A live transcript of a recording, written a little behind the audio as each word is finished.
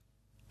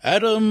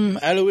Adam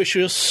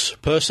Aloysius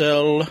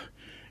Purcell,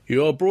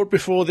 you are brought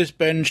before this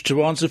bench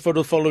to answer for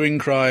the following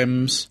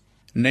crimes,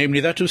 namely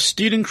that of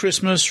stealing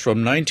Christmas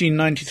from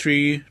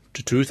 1993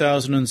 to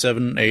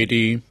 2007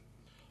 AD,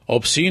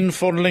 obscene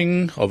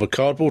fondling of a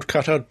cardboard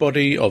cutout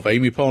body of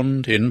Amy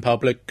Pond in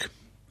public,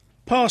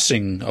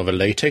 passing of a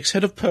latex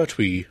head of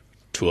Pertwee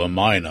to a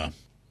minor,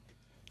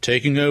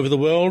 taking over the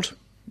world,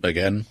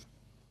 again,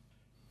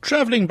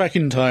 travelling back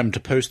in time to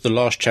post the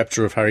last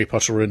chapter of Harry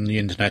Potter in the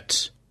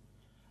internet,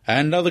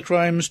 and other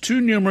crimes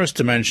too numerous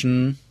to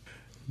mention.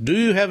 Do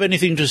you have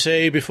anything to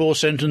say before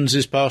sentence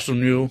is passed on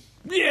you?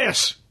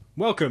 Yes!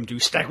 Welcome to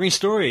Staggering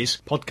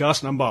Stories,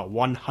 podcast number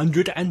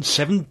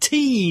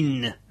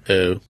 117.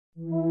 Oh.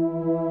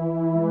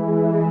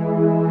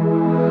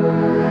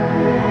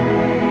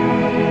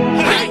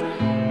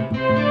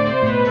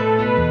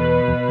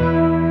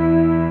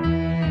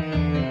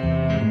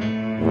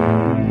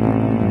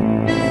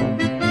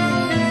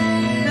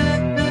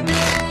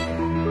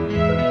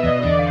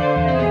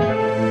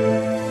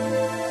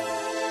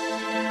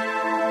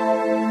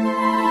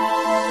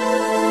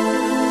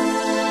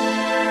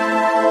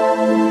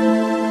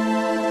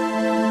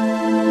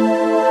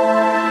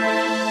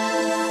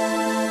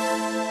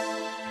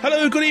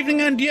 Good evening,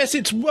 and yes,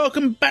 it's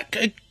welcome back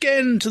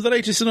again to the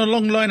latest in a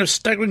long line of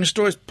Staggering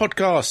Stories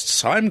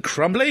podcasts. I'm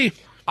Crumbly.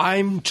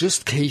 I'm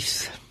just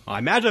Keith.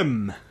 I'm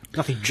Adam.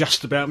 Nothing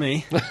just about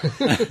me.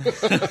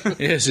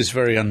 Yes, it's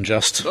very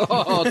unjust.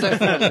 Oh,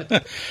 definitely.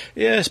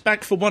 Yes,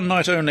 back for one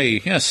night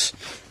only, yes.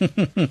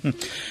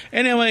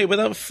 Anyway,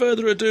 without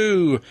further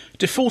ado,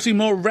 defaulting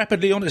more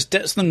rapidly on its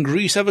debts than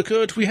Greece ever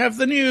could, we have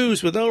the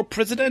news with El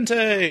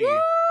Presidente.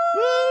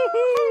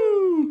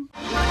 Woo-hoo!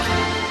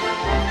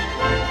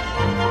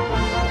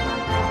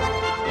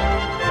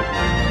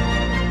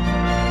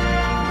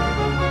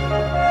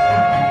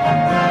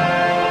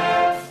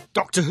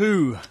 Doctor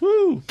Who.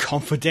 Woo.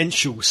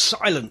 Confidential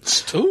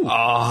silenced. Ooh.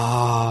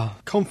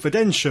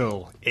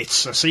 Confidential.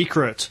 It's a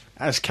secret,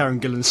 as Karen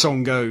Gillan's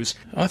song goes.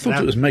 I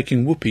thought it was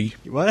making whoopee.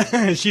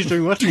 What? She's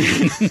doing what?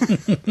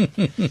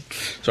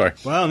 Sorry.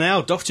 Well,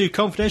 now, Doctor Who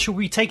Confidential will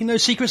be taking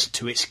those secrets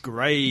to its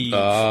grave.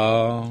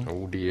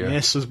 Oh dear.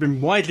 Yes, has been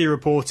widely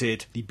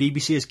reported. The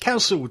BBC has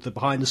cancelled the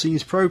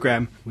behind-the-scenes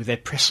programme, with their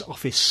press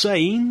office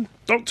saying,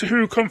 Doctor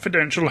Who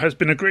Confidential has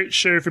been a great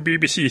show for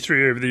BBC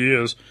Three over the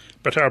years,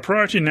 but our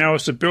priority now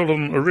is to build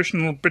on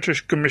original British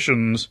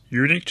commissions,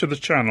 unique to the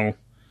channel.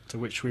 to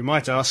which we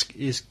might ask,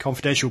 is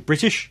Confidential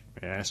British?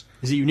 Yes.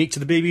 Is it unique to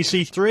the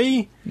BBC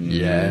Three?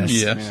 Yes.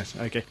 Yes,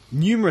 okay.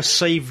 Numerous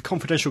Save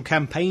Confidential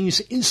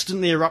campaigns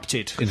instantly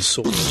erupted. In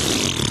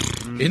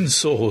sores. In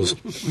sores.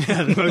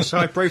 Yeah, the most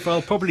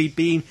high-profile probably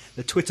being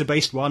the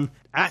Twitter-based one,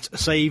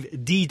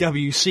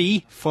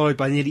 @SaveDWC, followed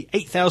by nearly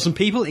 8,000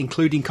 people,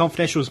 including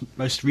Confidential's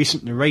most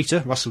recent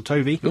narrator, Russell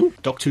Tovey,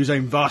 Doctor Who's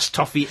own vast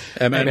toffee,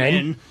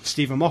 MN,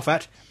 Stephen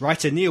Moffat,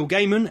 writer Neil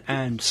Gaiman,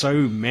 and so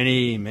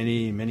many,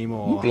 many, many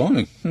more.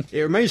 Blimey.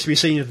 It remains to be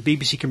seen if the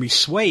BBC can be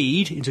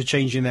swayed into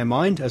changing their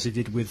mind, as they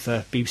did with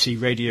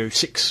BBC Radio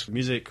 6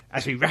 music,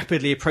 as we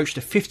rapidly approach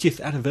the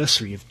 50th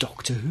anniversary of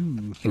Doctor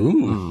Who.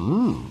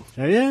 Ooh.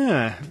 So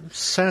yeah,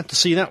 sad to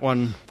see that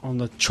one on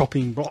the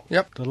chopping block.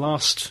 Yep. The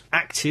last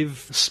active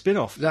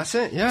spin-off. That's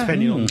it, yeah.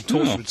 Depending on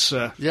Torchwood's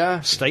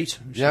state,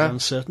 which is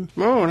uncertain.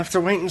 Well, we'll have to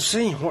wait and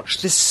see.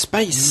 Watch this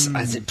space,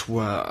 as it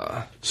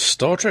were.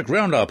 Star Trek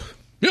Roundup.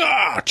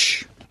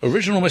 Yarch!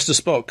 Original Mr.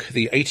 Spock,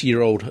 the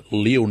 80-year-old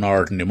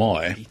Leonard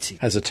Nimoy, 80.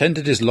 has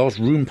attended his last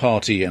room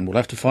party and will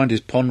have to find his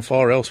pon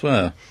far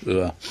elsewhere.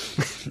 I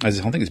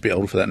think he's a bit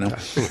old for that now.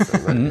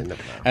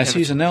 As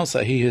he's announced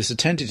that he has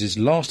attended his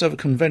last ever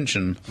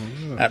convention,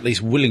 at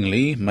least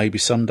willingly, maybe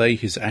someday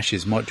his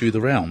ashes might do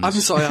the rounds. I'm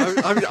sorry,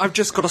 I've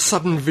just got a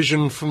sudden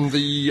vision from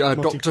the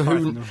Doctor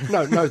Who...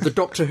 No, the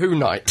Doctor Who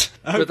night,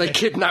 where they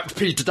kidnapped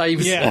Peter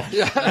Davison. Yeah.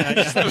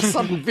 Just had a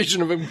sudden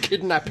vision of him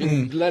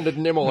kidnapping Leonard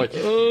Nimoy.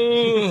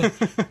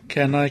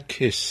 Can I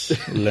kiss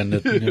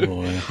Leonard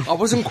Nimoy? I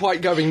wasn't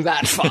quite going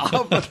that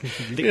far, but...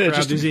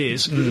 Just his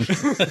ears. Gagged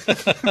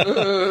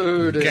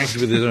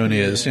with his own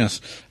ears, yes.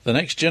 The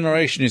Next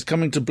Generation is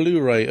coming to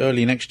Blu-ray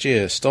early next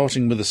year,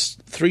 starting with a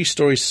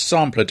 3-story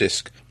sampler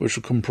disc, which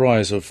will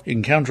comprise of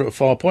Encounter at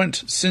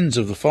Farpoint, Sins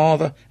of the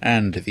Father,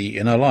 and The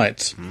Inner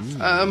Light.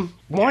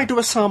 Why do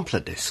a sampler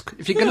disc?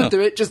 If you're going to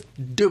do it, just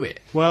do it.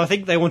 Well, I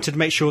think they wanted to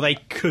make sure they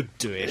could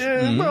do it.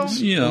 Yeah, well...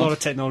 Yeah. A lot of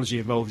technology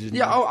involved in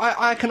Yeah,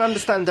 I can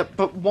understand that,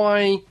 but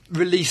why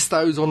release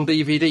those on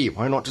DVD?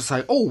 Why not just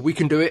say, we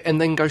can do it, and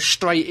then go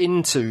straight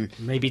into...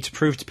 Maybe to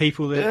prove to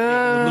people that it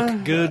will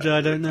look good, I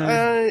don't know.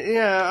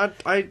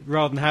 I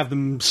Rather than have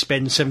them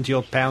spend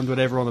 £70-odd,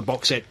 whatever, on a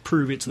box set,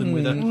 prove it to them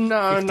with a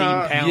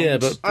 £15. Yeah,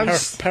 but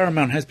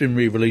Paramount has been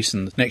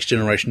re-releasing Next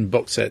Generation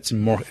box sets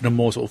in a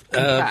more sort of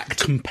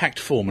compact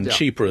form and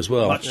cheaper as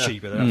well. Much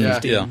cheaper,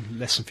 less than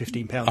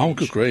 £15. Oh,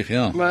 good grief,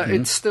 yeah. But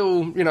it's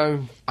still,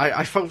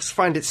 I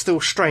find it still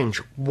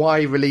strange.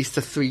 Why release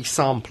the 3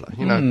 sampler,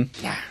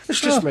 It's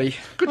just me.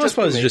 I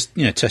suppose it's just,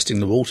 testing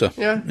the water.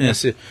 Yeah.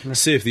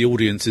 See if the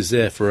audience is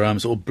there for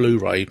sort of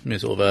Blu-ray,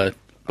 sort of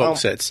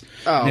box sets.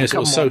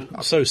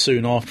 So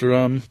soon after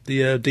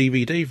the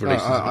DVD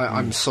release.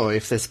 I'm sorry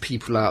if there's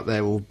people out there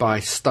who will buy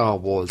Star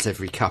Wars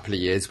every couple of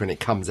years when it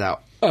comes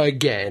out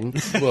again.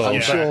 Well, I'm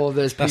sure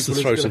there's people. That's the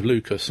throat of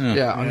Lucas.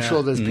 Yeah, I'm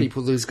sure there's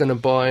people who's going to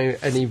buy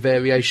any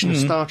variation of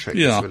Star Trek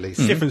that's released.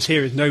 The difference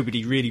here is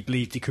nobody really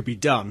believed it could be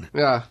done.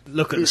 Yeah,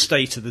 look at the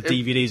state of the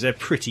DVDs; they're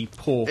pretty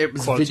poor. It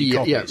was quality video.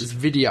 copies. Yeah, it was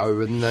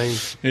video, and they.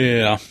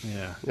 Yeah,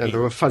 they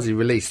were fuzzy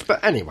released.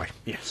 But anyway,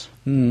 yes.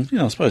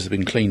 I suppose they've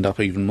been cleaned up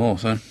even more.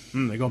 So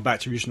they've gone back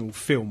to original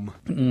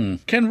film.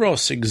 Ken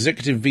Ross,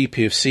 executive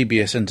VP of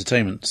CBS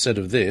Entertainment, said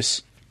of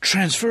this: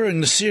 "Transferring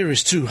the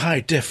series to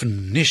high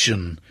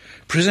definition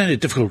presented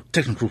difficult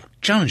technical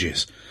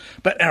challenges,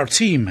 but our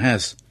team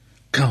has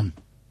come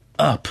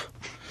up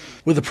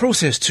with a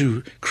process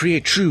to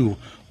create true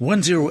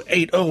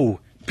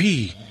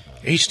 1080p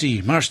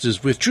HD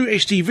masters with true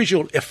HD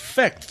visual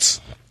effects."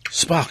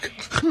 Spock.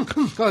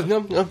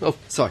 Oh,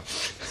 sorry.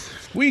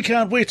 "We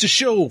can't wait to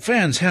show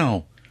fans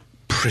how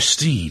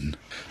pristine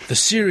the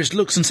series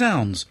looks and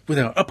sounds with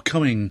our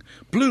upcoming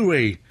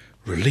Blu-ray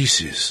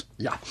releases."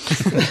 Yeah.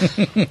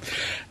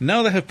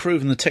 Now they have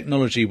proven the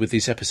technology with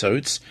these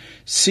episodes,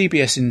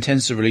 CBS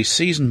intends to release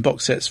season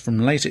box sets from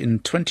later in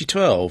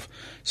 2012,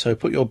 so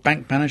put your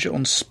bank manager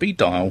on speed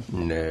dial.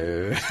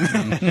 No.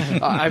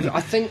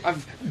 I think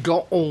I've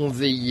got all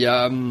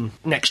the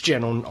next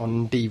gen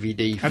on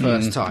DVD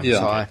first time,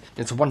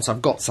 so once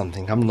I've got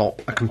something, I'm not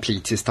a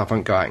completist, I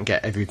won't go out and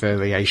get every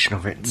variation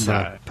of it,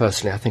 so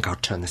personally I think I'll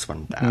turn this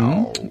one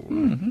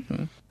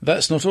down.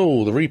 That's not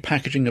all. The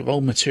repackaging of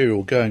old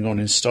material going on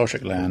in Star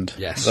Trek land.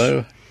 Yes.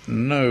 Though,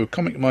 no,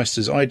 Comic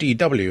Meisters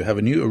IDW have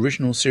a new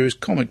original series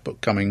comic book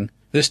coming,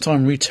 this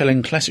time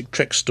retelling classic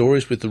Trek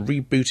stories with the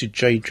rebooted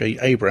J.J.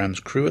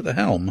 Abrams crew at the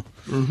helm.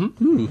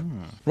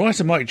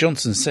 Writer Mike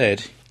Johnson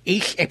said,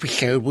 "Each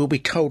episode will be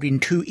told in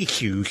 2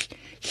 issues,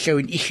 so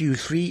in issue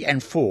 3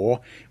 and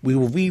 4 we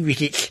will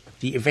revisit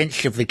the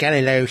events of the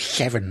Galileo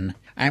 7.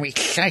 I'm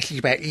excited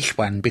about this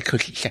one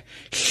because it's a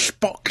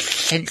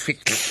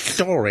Spock-centric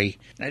story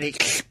that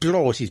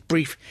explores his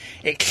brief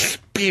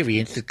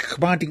experience as a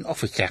commanding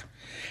officer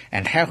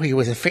and how he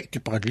was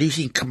affected by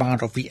losing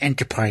command of the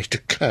Enterprise to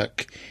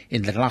Kirk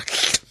in the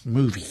last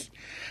movie.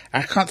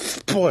 I can't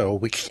spoil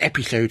which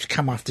episodes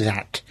come after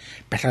that,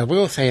 but I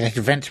will say that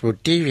events will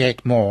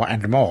deviate more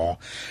and more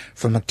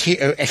from the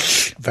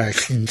TOS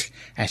versions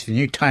as the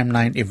new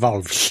timeline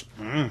evolves."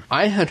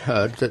 I had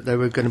heard that they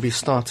were going to be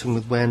starting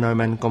with Where No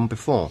Man Gone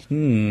Before,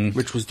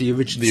 which was the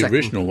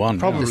original one.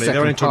 Probably. They're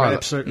only talking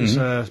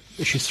about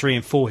issues 3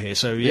 and 4 here,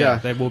 so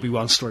there will be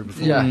one story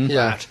before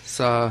that.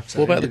 So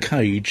what about the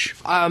Cage?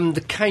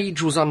 The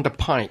Cage was under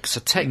Pike, so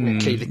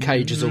technically the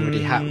Cage has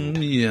already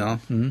happened.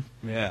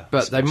 Yeah.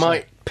 But they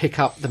might pick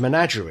up the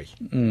Menagerie,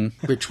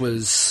 which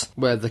was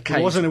where the Cage...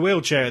 He was in a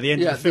wheelchair at the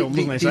end of the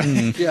film,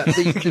 wasn't he?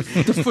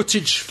 The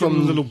footage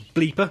from... the little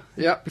bleeper.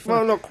 Yeah,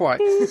 well, not quite.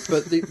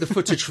 But the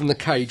footage from the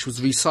Cage was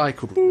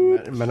recycled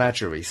with the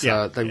Menagerie,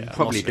 so they would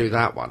probably do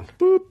that one.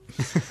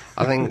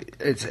 I think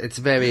it's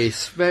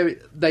various...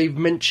 They've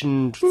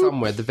mentioned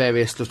somewhere the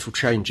various little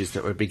changes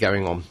that would be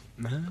going on.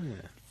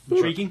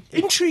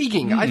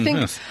 Intriguing. I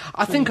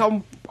think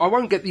I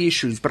won't get the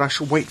issues, but I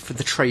shall wait for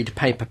the trade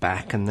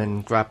paperback and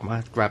then grab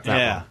that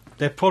one.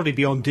 They'll probably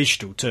be on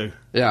digital too.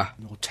 Yeah.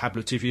 Or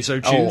tablet if you so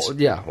choose. Or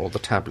the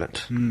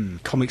tablet.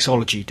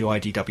 Comixology do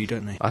IDW,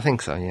 don't they? I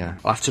think so, yeah.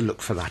 I'll have to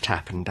look for that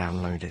app and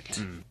download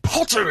it.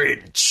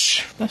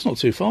 Potteridge! That's not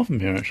too far from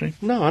here, actually.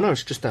 No, I know,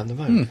 it's just down the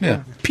road.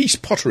 Peace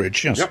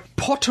Potteridge, yes. Yep.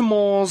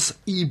 Pottermore's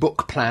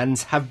e-book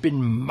plans have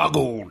been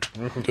muggled.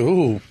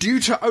 Ooh. Due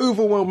to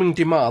overwhelming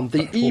demand,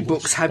 the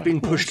e-books have been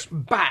pushed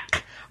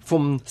back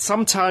from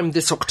sometime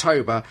this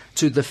October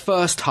to the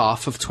first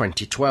half of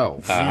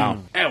 2012.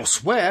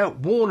 Elsewhere,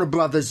 Warner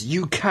Brothers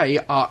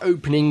UK are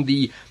opening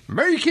the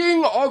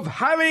Making of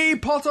Harry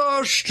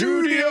Potter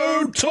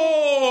Studio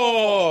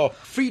Tour,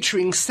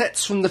 featuring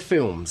sets from the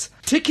films.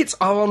 Tickets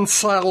are on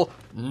sale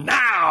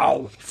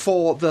now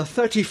for the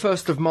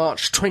 31st of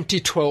March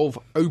 2012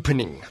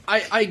 opening.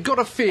 I got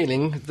a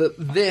feeling that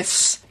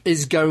this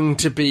is going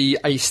to be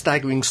a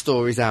Staggering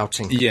Stories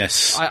outing. She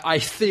I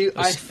feel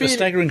a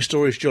Staggering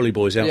Stories Jolly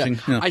Boys outing.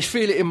 Yeah. I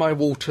feel it in my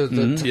water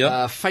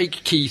that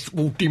Fake Keith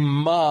will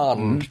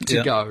demand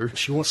to go.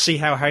 She wants to see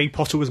how Harry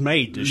Potter was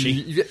made, does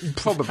she?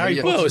 Probably.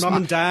 Harry Potter's mum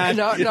and dad.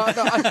 No.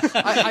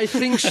 I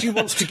think she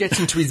wants to get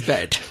into his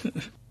bed.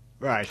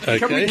 Right. Okay.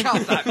 Can we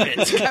cut that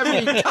bit?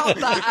 Can we cut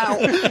that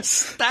out?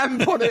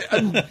 Stamp on it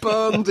and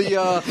burn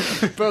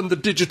the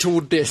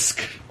digital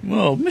disc.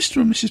 Well, Mr.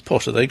 and Mrs.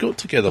 Potter, they got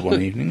together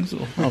one evening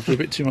after a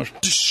bit too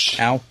much.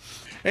 Ow.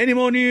 Any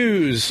more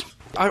news?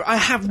 I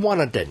have one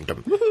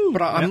addendum,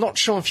 but I'm not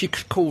sure if you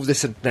could call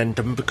this an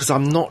addendum because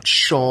I'm not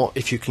sure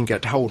if you can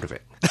get hold of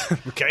it.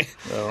 Okay.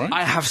 All right.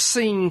 I have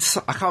seen,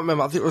 I can't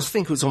remember, I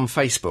think it was on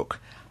Facebook,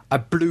 a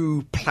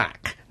blue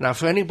plaque. Now,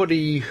 for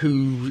anybody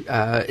who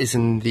is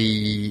in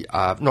the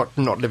not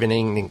living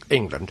in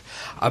England,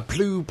 a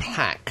blue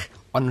plaque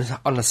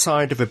on the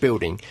side of a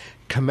building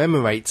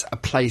commemorates a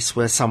place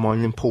where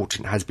someone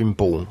important has been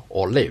born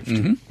or lived.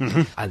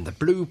 And the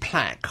blue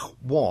plaque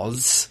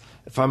was,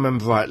 if I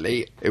remember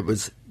rightly, it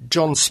was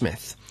John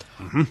Smith,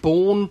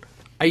 born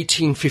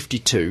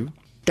 1852,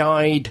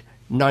 died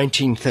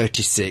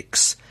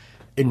 1936,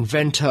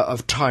 inventor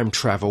of time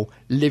travel,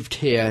 lived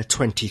here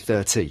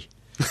 2030.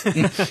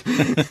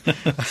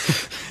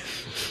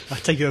 I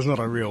take it that's not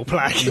a real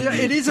plaque. Yeah,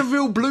 it is a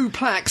real blue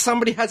plaque.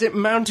 Somebody has it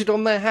mounted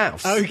on their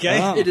house.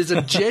 Okay. It is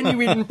a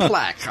genuine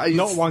plaque.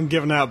 Not one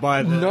given out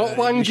by the... Not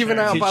one given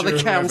out by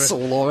the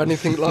council or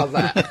anything like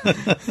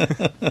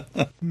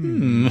that.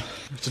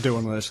 To do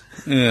one of those.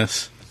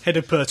 Yes. Head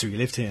of Pertwee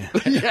lived here.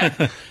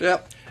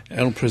 Yep.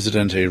 El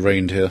Presidente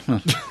reigned here. Huh.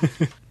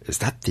 Is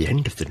that the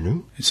end of the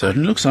news? It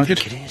certainly looks like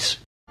it. It is.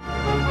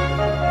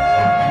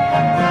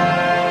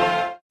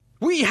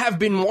 We have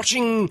been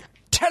watching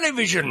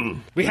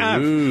television. We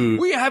have.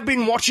 We have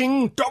been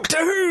watching Doctor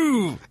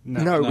Who.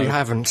 No, we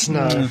haven't.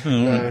 No.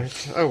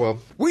 Oh well.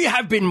 We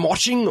have been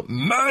watching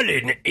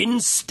Merlin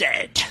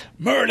instead.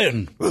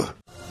 Merlin!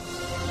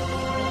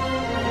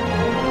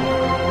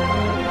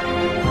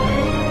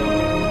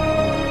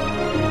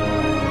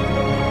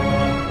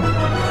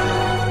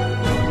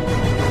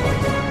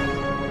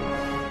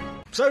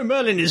 So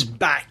Merlin is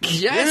back.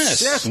 Yes.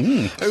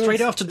 Straight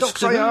after Doctor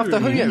Straight Who. after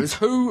Who. Yeah, it was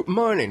Who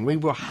Merlin. We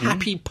were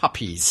happy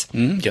puppies.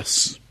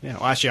 Yes. Yeah,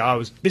 well, actually, I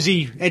was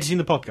busy editing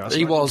the podcast.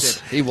 He like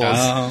was. you He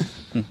was.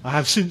 said. I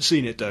have since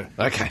seen it, though.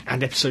 Okay.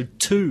 And episode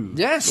 2.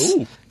 Yes.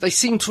 Ooh. They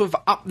seem to have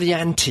upped the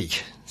ante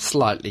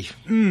slightly.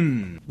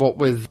 What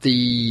with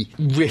the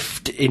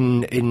rift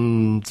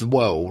in the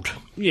world.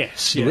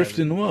 Yes. The rift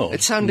in the world.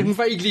 It's sounding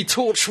vaguely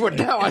Torchwood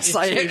now I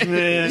say it.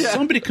 Yeah.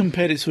 Somebody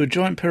compared it to a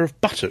giant pair of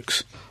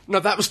buttocks. No,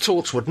 that was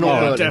Torchwood,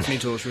 not Merlin.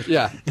 Definitely Torchwood.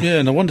 Yeah.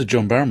 Yeah, no wonder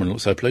John Barrowman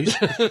looked so pleased.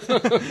 The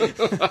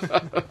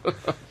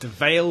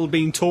veil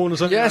being torn or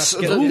something. Yes,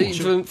 Get the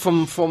picture.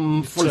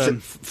 from what is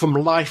it? From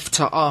life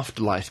to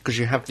afterlife, because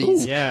you have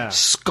these Yeah.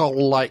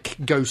 skull-like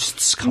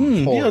ghosts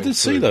come pouring Yeah, I did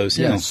see through. those,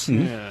 yeah. Yes.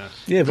 Yeah.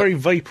 Yeah, very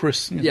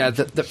vaporous. Yeah,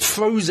 that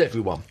froze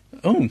everyone.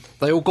 Oh.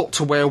 They all got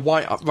to wear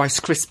white Rice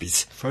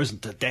Krispies. Frozen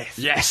to death.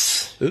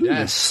 Yes. Ooh.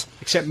 Yes.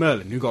 Except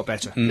Merlin, who got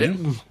better.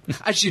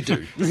 As you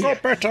do.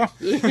 Got better.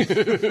 I'm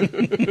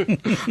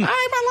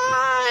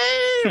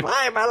alive!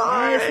 I'm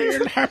alive! I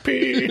feel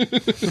happy.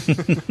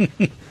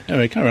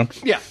 Anyway, carry on.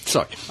 Yeah,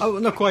 sorry.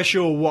 I'm not quite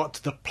sure what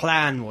the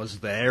plan was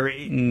there.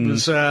 It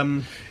was,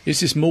 Is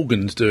this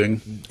Morgan's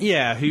doing?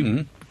 yeah,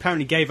 who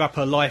apparently gave up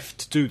her life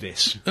to do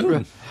this.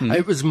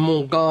 It was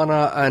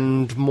Morgana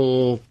and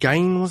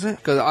Morgaine, was it?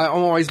 Because I'm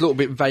always a little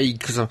bit vague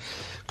because I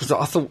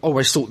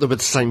always thought they were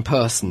the same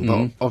person,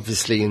 but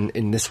obviously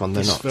in this one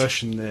they're This not.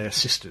 version, they're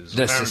sisters.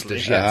 They're apparently.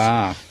 sisters, yes.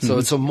 Ah.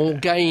 So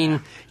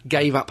Morgaine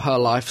gave up her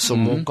life so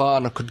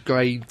Morgana could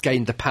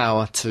gain the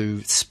power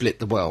to split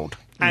the world.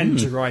 And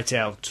to write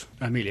out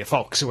Amelia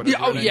Fox or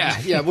whatever. Yeah, her name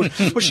is.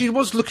 yeah. Well, she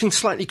was looking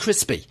slightly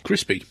crispy.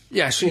 Crispy.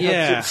 Yeah, she had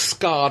Yeah. sort of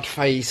scarred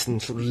face and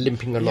sort of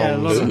limping along. Yeah, a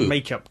lot of Ooh.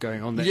 makeup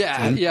going on there.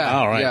 Yeah.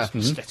 All right. Yeah.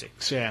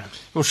 Aesthetics, yeah.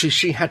 Well,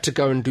 she had to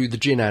go and do the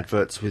gin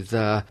adverts with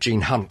Gene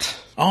Hunt.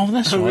 Oh,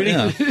 that's right,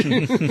 really?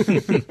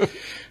 yeah.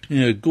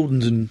 Yeah,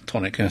 Gordon's and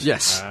tonic, yes.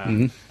 Yes.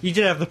 You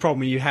did have the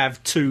problem you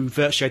have two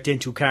virtually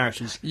identical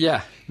characters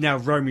Yeah. now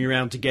roaming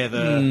around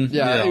together.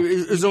 Yeah, Yeah.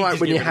 it was all right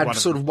just when you get rid of had one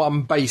of sort of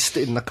one based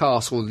in the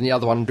castle and the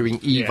other one doing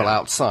evil Yeah.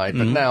 outside,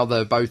 but now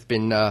they've both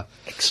been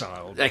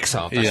Exiled.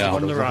 exiled. That's Yeah. the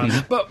one. On the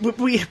run. But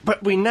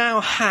we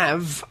now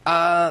have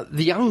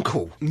the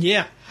uncle.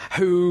 Yeah.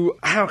 Who,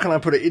 how can I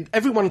put it?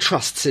 Everyone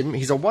trusts him.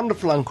 He's a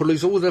wonderful uncle.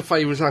 He's all their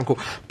favourite uncle.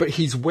 But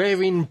he's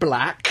wearing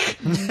black.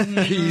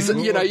 He's,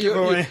 you know,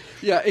 giveaway.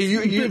 yeah,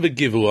 Bit of a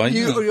giveaway.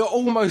 you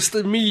almost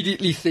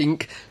immediately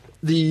think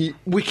the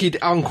wicked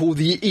uncle,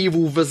 the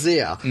evil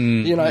vizier.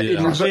 You know, yeah.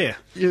 Brazier.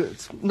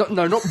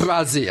 No, not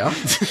Brazier.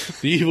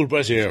 The evil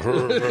brazier.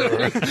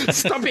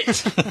 Stop it,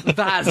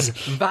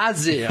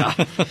 Vazier.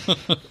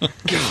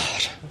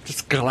 God, I'm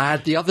just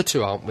glad the other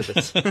two aren't with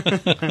us.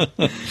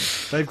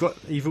 They've got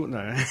evil.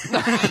 No.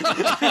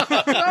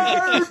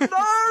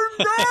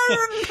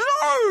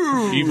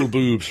 No. Evil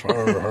boobs.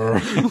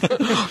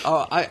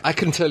 Oh, I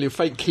can tell you,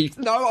 fake Keith.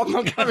 No, I'm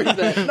not going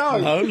there. No.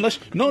 No, not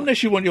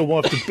unless you want your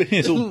wife to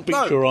beat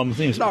your arm and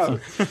things. No.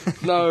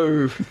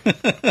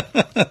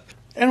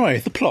 Anyway,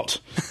 the plot.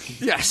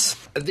 Yes,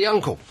 the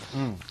uncle,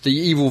 the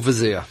evil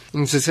vizier.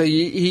 And so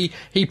he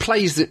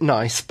plays it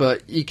nice,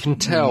 but you can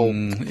tell.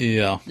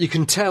 Yeah. You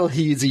can tell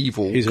he is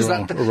evil. He's 'cause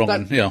a wrong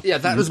one, yeah. Yeah,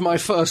 that was my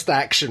first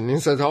action. He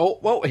said, oh,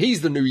 well,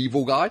 he's the new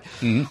evil guy.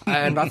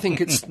 And I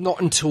think it's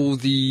not until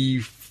the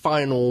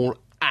final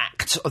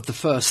act of the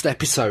first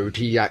episode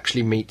he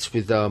actually meets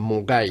with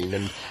Morgaine,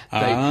 and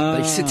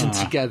they sit in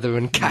together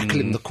and cackle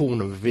in the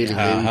corner, revealing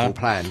their evil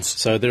plans.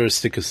 So they're as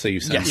thick as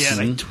thieves. Then. Yes. Yeah,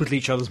 they twiddle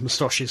each other's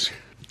moustaches.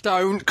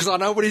 Don't, because I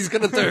know what he's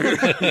going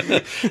to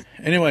do.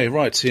 Anyway,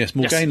 right, so yes,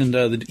 Morgaine and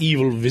the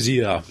evil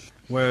vizier.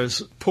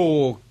 Whereas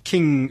poor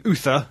King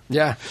Uther.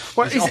 Yeah.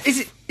 Well, He's off.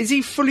 is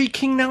he fully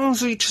king now, or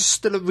is he just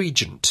still a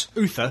regent?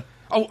 Uther?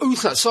 Oh,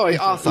 Uther, sorry,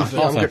 Arthur.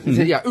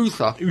 Yeah,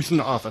 Uther. Uther,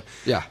 not Arthur.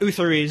 Yeah.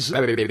 Uther is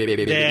there,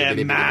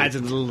 mad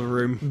in the little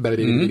room.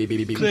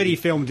 Clearly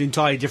filmed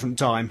entirely different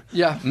time.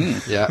 Yeah,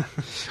 yeah.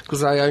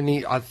 Because I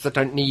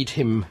don't need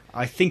him.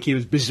 I think he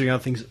was busy doing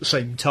other things at the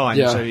same time,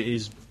 so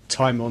his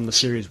time on the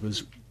series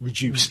was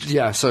reduced.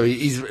 Yeah, so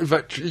he's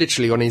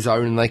literally on his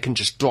own, and they can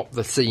just drop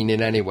the scene in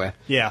anywhere.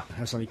 Yeah,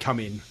 has only come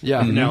in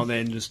every now and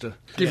then just to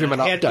give him an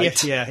update.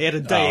 He had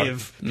a day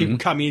of people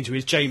coming into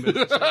his chamber.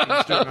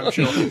 I'm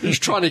sure he's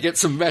trying to get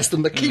some rest,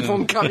 and they keep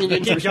on coming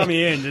in. Keep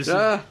coming in. There's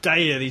a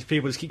day of these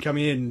people just keep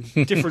coming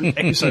in, different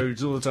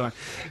episodes all the time.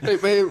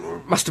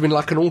 It must have been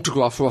like an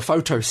autograph or a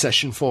photo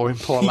session for him,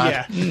 poor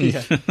lad.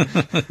 Yeah.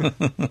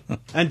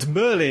 And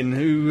Merlin,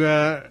 who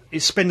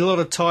is spending a lot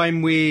of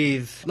time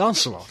with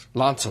Lancelot.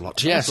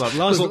 Lancelot, yes.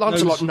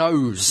 Lancelot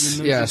knows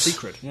the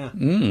secret,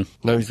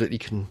 knows that he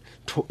can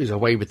talk his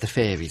way with the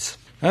fairies.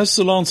 As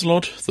Sir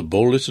Lancelot, the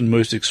boldest and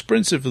most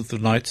expensive of the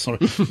knights... Sorry.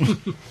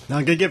 Now,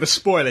 I'm going to give a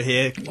spoiler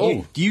here.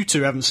 Oh. You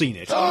two haven't seen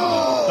it.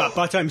 But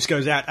by the time this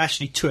goes out,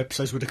 actually 2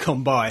 episodes would have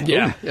come by.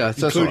 Yeah,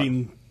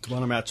 including the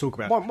one I'm about to talk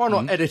about. Why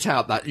not edit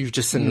out that you've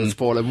just seen the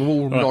spoiler? We'll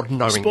all nod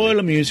knowingly.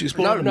 Spoiler music,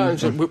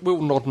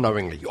 we'll nod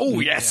knowingly.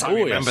 Oh, yes, I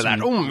remember that.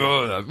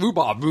 Oh,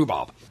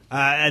 rhubarb.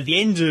 At the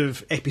end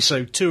of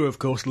episode 2, of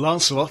course,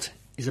 Lancelot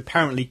is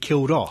apparently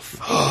killed off.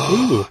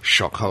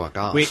 Shock, horror,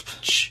 gasp.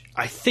 Which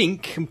I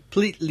think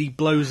completely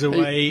blows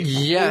away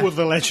all of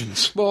the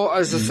legends.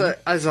 Well,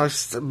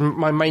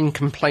 my main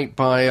complaint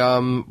by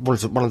one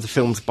of the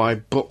films by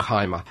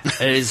Bruckheimer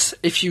is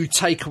if you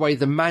take away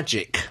the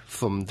magic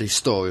from the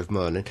story of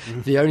Merlin,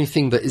 the only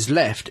thing that is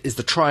left is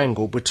the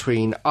triangle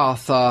between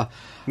Arthur,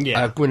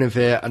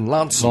 Guinevere and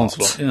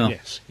Lancelot.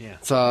 Yes.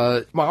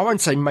 So, well, I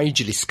won't say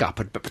majorly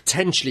scuppered, but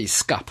potentially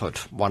scuppered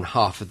one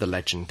half of the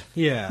legend.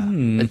 Yeah.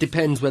 It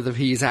depends whether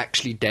he's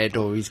actually dead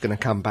or he's going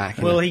to come back.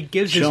 Well, he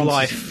gives his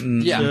life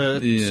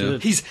to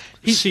he's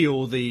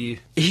seal the...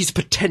 He's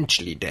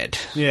potentially dead.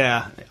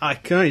 Yeah. I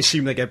can only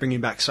assume they're going to bring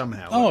him back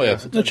somehow. Oh, yeah.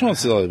 The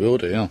chances are they will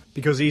do, yeah.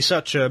 Because he's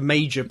such a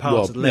major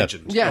part of the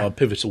legend. Yeah. A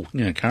pivotal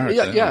character.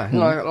 Yeah.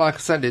 Like I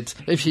said, it's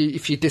if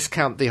you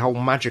discount the whole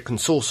magic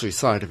and sorcery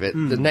side of it,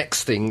 the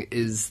next thing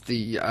is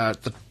the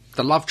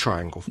love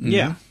triangle.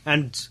 Yeah,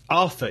 and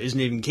Arthur isn't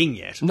even king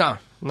yet. No.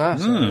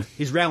 So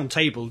his round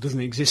table doesn't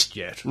exist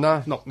yet.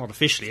 No. Not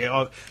officially.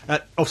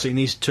 Obviously, in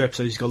these 2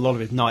 episodes, he's got a lot of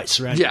his knights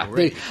around him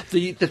already.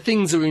 The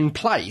things are in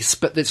place,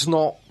 but it's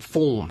not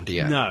formed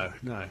yet. No.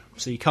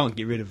 So you can't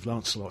get rid of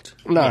Lancelot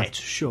yet,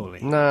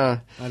 surely.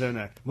 No. I don't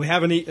know. We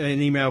have an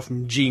email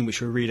from Jean,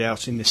 which we'll read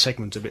out in this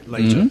segment a bit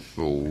later,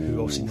 who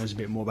obviously knows a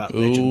bit more about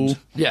legend.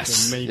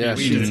 Yes.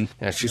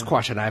 She's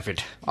quite an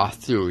avid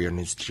Arthurian,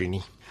 is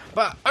Ginny.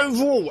 But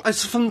overall,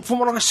 as from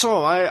what I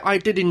saw, I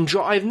did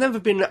enjoy... I've never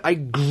been a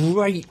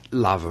great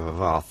lover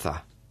of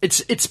Arthur.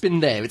 It's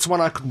been there. It's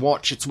one I could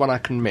watch. It's one I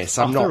can miss.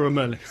 I'm Arthur not... or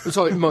Merlin?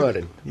 Sorry,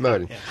 Merlin.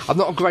 Yeah. I'm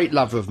not a great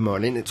lover of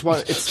Merlin. It's one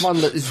that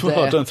is there.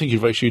 Well, I don't think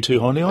you've rated you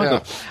too highly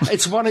either. Yeah.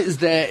 It's one that is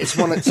there. It's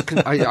one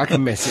that I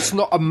can miss. It's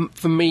not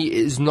for me. It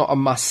is not a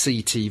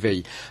must-see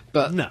TV.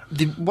 But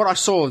what I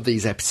saw of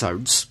these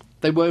episodes,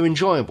 they were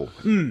enjoyable.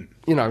 You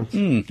know.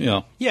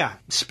 Yeah,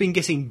 it's been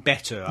getting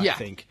better, I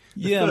think.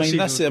 Yeah, I mean,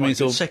 that's it. I mean,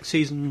 sort of... Second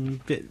season,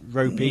 a bit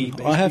ropey.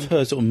 I have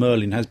heard sort of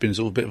Merlin has been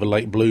sort of a bit of a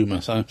late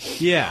bloomer, so...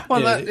 Yeah.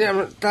 Well,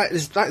 that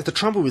is the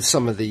trouble with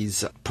some of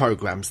these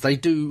programmes. They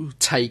do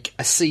take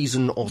a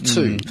season or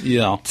two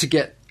to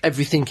get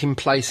everything in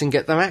place and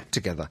get their act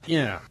together.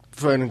 Yeah.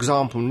 For an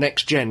example,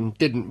 Next Gen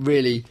didn't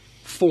really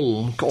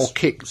form or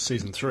kick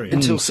season 3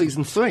 until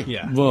season 3.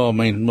 Yeah. Well, I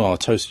mean, I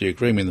totally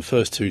agree. I mean, the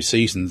first 2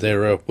 seasons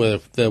there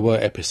were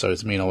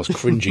episodes. I mean, I was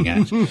cringing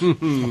at,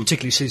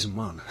 particularly season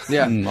 1.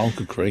 Yeah. Oh,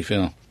 good grief!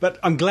 Yeah. But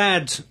I'm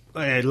glad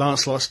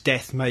Lancelot's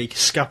death made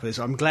scuppers.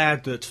 I'm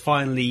glad that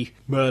finally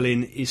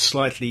Merlin is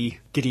slightly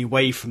getting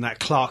away from that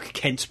Clark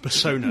Kent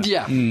persona.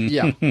 Yeah.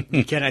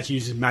 He can actually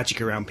use his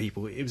magic around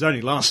people. It was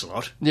only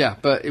Lancelot. Yeah,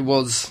 but it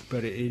was.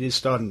 But it is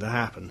starting to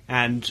happen,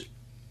 and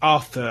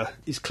Arthur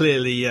is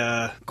clearly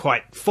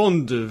quite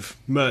fond of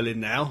Merlin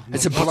now.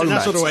 It's a bromance. In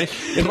that sort of way.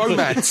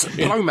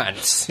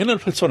 Bromance. In a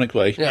platonic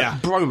way. Yeah.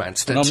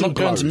 Bromance. And I'm not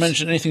going to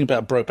mention anything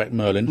about Brokeback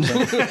Merlin.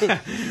 So.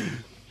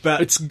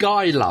 But it's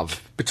guy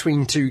love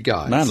between 2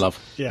 guys. Man love.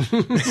 Yeah.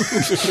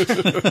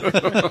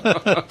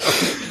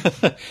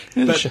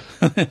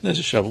 There's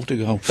a shovel to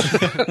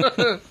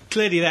go.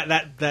 Clearly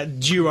that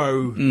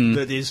duo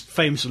that is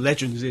famous for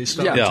legends is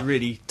starting to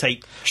really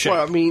take shape.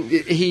 Well, I mean,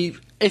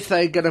 if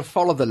they're going to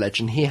follow the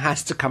legend, he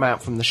has to come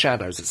out from the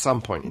shadows at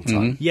some point in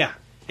time. Yeah.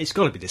 It's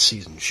got to be this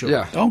season, sure.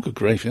 Yeah. Oh, good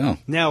grief, yeah.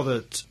 Now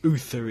that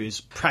Uther is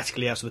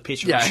practically out of the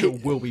picture, I'm sure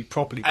will be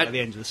properly by the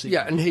end of the season.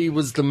 Yeah, and he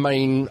was the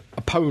main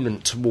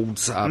opponent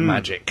towards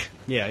magic.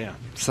 Yeah.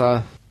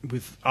 So...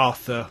 with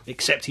Arthur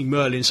accepting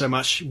Merlin so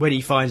much, when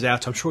he finds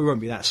out, I'm sure he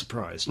won't be that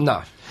surprised.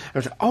 No.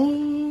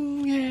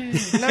 Oh, yeah.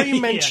 Now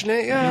you mention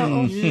it.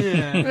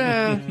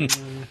 Yeah.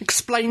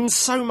 Explains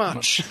so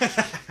much.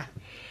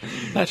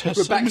 That has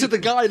We're back to the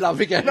guy love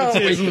again, aren't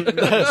we?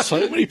 There's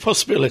so many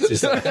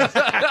possibilities. Now,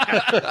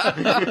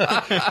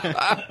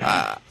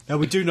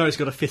 we do know it's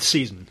got a 5th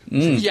season.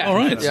 Yeah, all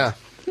right. Yeah.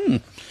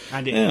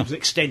 And it was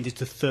extended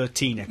to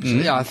 13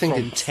 episodes. Yeah, I think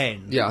from it's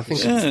 10. Yeah, I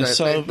think Yeah, it's,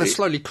 they're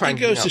slowly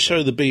cranking it goes up. to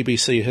show the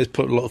BBC has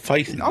put a lot of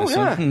faith in Oh this.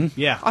 yeah,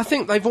 Yeah. I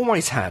think they've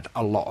always had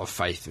a lot of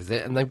faith with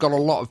it, and they've got a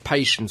lot of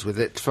patience with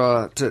it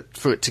for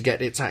it to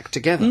get its act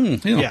together.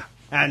 Yeah.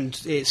 And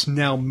it's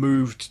now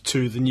moved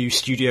to the new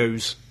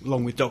studios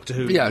along with Doctor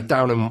Who. Yeah,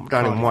 down in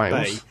Cardiff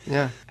Wales. Bay.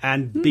 Yeah,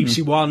 And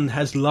BBC One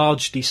has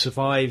largely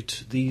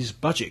survived these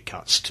budget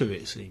cuts too,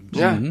 it seems.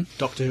 Yeah.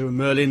 Doctor Who and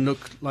Merlin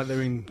look like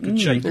they're in good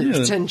shape. Yeah,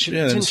 potentially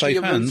in safe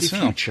a rosy hands.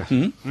 future.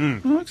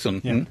 Oh,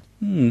 excellent. Yeah.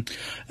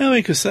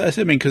 Because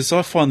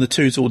I find the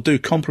two all do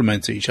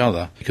complement each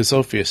other. Because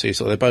obviously,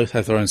 they both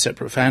have their own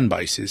separate fan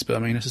bases. But I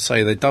mean, as I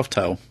say, they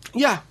dovetail.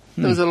 Yeah,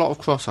 there's a lot of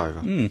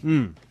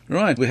crossover.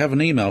 Right, we have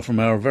an email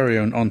from our very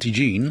own Auntie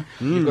Jean.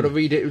 You've got to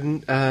read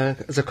it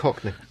as a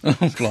Cockney. Oh,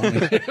 blimey.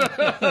 Bit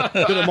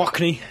of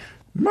Mockney.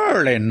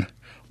 Merlin.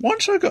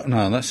 Once I got...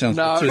 No, that sounds...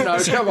 No,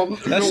 come on.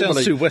 That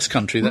sounds too West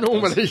Country. That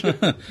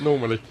does.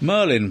 Normally.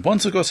 Merlin.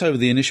 Once I got over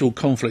the initial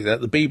conflict that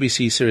the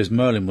BBC series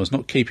Merlin was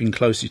not keeping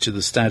closely to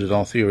the standard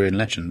Arthurian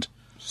legend,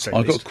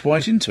 I got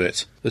quite into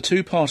it. The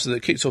two-parter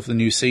that kicked off the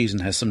new season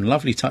has some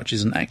lovely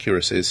touches and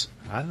accuracies.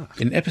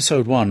 In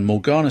episode 1,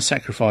 Morgana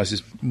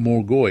sacrifices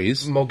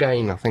Morgoys.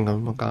 Morgaine, I think.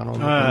 Morgana.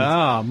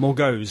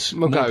 Morgause.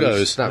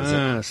 Morgause. That was it.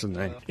 That's the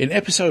name. In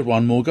episode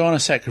 1, Morgana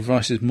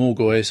sacrifices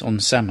Morgoys on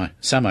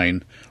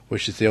Samhain,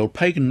 which is the old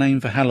pagan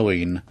name for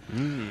Halloween.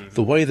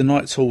 The way the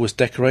Knights Hall was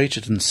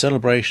decorated in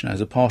celebration as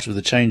a part of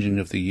the changing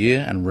of the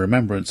year and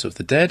remembrance of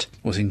the dead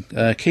was in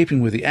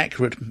keeping with the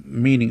accurate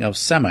meaning of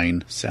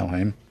Samhain,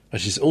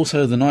 which is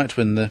also the night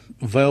when the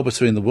veil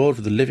between the world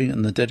of the living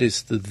and the dead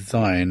is the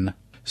thine.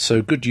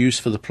 So good use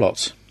for the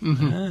plot.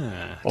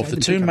 Of the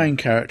two main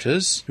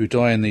characters who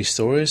die in these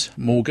stories,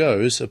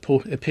 Morgause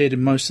appeared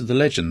in most of the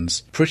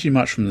legends, pretty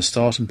much from the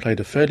start, and played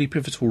a fairly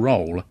pivotal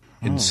role.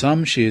 In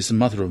some, she is the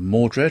mother of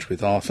Mordred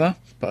with Arthur,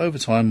 but over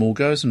time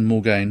Morgause and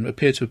Morgaine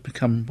appear to have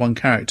become one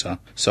character,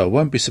 so I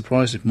won't be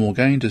surprised if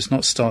Morgaine does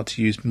not start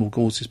to use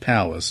Morgause's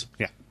powers.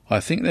 Yeah. I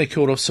think they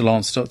killed off Sir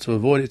Lancelot to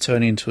avoid it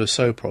turning into a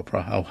soap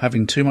opera or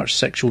having too much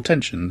sexual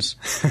tensions.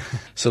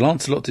 Sir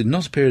Lancelot did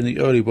not appear in the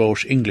early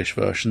Welsh-English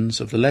versions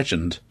of the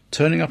legend,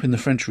 turning up in the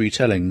French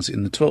retellings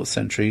in the 12th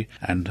century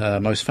and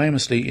most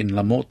famously in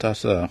La Morte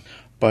d'Arthur.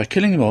 By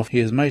killing him off, he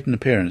has made an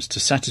appearance to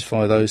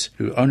satisfy those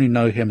who only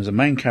know him as a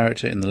main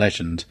character in the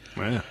legend.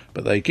 Wow.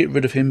 But they get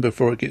rid of him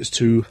before it gets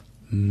too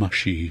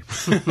mushy.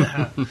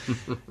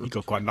 He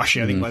got quite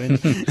mushy, I think, by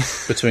then.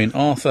 Between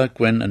Arthur,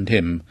 Gwen and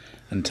him,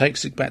 and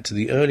takes it back to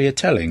the earlier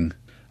telling.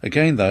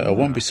 Again, though, I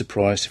won't be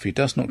surprised if he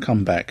does not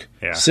come back.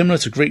 Yeah. Similar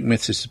to Greek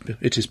myths,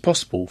 it is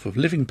possible for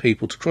living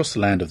people to cross the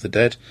land of the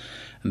dead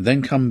and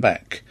then come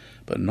back,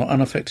 but not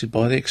unaffected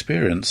by the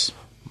experience.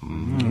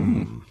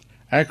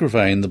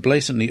 Agravain, the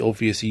blatantly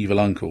obvious evil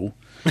uncle,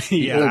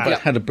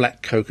 had a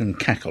black coat and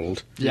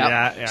cackled.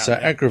 So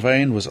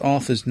Agravain was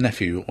Arthur's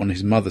nephew on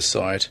his mother's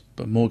side,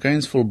 but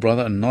Morgaine's full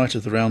brother and knight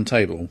of the Round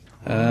Table.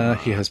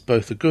 He has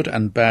both a good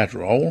and bad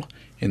role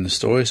in the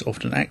stories,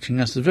 often acting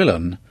as the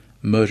villain,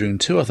 murdering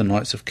 2 other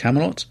knights of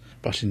Camelot,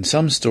 but in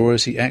some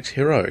stories he acts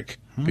heroic.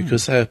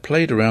 Because they have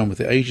played around with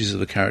the ages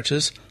of the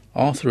characters,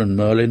 Arthur and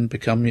Merlin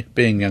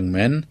being young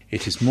men,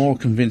 it is more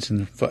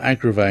convincing for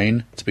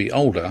Agravain to be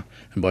older,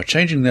 and by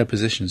changing their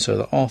position so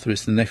that Arthur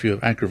is the nephew of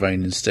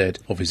Agravain instead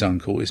of his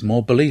uncle is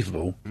more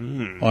believable.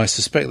 I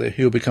suspect that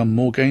he'll become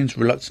Morgaine's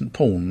reluctant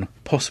pawn,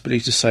 possibly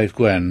to save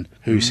Gwen,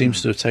 who he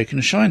seems to have taken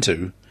a shine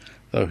to,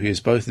 though he is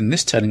both in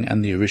this telling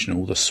and the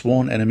original the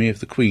sworn enemy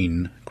of the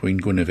Queen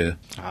Guinevere.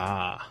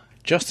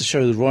 Just to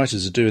show the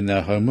writers are doing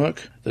their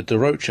homework, the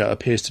Darocha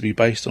appears to be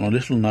based on a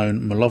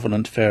little-known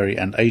malevolent fairy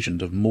and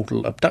agent of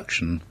mortal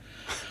abduction.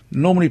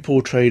 Normally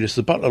portrayed as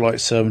the butler-like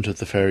servant of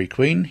the fairy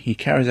queen, he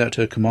carries out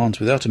her commands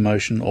without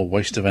emotion or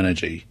waste of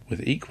energy.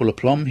 With equal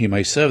aplomb, he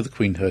may serve the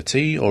queen her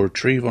tea or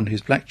retrieve on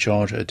his black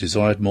charger a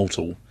desired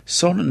mortal.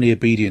 Silently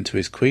obedient to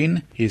his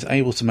queen, he is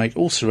able to make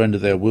all surrender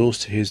their wills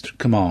to his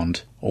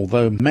command.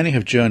 Although many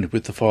have journeyed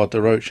with the Far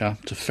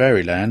Darocha to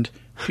fairyland,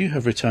 few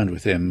have returned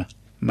with him.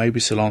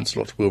 Maybe Sir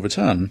Lancelot will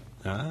return.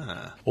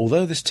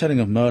 Although this telling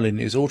of Merlin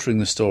is altering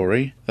the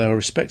story, they are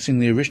respecting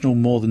the original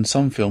more than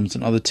some films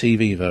and other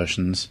TV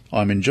versions.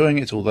 I'm enjoying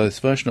it, although this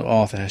version of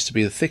Arthur has to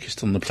be the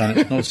thickest on the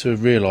planet not to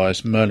have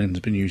realised Merlin has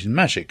been using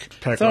magic.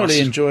 Thoroughly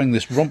enjoying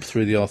this romp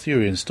through the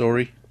Arthurian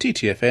story.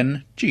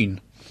 TTFN,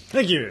 Gene.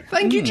 Thank you.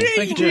 Thank you, Gene.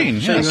 Thank you, Gene.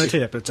 Shame Yes. right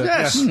here, but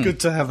Yes.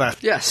 good to have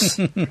that. Yes.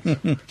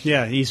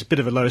 Yeah, he's a bit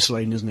of a Lois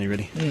Lane, isn't he,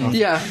 really?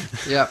 Yeah.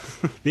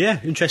 Yeah,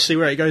 interesting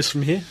where it goes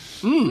from here.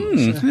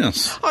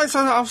 Yes.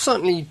 I'll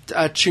certainly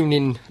tune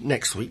in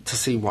next week to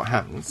see what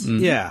happens.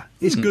 Yeah,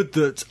 it's good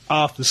that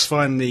Arthur's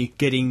finally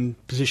getting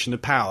position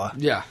of power.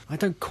 Yeah. I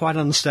don't quite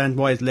understand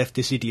why he's left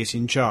this idiot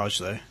in charge,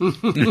 though.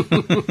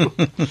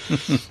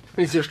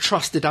 He's a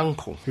trusted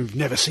uncle. Who've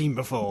never seen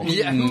before.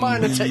 Yeah,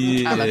 minor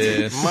technicality.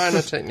 yes.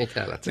 Minor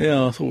technicality.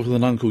 Yeah, I thought with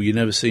an uncle you'd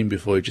never seen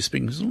before, you just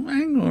think, oh,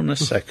 hang on a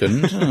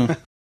second. Oh.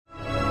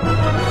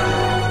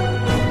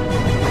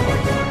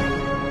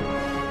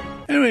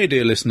 Anyway,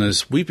 dear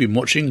listeners, we've been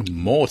watching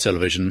more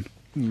television.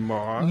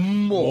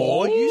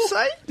 More, you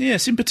say?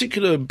 Yes, in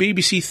particular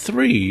BBC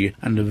Three,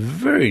 and a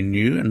very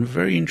new and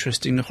very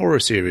interesting horror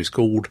series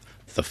called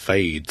The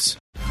Fades.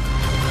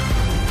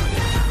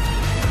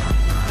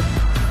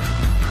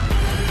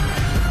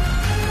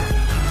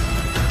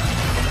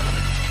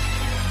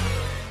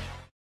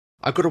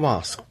 I've got to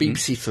ask,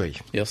 BBC Three.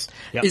 Yes.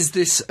 Yep. Is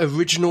this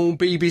original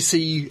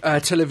BBC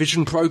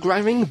television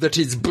programming that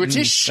is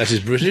British? That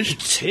is British.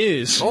 It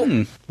is.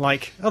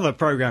 Like other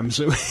programmes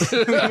that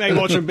we may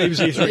watch on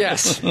BBC Three.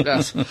 Yes,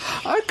 yes.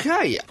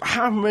 Okay,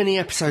 how many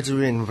episodes are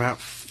we in? About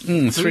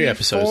 3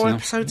 episodes four now.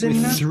 episodes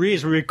in now? 3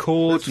 as we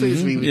record. 3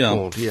 as we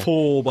record, yeah.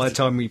 4 by the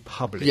time we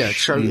publish. Yeah,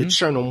 it's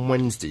shown on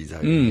Wednesdays.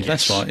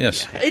 That's right,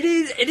 yes. It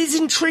is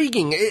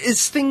intriguing. It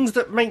is things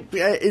that make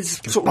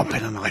is sort of Bump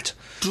in the night.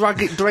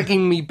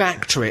 dragging me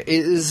back to it.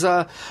 It is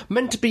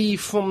meant to be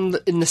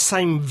in the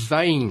same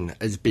vein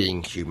as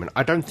Being Human.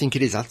 I don't think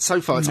it is. So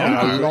far, it's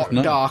a lot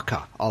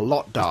darker. A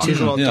lot darker. It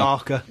is a lot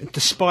darker.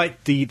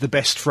 Despite the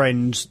best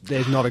friend,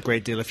 there's not a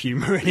great deal of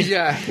humour in it.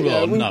 Yeah,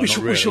 Well, no, we not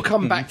shall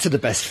come back to the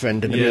best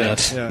friend in a minute.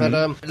 Yeah.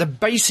 But the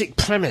basic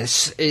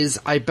premise is,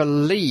 I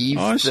believe,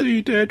 I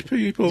see dead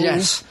people.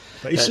 yes.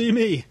 But you see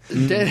me.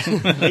 Dead,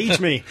 Eat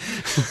me.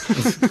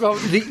 well,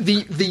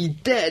 the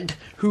dead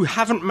who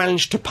haven't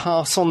managed to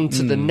pass on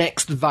to the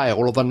next veil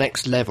or the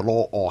next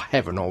level or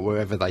heaven or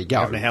wherever they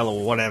go. Heaven or hell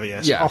or whatever,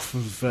 yes. Yeah. Off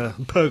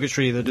of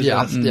purgatory that is.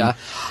 Yeah,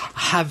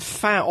 have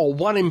found, or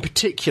one in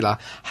particular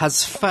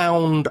has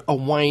found a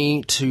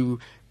way to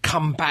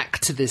come back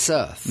to this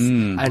earth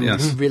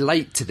and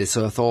relate to this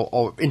earth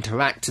or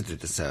interact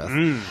with this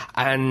earth.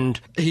 And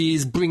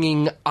he's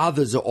bringing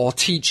others or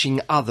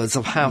teaching others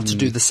of how to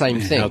do the same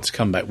thing. How to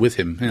come back with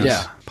him. Yes.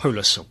 Yeah.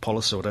 Polis or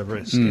Polis or whatever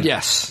it is.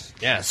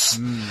 Yes.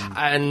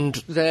 And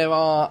there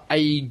are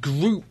a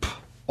group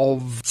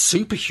of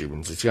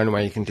superhumans, it's the only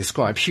way you can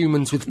describe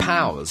humans with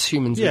powers,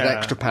 humans with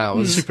extra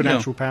powers.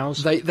 Supernatural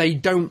powers. They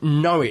don't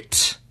know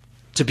it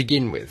to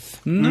begin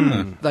with.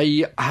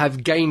 They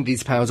have gained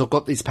these powers or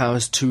got these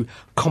powers to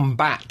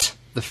combat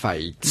the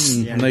Fades.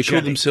 And they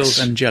call themselves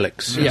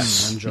angelics.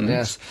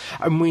 Yes.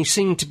 And we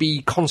seem to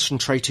be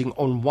concentrating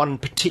on one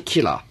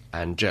particular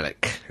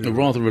angelic. A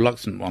rather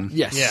reluctant one.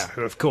 Yes. Yeah,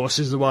 who of course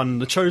is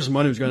the chosen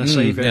one who's going to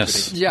save everybody.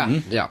 yes.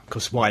 Yeah.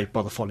 Because why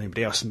bother following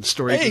anybody else in the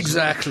story?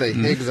 Exactly.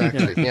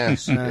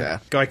 Yes.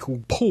 Guy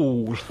called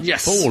Paul.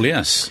 Yes. Paul,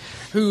 yes.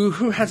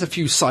 Who has a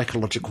few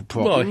psychological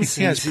problems.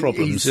 Well, he has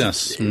problems,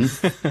 yes.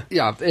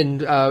 Yeah,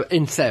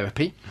 in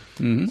therapy,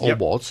 or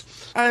was.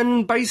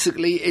 And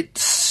basically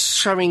it's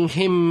showing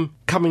him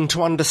coming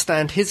to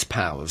understand his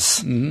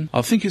powers.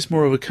 I think it's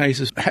more of a case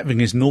of having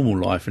his normal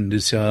life and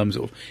his sort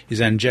of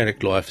his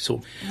angelic life.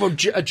 Sort of. Well,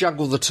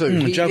 juggle the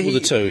two. Juggle the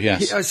two,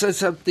 yes. So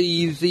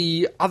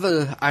the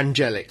other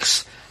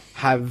angelics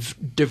have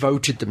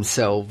devoted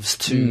themselves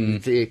to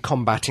the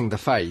combating the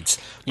Fades,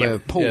 where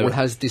Paul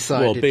has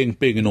decided... Well,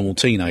 being a normal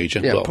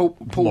teenager, Paul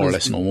more or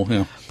less normal,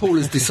 yeah. Paul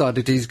has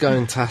decided he's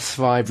going to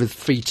thrive with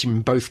feet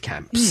in both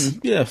camps.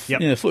 Foot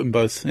in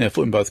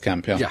both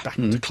camp, yeah. Yeah. Back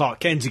to Clark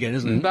Kent again,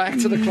 isn't it? Back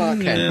to the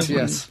Clark Kent,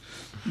 yes.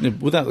 Yeah,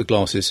 without the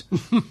glasses,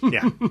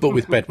 Yeah. but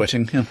with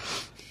bedwetting, yeah.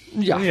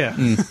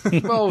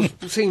 Yeah. Well,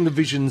 seeing the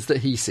visions that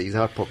he sees,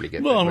 I'd probably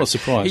get. Well, I'm not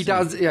surprised. He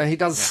does. Yeah, he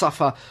does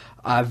suffer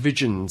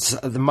visions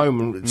at the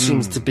moment. It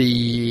seems to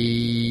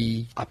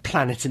be a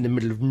planet in the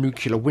middle of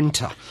nuclear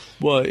winter.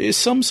 Well, it's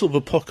some sort of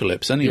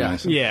apocalypse, anyway.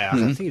 Yeah,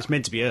 I think it's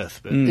meant to be Earth.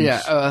 But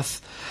Yeah,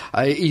 Earth.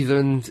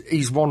 Either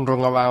he's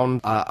wandering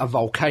around a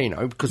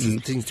volcano because there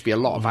seems to be a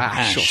lot of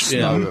ash or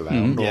snow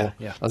around, or,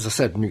 as I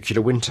said,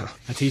 nuclear winter.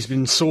 And he's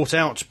been sought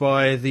out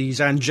by these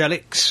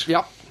angelics.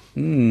 Yep.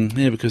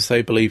 Yeah, because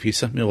they believe he's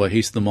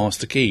the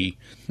master key.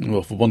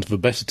 Well, for want of a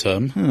better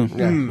term.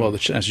 Well,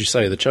 as you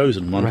say, the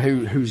chosen one.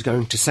 Who's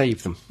going to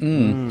save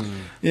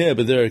them? Yeah,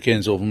 but there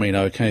again, sort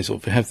of,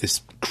 sort of have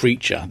this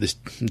creature, this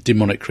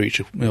demonic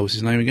creature. What's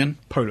his name again?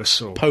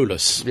 Polis.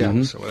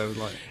 Yeah. So whatever,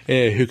 like.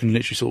 Yeah, who can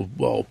literally sort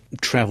of,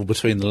 travel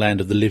between the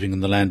land of the living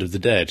and the land of the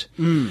dead.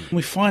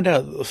 We find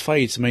out that the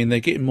Fades, they're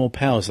getting more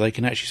powers. They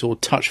can actually sort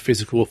of touch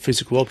physical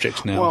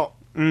objects now. Well,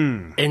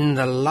 in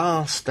the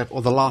last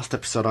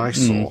episode I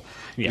saw,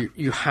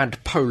 you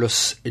had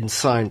Polis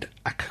inside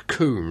a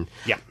cocoon,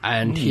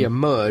 and he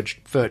emerged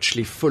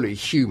virtually fully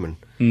human.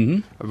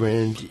 I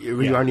mean,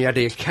 you only had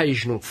the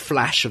occasional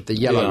flash of the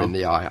yellow in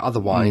the eye.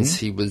 Otherwise,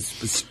 he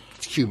was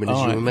human as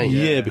you and me.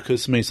 Yeah,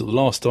 because I mean, so the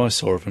last I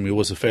saw of him, he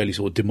was a fairly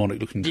sort of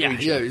demonic-looking creature.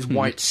 Yeah, his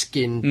white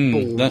skin,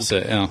 bald, that's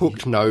it, yeah.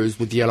 hooked nose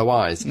with yellow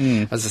eyes.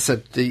 As I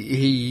said,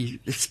 he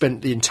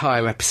spent the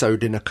entire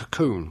episode in a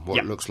cocoon, what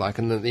it looks like,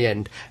 and at the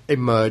end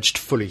emerged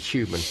fully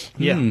human.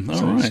 Yeah.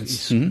 All right.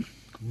 He's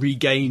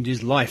regained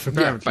his life,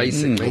 apparently.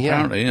 Basically,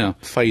 Apparently, yeah.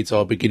 Fades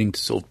are beginning to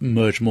sort of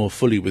merge more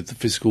fully with the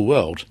physical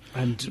world.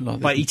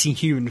 And by eating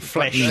human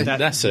flesh,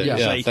 that's it,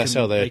 yeah. That's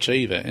how they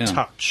achieve it, yeah.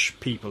 Touch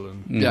people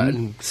and... Yeah,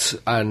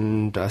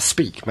 and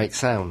speak, make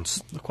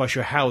sounds. Not quite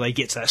sure how they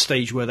get to that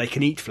stage where they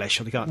can eat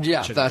flesh or they can't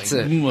Yeah, touch that's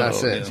anything. it.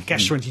 That's it. It's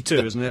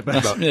Catch-22, isn't it?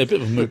 But Yeah, a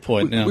bit of a moot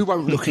point, yeah. We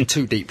won't look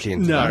too deeply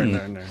into that.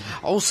 No.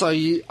 Also,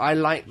 I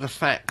like the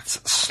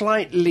fact,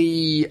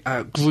 slightly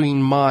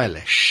Green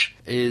Mile-ish,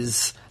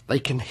 is they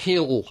can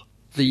heal,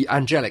 the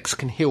angelics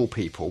can heal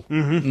people.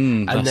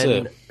 And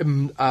then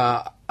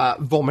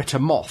vomit a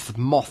moth.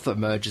 Moth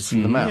emerges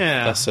from the mouth.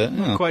 Yeah, That's it,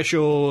 yeah. Not quite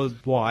sure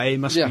why. It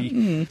must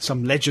be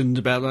some legend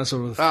about that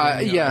sort of thing.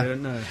 I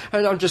don't know.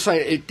 And I'm just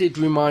saying, it did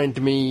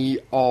remind me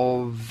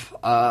of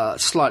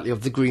slightly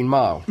of the Green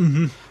Mile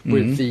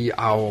with the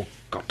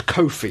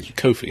Kofi.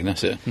 Kofi,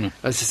 that's it. Yeah.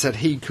 As I said,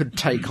 he could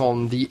take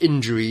on the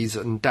injuries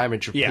and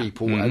damage of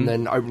people and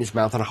then open his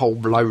mouth and a whole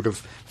load of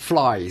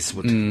flies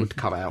would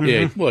come out.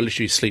 Yeah, well,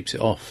 literally sleeps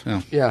it off.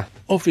 Yeah. Yeah.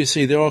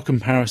 Obviously, there are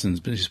comparisons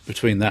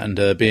between that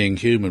and being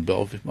human,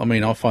 but I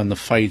mean, I find the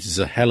Fades is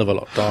a hell of a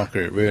lot darker.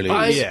 It really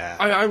is.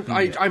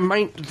 I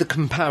made the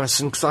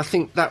comparison because I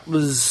think that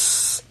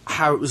was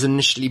how it was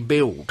initially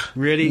billed.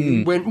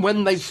 Really?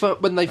 When they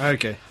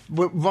Okay.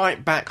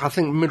 right back, I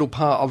think middle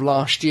part of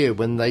last year,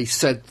 when they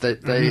said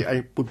that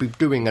they would be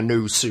doing a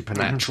new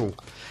Supernatural,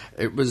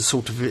 it was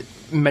sort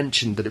of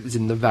mentioned that it was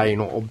in the vein,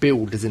 or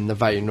billed as in the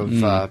vein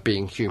of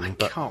being human. I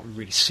But can't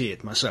really see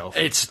it myself.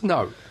 it's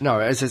no,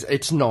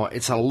 it's not.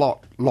 It's a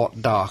lot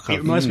darker. It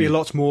reminds me a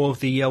lot more of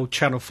the old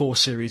Channel 4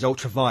 series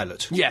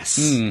Ultraviolet. Yes,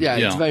 yeah.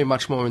 it's very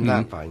much more in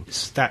that vein.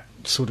 It's that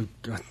sort of,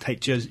 I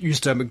hate to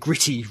use the term,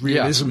 gritty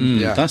realism.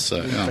 Yeah. That's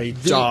it. Yeah. Very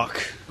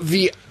dark.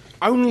 The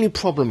only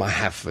problem I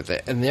have with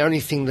it, and the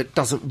only thing that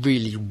doesn't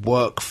really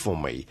work for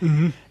me,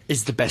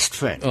 is the best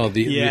friend. Oh,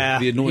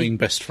 the annoying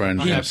best friend.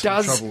 I have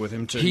some trouble with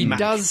him too. He Mac.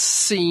 does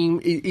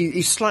seem.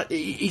 He's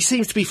slightly. He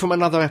seems to be from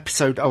another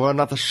episode or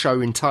another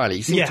show entirely.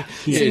 He seems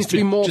It's to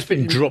be more. just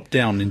been dropped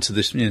down into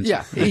this.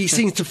 Yeah, he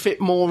seems to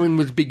fit more in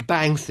with Big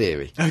Bang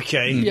Theory.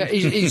 Okay. Yeah,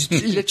 he's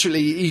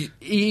literally.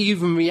 He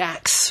even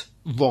reacts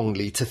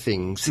wrongly to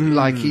things.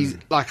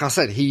 Like I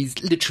said,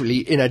 he's literally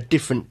in a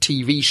different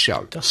TV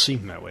show. Does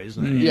seem that way,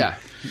 doesn't it? Yeah,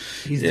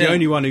 He's the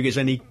only one who gets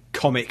any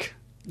comic.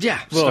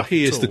 yeah. Well,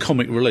 he is at the all.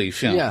 comic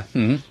relief. Yeah.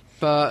 Yeah.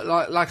 But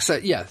like I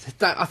said,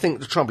 that, I think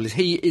the trouble is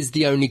he is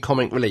the only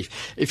comic relief.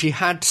 If you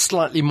had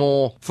slightly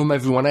more from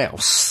everyone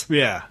else,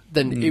 Yeah.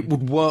 then it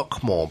would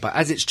work more. But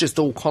as it's just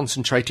all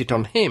concentrated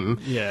on him,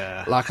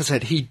 Yeah. like I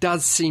said, he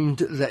does seem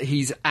that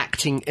he's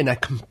acting in a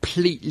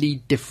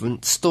completely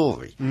different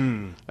story.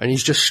 And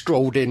he's just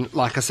strolled in,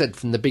 like I said,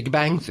 from the Big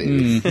Bang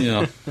Theory.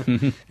 Yeah.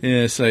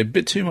 Yeah. So a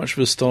bit too much of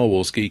a Star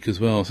Wars geek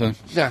as well. So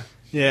Yeah.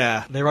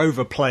 Yeah, they're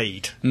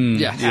overplayed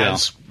Yeah.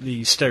 as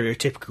the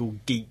stereotypical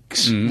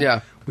geeks.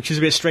 Yeah. Which is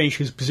a bit strange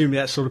because presumably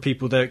that's sort of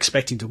people they're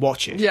expecting to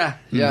watch it. Yeah,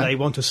 yeah. They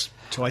want us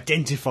to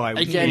identify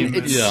with Again,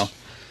 him.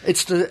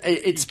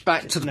 it's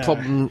back to the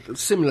problem,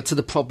 similar to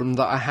the problem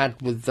that I had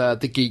with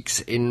the geeks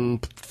in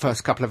the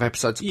first couple of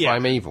episodes of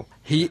Primeval.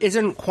 He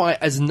isn't quite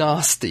as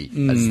nasty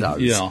as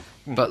those. yeah.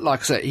 But like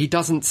I said, he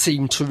doesn't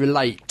seem to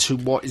relate to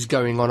what is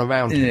going on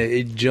around him. yeah,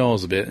 it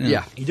jars a bit.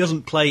 Yeah. He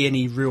doesn't play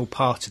any real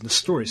part in the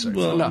story so far.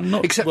 Well, No,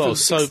 not except well. for-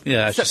 So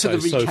except for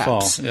the so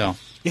far. recaps. Yeah.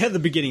 Yeah, at the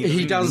beginning.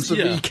 He does the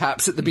Yeah.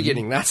 recaps at the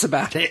beginning. That's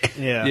about it.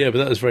 Yeah. Yeah, but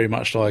that was very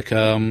much like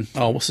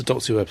what's the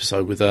Doctor Who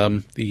episode with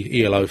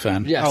the ELO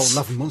fan? Yes. Oh,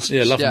 Love and Monsters.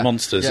 Yeah, Love Yeah. and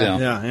Monsters. Yeah.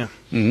 Yeah.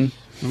 Yeah.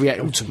 Yeah,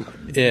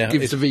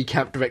 Gives the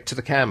recap direct to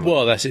the camera.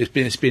 well,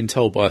 it's been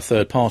told by a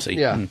third party.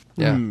 Yeah,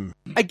 yeah.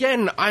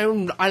 Again, I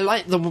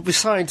like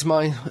besides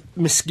my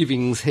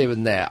misgivings here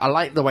and there, I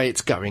like the way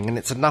it's going, and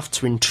it's enough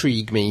to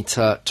intrigue me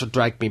to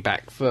drag me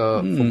back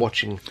for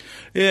watching.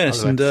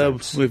 Yes, other and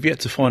episodes. we've yet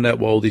to find out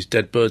why all these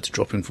dead birds are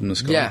dropping from the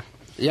sky. Yeah.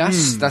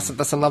 Yes,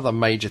 that's another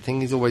major thing.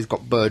 He's always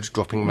got birds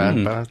dropping around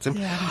about him.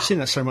 I haven't seen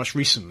that so much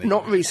recently.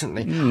 Not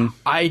recently.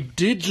 I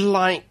did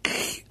like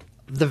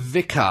the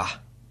vicar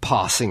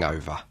passing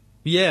over.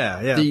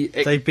 Yeah.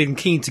 They've been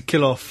keen to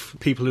kill off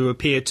people who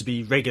appear to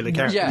be regular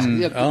characters.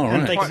 Yeah, Oh, right.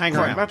 And they can hang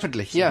quite around.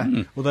 rapidly.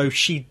 Yeah. Although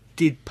she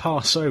did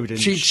pass over, didn't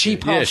she? She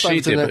passed she over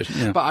to did, them, but,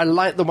 yeah. but I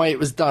like the way it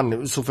was done. It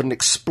was sort of an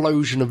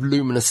explosion of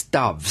luminous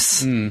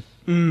doves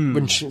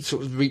when she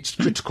sort of reached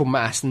critical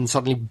mass and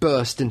suddenly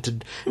burst into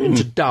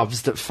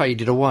doves that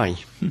faded away.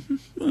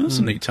 Well, that's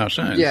a neat touch.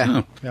 That is.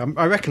 Yeah. Yeah,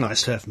 I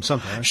recognised her from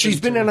something. She's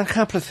been in a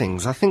couple of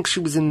things. I think she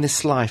was in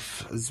This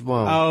Life as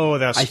well. Oh,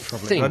 that's I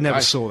probably. think I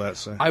never saw that.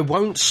 So I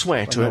won't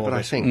swear to I it, know but of I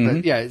it. think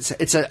that, yeah,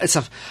 it's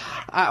a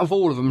out of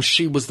all of them,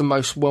 she was the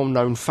most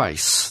well-known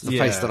face, the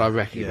face that I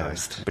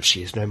recognised. But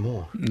she is no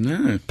more.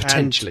 No.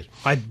 Potentially.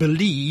 I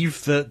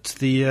believe that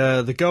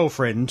the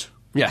girlfriend,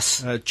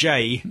 Yes.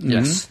 Jay,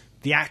 Yes.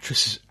 the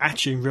actress is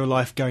actually in real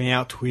life going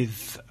out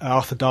with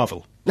Arthur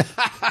Darvill.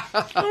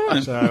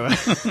 So,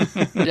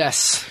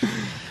 Yes,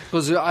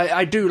 because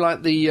I do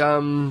like the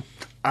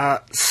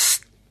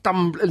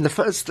in the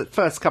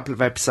first couple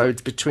of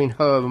episodes between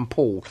her and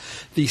Paul,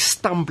 the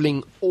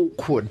stumbling,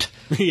 awkward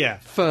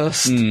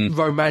first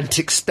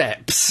romantic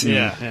steps.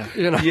 yeah.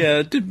 You know?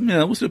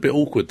 It was a bit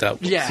awkward that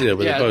they're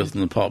both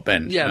on the park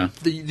bench.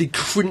 The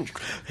cringe,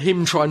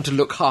 him trying to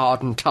look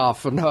hard and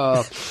tough, and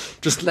her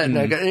just letting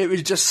her go. It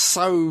was just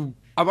so,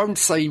 I won't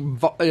say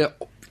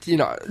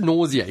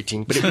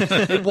nauseating, but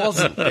it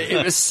wasn't.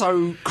 It was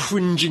so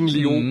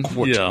cringingly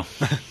awkward. Yeah.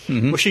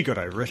 Well, she got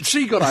over it.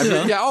 She got over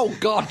it. Yeah. Oh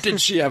God, did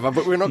she ever?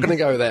 But we're not going to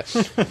go there.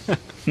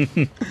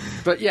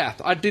 But yeah,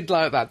 I did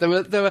like that.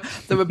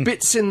 There were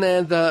bits in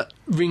there that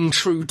ring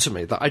true to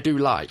me that I do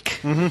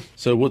like.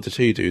 So what did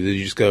he do? Did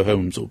you just go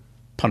home and sort of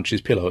punch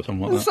his pillow or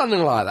something like that?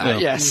 Something like that.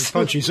 Yes.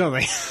 Punchy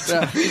something.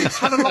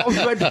 Had a lot of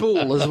Red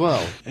Bull as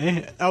well.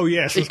 Oh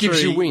yes, It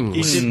gives you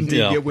wings. He didn't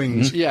get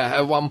wings. Yeah,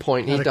 at one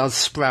point he does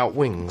sprout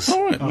wings.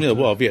 All right. Yeah,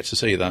 well, I've yet to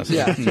see that.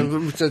 Yeah,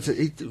 so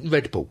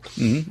Red Bull.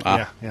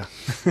 Yeah.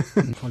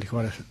 Probably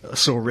quite a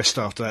sore wrist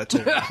after that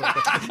too.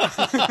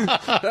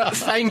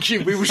 Thank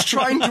you. We was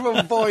trying to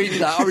avoid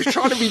that. I was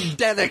trying to be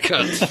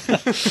delicate,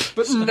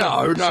 but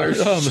no.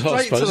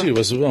 I suppose he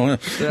was as well.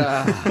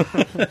 Yeah.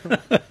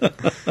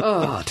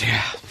 Oh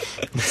dear.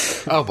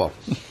 Oh well.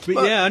 But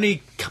only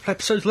a couple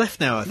episodes left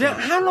now, I think. Yeah,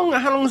 how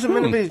long is it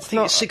meant to be? I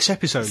think it's 6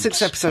 episodes.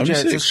 6 episodes.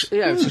 Only Yeah, six?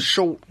 it's a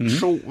short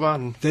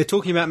run. They're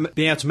talking about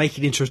being able to make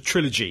it into a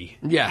trilogy.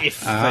 Yeah.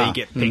 If they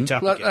get picked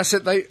up. Like again. I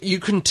said, you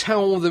can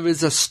tell there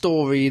is a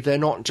story. They're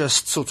not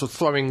just sort of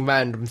throwing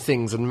random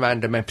things and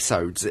random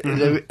episodes.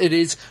 It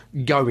is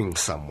going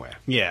somewhere.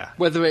 Yeah.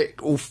 Whether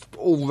it will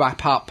all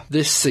wrap up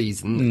this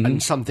season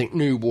and something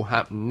new will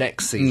happen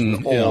next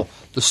season, or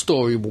the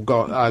story will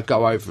go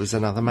over as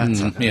another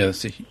matter.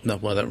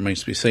 Well, that remains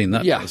to be seen.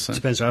 That Yeah. does,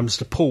 Depends what happens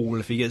to Paul,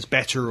 if he gets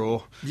better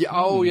or... Yeah,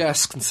 oh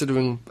yes,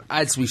 considering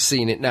as we've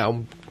seen it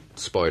now,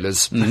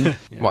 spoilers,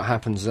 what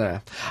happens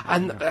there.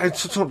 And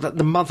sort of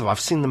the mother, I've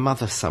seen the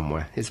mother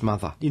somewhere, his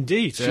mother.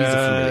 Indeed. She's a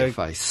familiar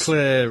face.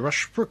 Claire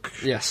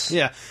Rushbrook? Yes.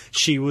 Yeah.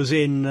 She was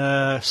in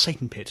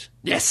Satan Pit.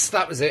 Yes,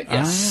 that was it,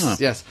 yes.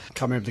 Yes.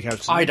 Can't remember the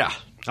character's Ida. name.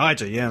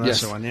 Ida, yeah, that's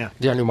Yes. the one, yeah.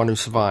 The only one who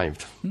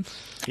survived.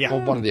 Yeah.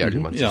 Or one of the only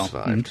ones who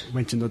survived.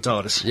 Went in the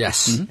TARDIS.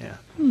 Yes.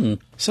 Yeah.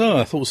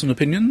 So, thoughts and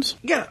opinions?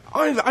 Yeah,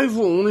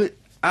 overall,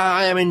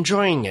 I am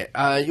enjoying it.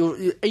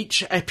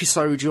 Each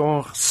episode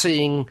you're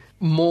seeing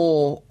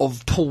more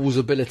of Paul's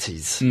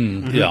abilities.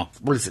 Yeah.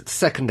 What is it? The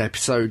second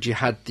episode you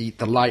had the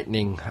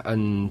lightning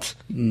and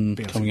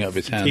Coming out of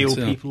his hands. Heal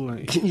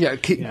Yeah.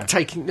 people.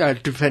 taking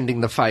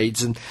defending the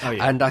fades and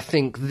I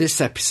think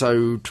this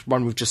episode,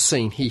 one we've just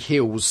seen, he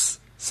heals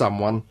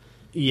someone.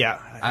 Yeah.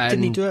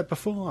 Didn't he do it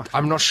before?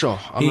 I'm not sure.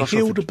 He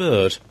healed a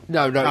bird.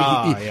 No,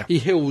 he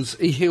heals.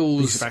 He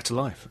heals. He's back to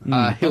life.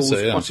 Heals. That's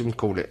it, yeah. What's him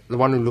called it? The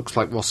one who looks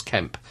like Ross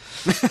Kemp.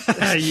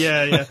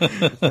 yeah.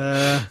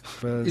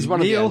 He's one Neil? of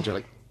the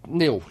angelic.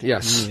 Neil,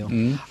 yes.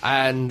 Neil.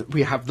 And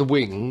we have the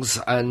wings,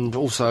 and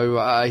also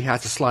he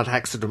had a slight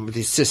accident with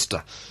his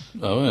sister.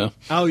 Oh, yeah.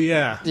 Oh,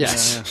 yeah.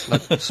 Yes. Yeah.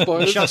 Like,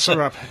 spoilers. Shuts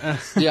her up.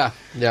 Yeah.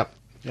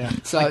 Yeah.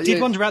 So, I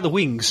did wonder about the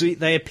wings.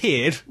 They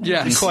appeared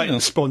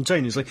quite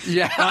spontaneously.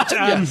 Yeah. But,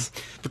 Yes.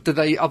 But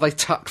are they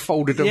tucked,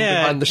 folded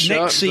behind the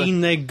shirt? next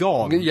scene they're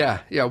gone. Yeah.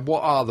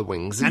 What are the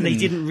wings? And they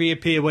didn't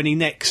reappear when he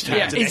next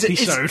had an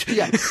episode.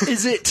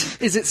 Is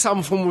it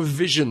some form of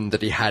vision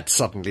that he had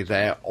suddenly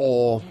there,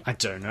 or I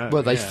don't know.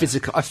 were they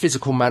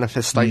physical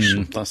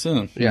manifestation? That's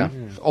it. Yeah,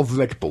 of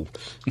Red Bull.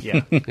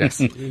 Yeah. Yes.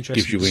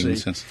 Gives you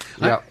wings. Yes.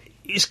 Yeah.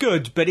 It's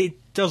good, but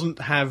it doesn't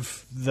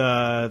have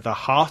the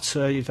heart,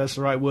 if that's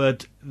the right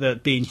word,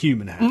 that being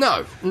human has.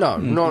 No, not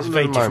It's a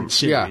very at the different moment.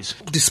 series.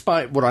 Yeah.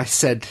 Despite what I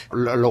said a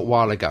little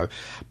while ago,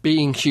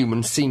 being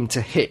human seemed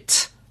to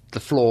hit the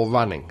floor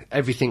running.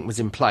 Everything was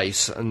in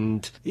place,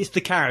 and It's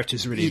the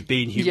characters really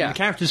being human. Yeah. The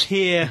characters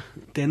here,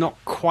 they're not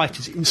quite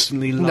as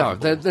instantly no,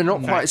 lovable. they're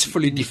not quite as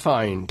fully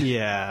defined.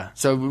 Yeah.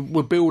 So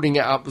we're building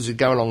it up as we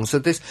go along. So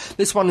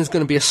this one is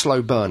going to be a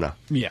slow burner.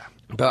 Yeah.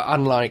 But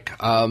unlike,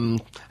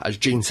 as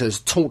Gene says,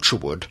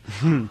 Torturewood,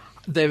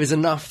 there is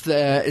enough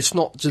there. It's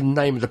not the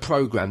name of the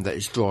programme that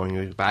is drawing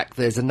me back.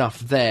 There's enough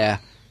there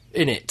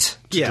in it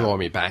to draw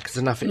me back. There's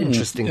enough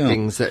interesting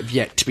things that have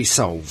yet to be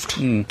solved.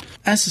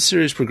 As the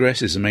series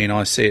progresses, I mean,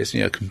 I see it's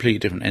a completely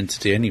different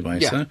entity anyway.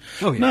 Yeah.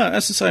 So, no,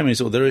 that's the same as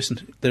there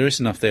is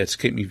enough there to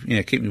keep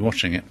me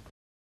watching it.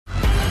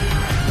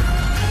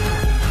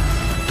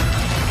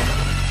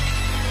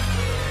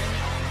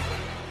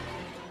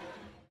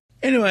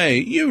 Anyway,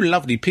 you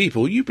lovely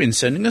people, you've been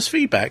sending us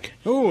feedback.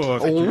 Oh,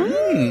 thank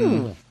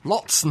you.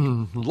 Lots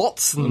and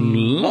lots and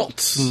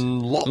lots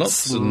and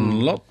lots and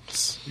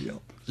lots.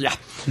 yeah.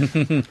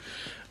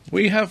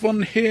 We have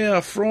one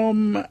here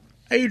from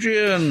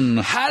Adrian.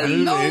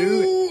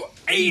 Hello,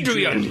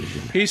 Adrian.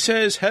 He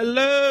says,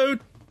 hello,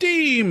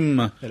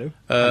 team.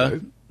 Hello.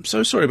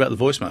 So sorry about the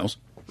voicemails.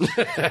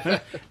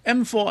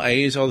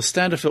 M4As are the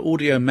standard for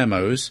audio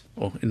memos,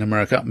 or in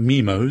America,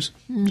 memos,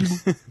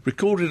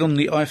 recorded on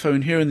the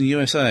iPhone here in the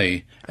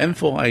USA.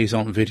 M4As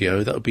aren't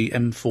video, that would be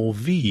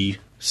M4V.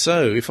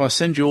 So, if I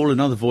send you all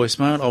another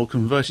voicemail, I'll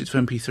convert it to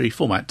MP3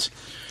 format.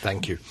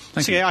 Thank you.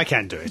 Yeah, I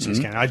can do it.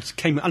 I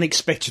came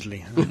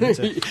unexpectedly.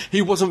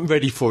 He wasn't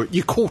ready for it.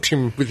 You caught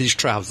him with his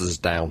trousers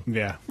down.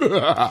 Yeah. In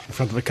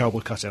front of a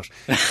cardboard cutout.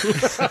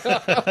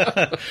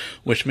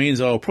 Which means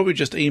I'll probably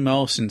just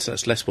email, since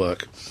that's less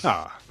work.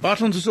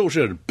 But on to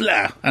Torchwood,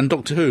 blah, and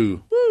Doctor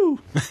Who. Woo!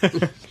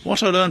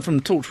 What I learned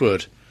from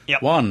Torchwood.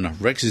 Yep. 1.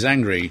 Rex is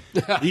angry.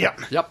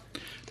 Yep.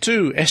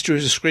 2. Esther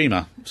is a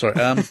screamer. Sorry,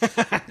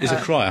 is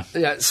a crier.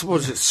 Yeah, what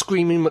is it?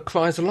 Screaming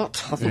McCries a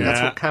lot? I think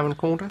that's what Karen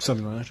called her.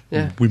 Something like that.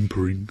 Yeah.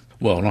 Whimpering.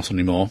 Well, not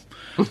anymore.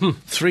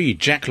 3.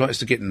 Jack likes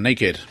to get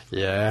naked.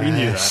 Yeah. We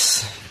knew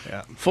that.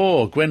 Yeah.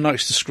 4. Gwen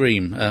likes to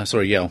scream.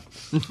 Yell.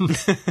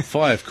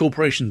 5.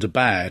 Corporations are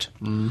bad.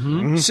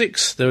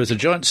 6. There is a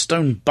giant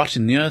stone butt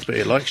in the earth, but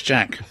it likes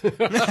Jack.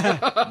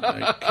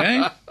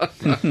 Okay.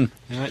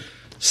 Right.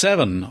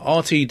 7.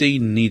 RTD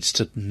needs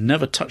to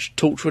never touch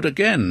Torchwood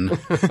again.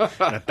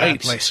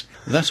 8. Place.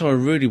 That I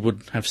really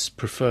would have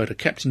preferred a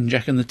Captain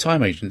Jack and the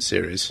Time Agent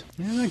series.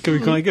 Yeah, that could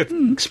be quite good.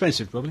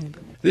 Expensive, probably.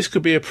 This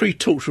could be a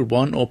pre-Torchwood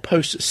one, or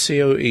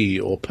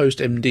post-COE, or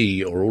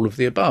post-MD, or all of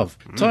the above.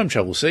 Time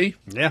travel, see?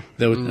 Yeah.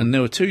 There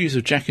were 2 years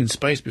of Jack in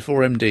space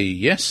before MD,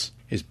 yes?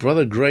 His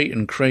brother, great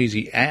and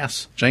crazy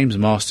ass, James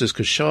Masters,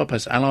 could show up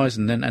as allies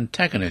and then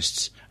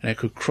antagonists, and it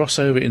could cross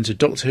over into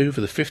Doctor Who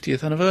for the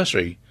 50th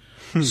anniversary.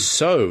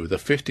 So, the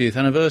 50th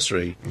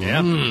anniversary.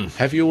 Yeah.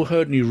 Have you all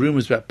heard any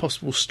rumours about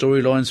possible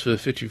storylines for the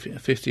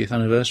 50th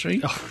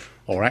anniversary?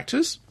 Or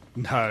actors?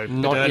 No,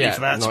 Not early yet,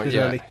 for that. not Bit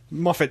yet. early.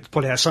 Moffat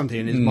probably has something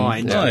in his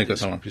mind. No, you've got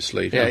something up your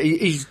sleeve. Yeah,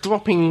 he's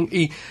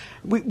dropping...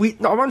 I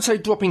won't say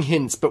dropping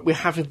hints, but we're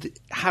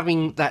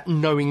having that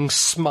knowing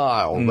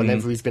smile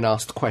whenever he's been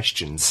asked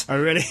questions. Oh,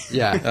 really?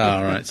 Yeah.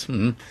 All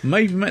right.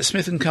 Maybe Matt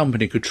Smith and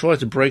company could try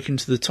to break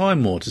into the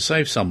Time War to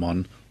save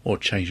someone, or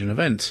change an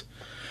event.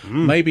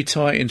 Maybe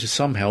tie it into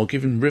somehow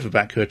giving River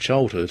back her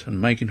childhood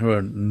and making her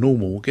a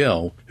normal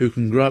girl who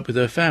can grow up with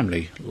her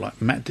family,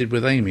 like Matt did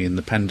with Amy in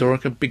the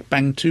Pandorica Big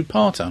Bang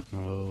 2-parter.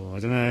 Oh, I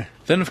don't know.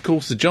 Then, of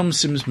course, the John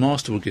Sims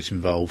Master would get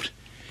involved.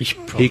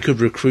 He could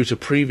recruit a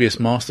previous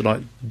Master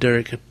like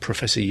Derek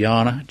Professor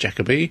Yana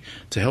Jacobi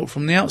to help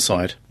from the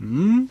outside.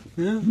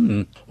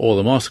 Or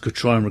the Master could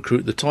try and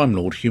recruit the Time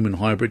Lord human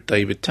hybrid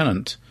David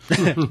Tennant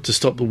to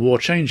stop the war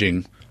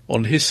changing.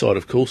 On his side,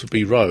 of course, would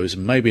be Rose,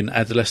 and maybe an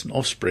adolescent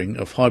offspring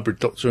of hybrid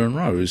Doctor and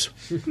Rose.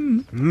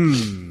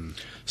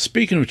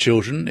 Speaking of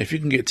children, if you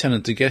can get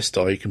Tennant to guest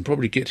star, you can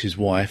probably get his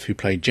wife, who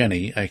played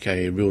Jenny,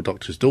 aka Real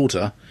Doctor's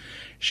daughter.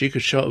 She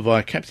could show up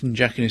via Captain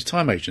Jack and his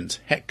time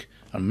agents, heck,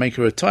 and make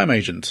her a time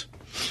agent.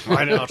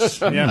 Why not?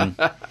 Yeah.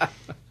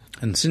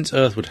 And since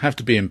Earth would have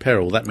to be in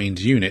peril, that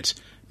means Unit,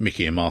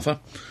 Mickey and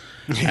Martha,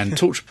 and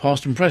Torch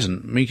past and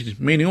present,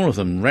 meaning all of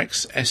them,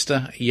 Rex,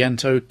 Esther,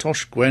 Ianto,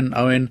 Tosh, Gwen,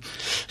 Owen,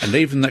 and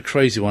even that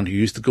crazy one who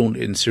used the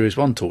gauntlet in Series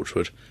 1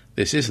 Torchwood.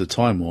 This is the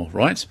Time War,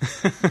 right?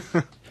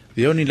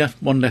 The only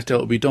one left out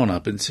would be Donna,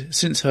 but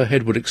since her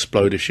head would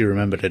explode if she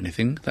remembered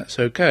anything, that's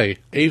okay,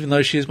 even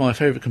though she is my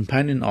favourite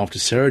companion after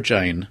Sarah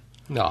Jane.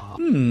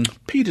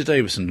 Peter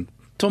Davison,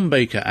 Tom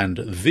Baker and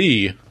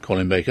the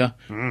Colin Baker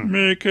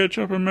May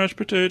ketchup and mashed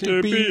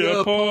potato be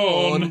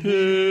upon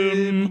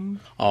him.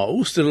 are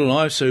all still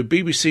alive, so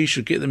BBC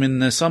should get them in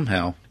there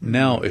somehow.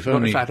 Now, if What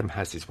only if Adam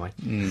has his way?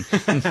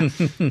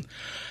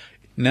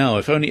 Now,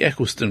 if only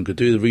Eccleston could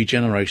do the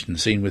regeneration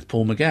scene with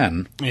Paul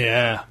McGann.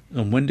 Yeah.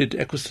 And when did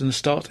Eccleston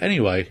start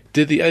anyway?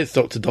 Did the 8th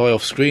Doctor die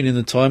off screen in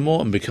the Time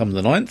War and become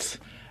the 9th?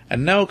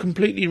 And now a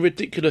completely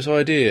ridiculous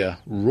idea.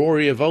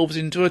 Rory evolves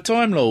into a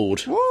Time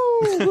Lord.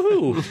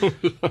 Woo!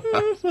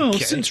 Well,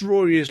 since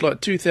Rory is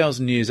like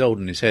 2,000 years old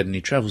in his head and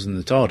he travels in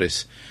the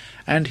TARDIS,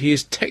 and he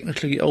is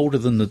technically older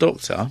than the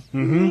Doctor.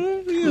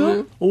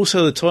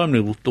 Also, the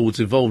Time Lords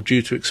evolved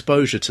due to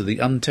exposure to the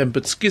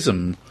untempered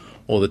schism,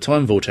 or the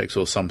time vortex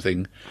or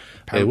something.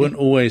 They weren't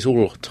always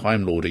all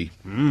Time Lordy.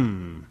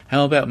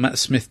 How about Matt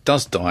Smith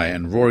does die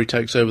and Rory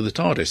takes over the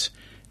TARDIS?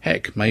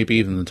 Heck, maybe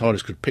even the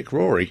TARDIS could pick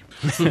Rory.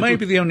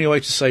 Maybe the only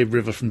way to save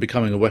River from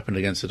becoming a weapon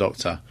against the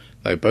Doctor.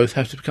 They both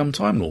have to become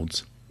Time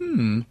Lords.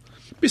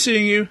 Be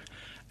seeing you.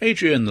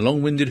 Adrian, the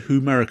long-winded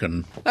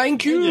Who-American.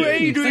 Thank you,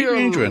 Adrian. Thank you,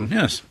 Adrian,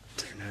 yes.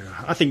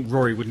 I think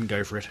Rory wouldn't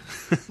go for it.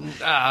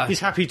 He's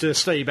happy to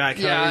stay back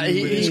home with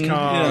his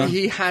car. Yeah,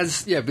 he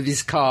has, with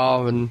his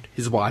car and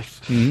his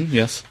wife.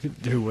 Yes.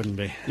 Who wouldn't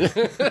be?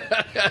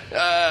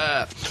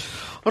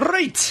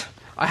 Right,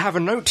 I have a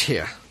note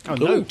here. A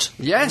note?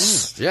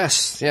 Yes.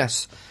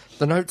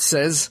 The note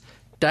says,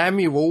 "Damn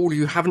you all,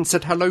 you haven't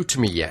said hello to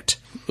me yet."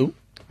 Oh.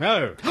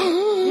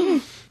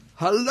 Oh.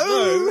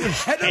 Hello,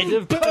 head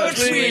of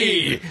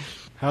poetry.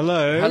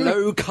 Hello.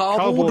 Hello,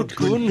 cardboard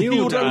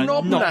Gunhilda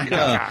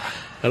Knobnacker.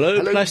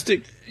 Hello,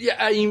 plastic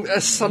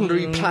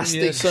sundry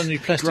plastic. Sundry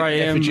plastic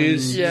Graham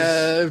effigies.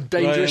 Dangerous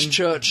Graham.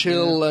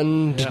 Churchill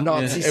and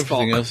Nazi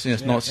everything Spock. else.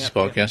 Yes, Nazi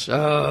Spock, yes.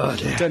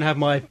 Don't have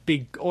my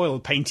big oil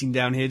painting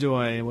down here, do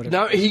I? Whatever.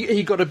 No,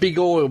 he got a big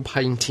oil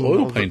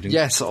painting. Painting?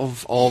 Yes,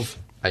 of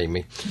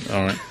Amy.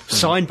 All right.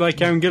 Signed by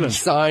Karen Gillan.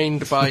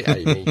 Signed by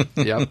Amy.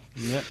 Yep.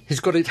 He's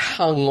got it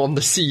hung on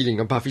the ceiling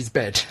above his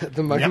bed at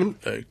the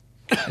moment.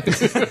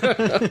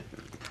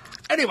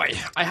 Anyway,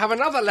 I have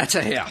another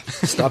letter here.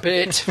 Stop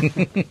it.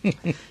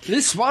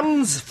 This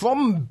one's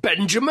from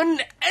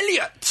Benjamin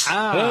Elliott.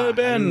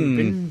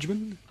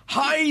 Benjamin.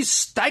 Hi,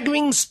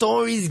 Staggering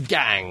Stories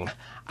gang,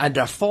 and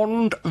a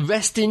fond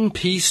rest in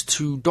peace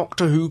to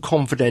Doctor Who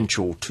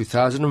Confidential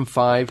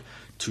 2005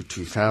 to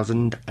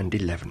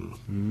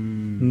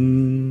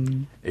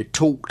 2011. It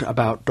talked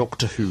about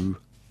Doctor Who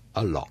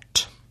a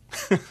lot.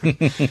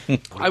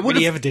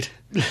 He ever did.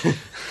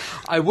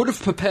 I would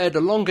have prepared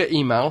a longer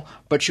email,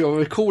 but you're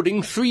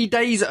recording 3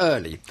 days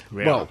early.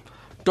 Really? Well,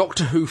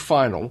 Doctor Who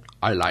Final,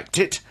 I liked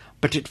it,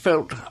 but it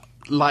felt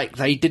like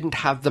they didn't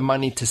have the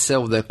money to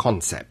sell their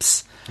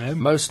concepts.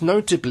 Most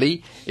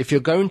notably, if you're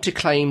going to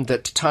claim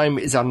that time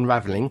is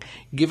unravelling,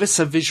 give us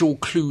a visual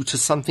clue to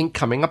something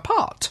coming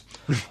apart.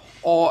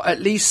 Or at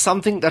least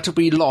something that'll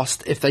be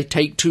lost if they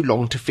take too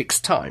long to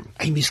fix time.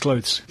 Amy's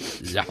clothes.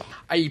 Yeah.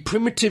 A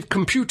primitive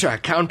computer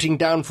counting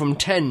down from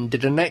 10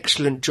 did an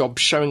excellent job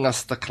showing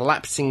us the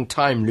collapsing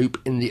time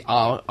loop in the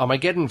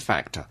Armageddon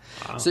factor.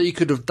 So you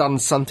could have done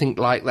something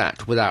like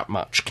that without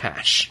much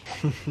cash.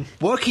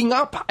 Working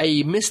up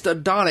a Mr.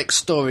 Dalek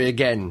story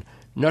again.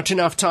 Not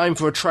enough time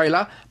for a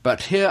trailer,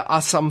 but here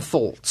are some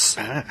thoughts.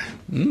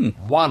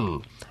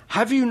 1.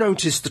 Have you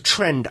noticed the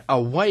trend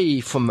away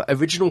from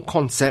original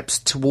concepts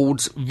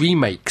towards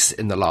remakes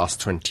in the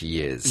last 20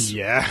 years?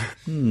 Yeah.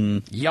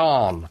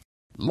 Yarn.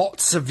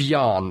 Lots of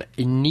yarn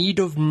in need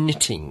of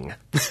knitting.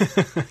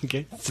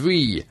 Okay.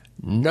 3.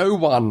 No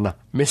one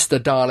Mr.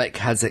 Dalek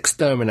has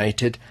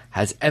exterminated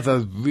has ever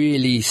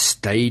really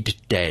stayed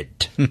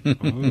dead.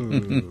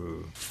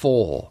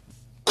 4.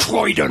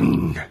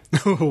 Croydon!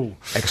 Oh.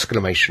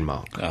 Exclamation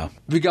mark.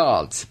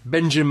 Regards,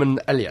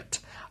 Benjamin Elliott,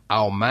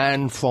 our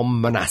man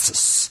from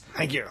Manassas.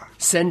 Thank you.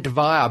 Sent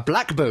via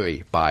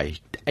BlackBerry by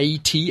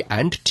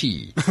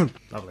AT&T.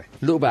 Lovely.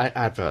 Little bit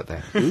advert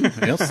there.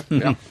 Yes.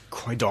 Yeah.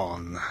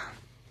 Croydon.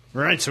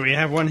 Right, so we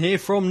have one here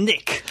from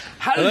Nick.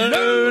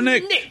 Hello,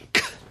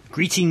 Nick.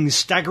 Greetings,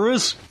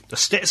 staggerers. The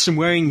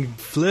Stetson-wearing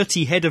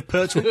flirty head of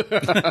Pertwee.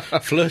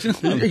 Flirting?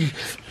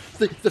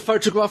 The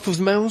photograph of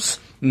Mel's?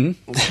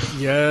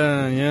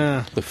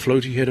 Yeah. The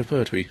floaty head of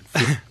Pertwee.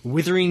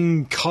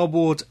 Withering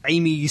cardboard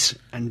Amy's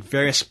and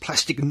various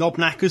plastic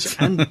knobknackers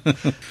and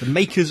the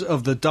makers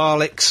of the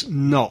Daleks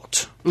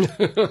not.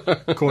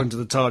 According to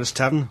the TARDIS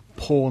Tavern,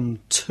 Pawn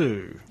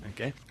 2.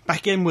 Okay.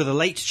 Back in with a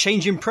late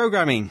change in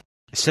programming.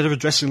 Instead of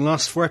addressing the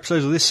last 4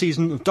 episodes of this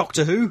season of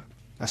Doctor Who,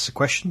 that's the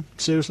question,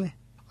 seriously,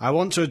 I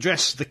want to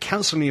address the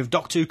cancelling of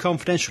Doctor Who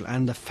Confidential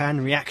and the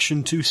fan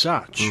reaction to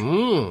such.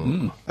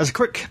 As a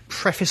quick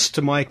preface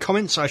to my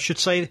comments, I should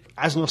say,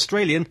 as an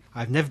Australian,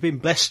 I've never been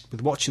blessed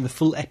with watching the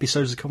full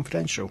episodes of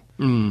Confidential.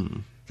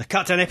 The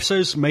cut-down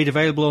episodes made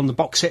available on the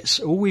box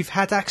sets are all we've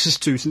had access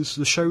to since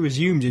the show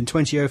resumed in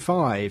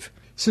 2005.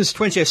 Since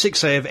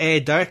 2006 they have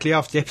aired directly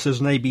after the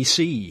episodes on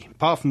ABC.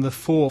 Apart from the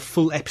 4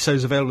 full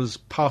episodes available as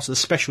part of the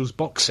specials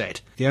box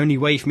set, the only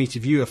way for me to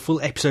view a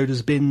full episode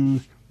has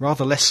been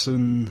rather less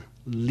than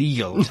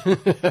legal.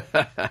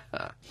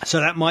 So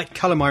that might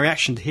colour my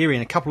reaction to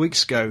hearing a couple of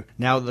weeks ago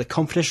now that the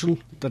Confidential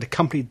that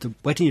accompanied the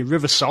Wedding in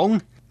River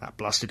song, that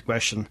blasted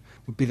question,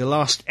 would be the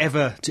last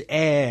ever to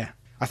air.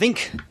 I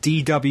think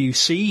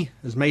DWC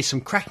has made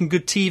some cracking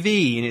good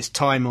TV in its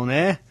time on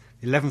air.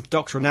 The 11th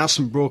Doctor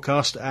announcement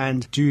broadcast,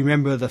 and do you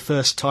remember the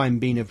first time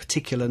being a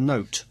particular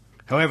note?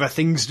 However,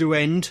 things do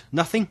end.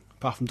 Nothing,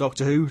 apart from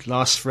Doctor Who,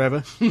 lasts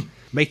forever.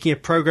 Making a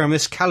programme of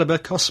this calibre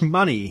costs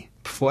money.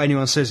 Before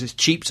anyone says it's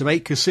cheap to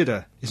make,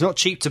 consider. It's not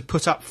cheap to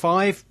put up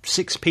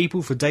 5-6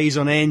 people for days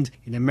on end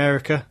in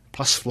America,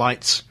 plus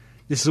flights.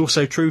 This is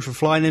also true for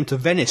flying them to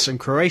Venice and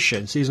Croatia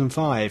in Season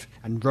 5,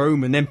 and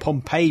Rome and then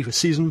Pompeii for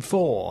Season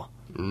 4.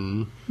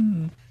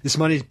 This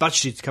money is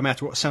budgeted to come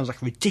out of what sounds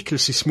like a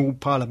ridiculously small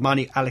pile of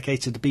money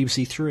allocated to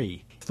BBC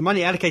Three. If the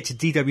money allocated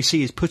to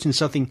DWC is put in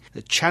something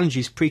that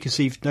challenges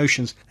preconceived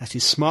notions, that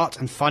is smart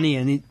and funny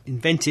and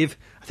inventive,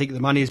 I think the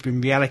money has been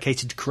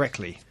reallocated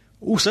correctly.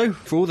 Also,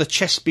 for all the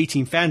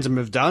chest-beating fandom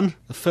have done,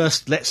 the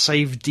first Let's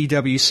Save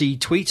DWC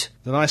tweet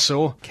that I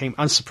saw came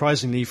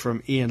unsurprisingly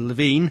from Ian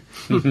Levine.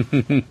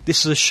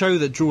 This is a show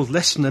that draws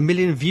less than 1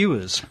 million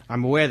viewers.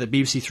 I'm aware that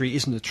BBC Three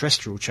isn't a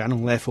terrestrial channel,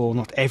 therefore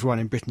not everyone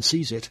in Britain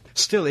sees it.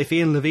 Still, if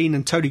Ian Levine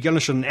and Tony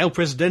Gunnishan and El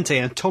Presidente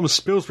and Thomas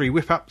Spilsbury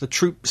whip up the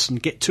troops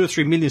and get 2 or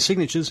 3 million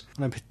signatures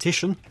on a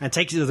petition and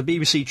take it to the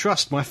BBC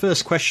Trust, my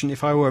first question,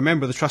 if I were a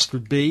member of the Trust,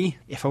 would be,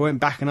 if I went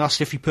back and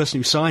asked every person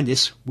who signed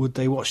this, would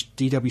they watch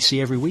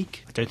DWC every week?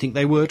 I don't think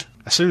they would.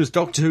 As soon as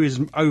Doctor Who is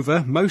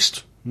over,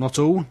 most, not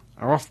all,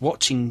 are off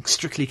watching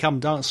Strictly Come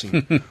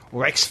Dancing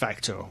or X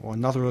Factor or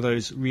another of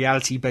those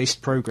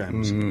reality-based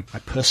programs. I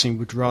personally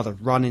would rather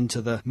run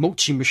into the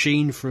mulching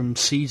machine from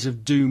Seeds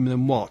of Doom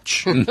than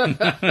watch. No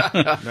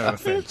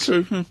offence.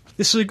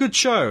 This is a good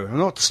show. I'm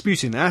not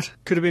disputing that.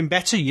 Could have been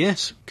better,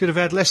 yes. Could have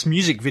had less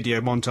music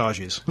video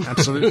montages.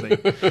 Absolutely.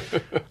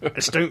 I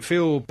just don't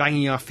feel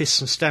banging our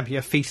fists and stamping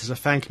our feet as a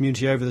fan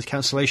community over the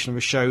cancellation of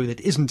a show that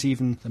isn't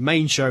even the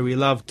main show we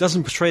love,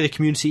 doesn't portray the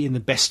community in the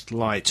best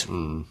light.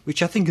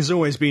 Which I think has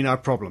always been our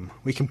problem.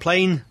 We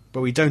complain,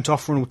 but we don't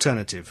offer an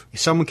alternative.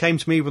 If someone came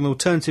to me with an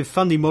alternative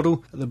funding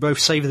model that would both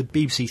save the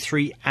BBC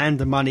Three and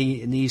the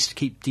money it needs to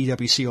keep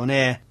DWC on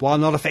air, while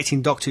not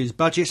affecting Doctor Who's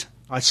budget,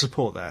 I'd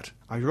support that.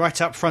 I'd right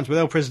up front with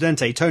El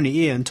Presidente, Tony,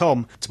 Ian and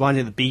Tom,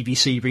 demanding that the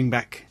BBC bring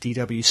back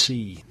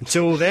DWC.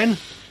 Until then,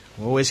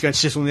 we're always going to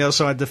sit on the other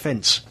side of the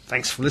fence.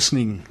 Thanks for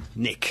listening,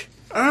 Nick.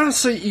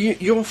 So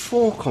you're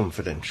for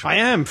Confidential? I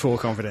am for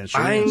Confidential.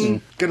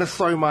 I'm going to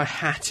throw my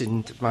hat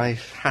into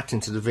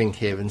the ring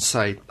here and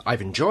say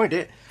I've enjoyed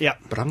it. Yeah,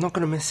 but I'm not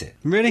going to miss it.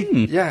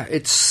 Really? Yeah,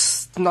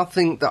 it's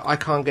nothing that I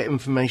can't get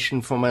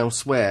information from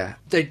elsewhere.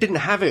 They didn't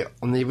have it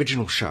on the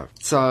original show,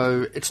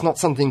 so it's not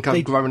something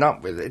I've grown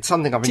up with. It's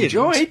something I've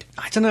enjoyed.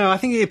 I don't know. I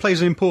think it plays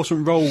an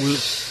important role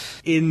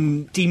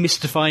in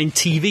demystifying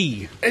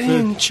TV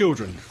for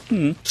children.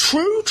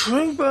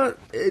 True, but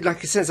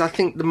like it says, I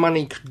think the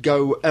money could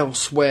go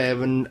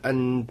elsewhere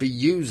and be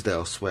used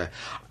elsewhere.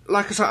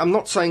 Like I said, I'm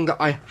not saying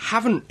that I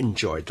haven't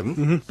enjoyed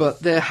them,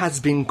 but there has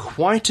been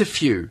quite a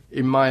few,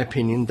 in my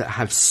opinion, that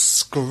have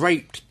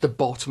scraped the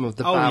bottom of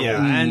the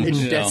barrel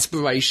in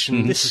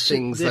desperation for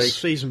things this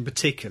season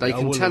particularly, they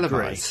can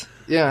televise.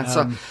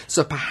 Yeah,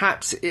 so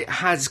perhaps it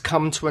has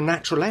come to a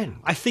natural end.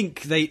 I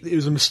think it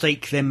was a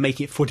mistake them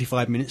making it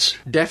 45 minutes.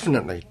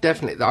 Definitely.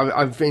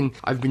 I've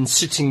been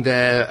sitting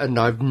there and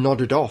I've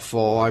nodded off,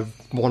 or I've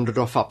wandered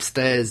off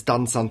upstairs,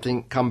 done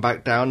something, come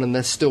back down, and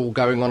they're still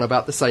going on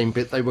about the same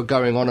bit they were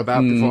going on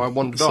about before I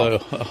wandered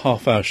off. So a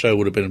half-hour show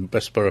would have been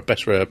better.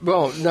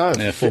 Well, no,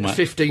 format.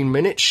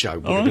 15-minute show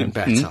would have been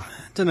better.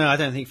 Don't know, I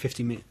don't think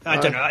 15 minutes. I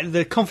don't know.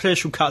 The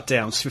Confidential cut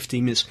downs,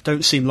 15 minutes,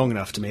 don't seem long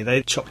enough to me.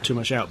 They chop too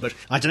much out, but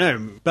I don't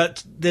know.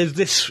 But there's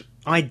this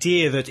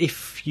idea that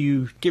if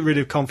you get rid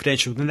of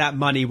Confidential, then that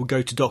money will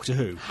go to Doctor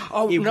Who.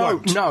 I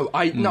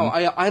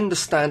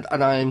understand,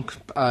 and I am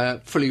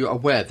fully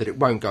aware that it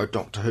won't go to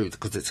Doctor Who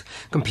because it's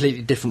a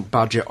completely different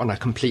budget on a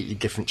completely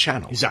different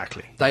channel.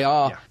 Exactly. They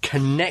are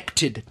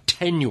connected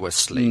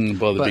tenuously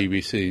by the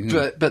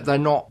BBC, but they're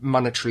not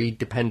monetary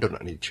dependent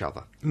on each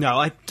other. No,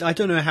 I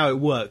don't know how it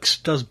works.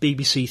 Does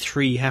BBC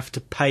Three have to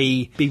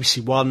pay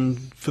BBC One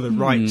for the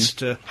rights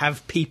to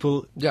have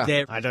people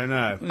there? I don't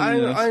know.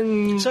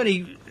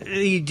 Certainly,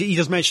 he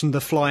does mention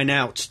the flying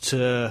out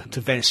to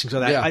Venice, things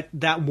like that.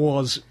 That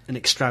was an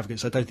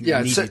extravagance. I don't think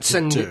they needed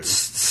to do.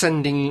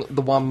 Sending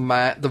the one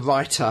man, the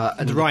writer,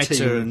 and the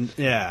team,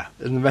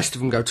 and the rest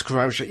of them go to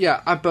Croatia.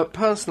 Yeah, but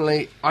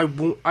personally,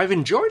 I've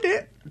enjoyed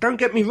it. Don't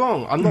get me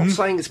wrong. I'm not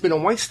saying it's been a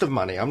waste of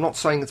money. I'm not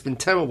saying it's been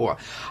terrible.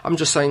 I'm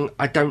just saying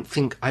I don't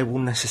think I will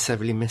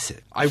necessarily miss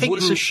it. I think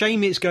it's a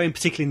shame it's going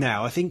particularly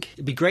now. I think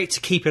it'd be great to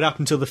keep it up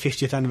until the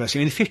 50th anniversary.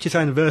 I mean, the 50th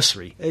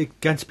anniversary, they're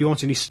going to be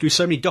wanting to do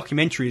so many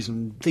documentaries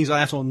and things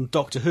like that on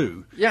Doctor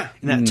Who. Yeah.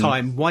 In that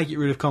time, why get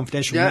rid of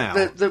Confidential now?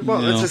 As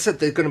I said,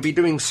 they're going to be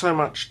doing so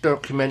much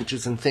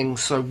documentaries and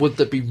things, so would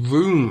there be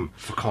room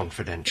for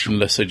Confidential?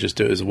 Unless they just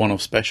do it as a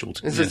one-off special.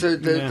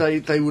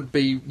 They would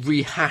be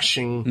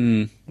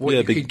rehashing what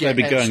you could get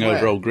they'd be going elsewhere.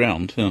 over old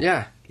ground.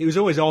 Yeah. It was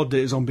always odd that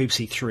it was on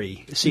BBC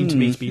Three. It seemed to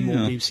me to be more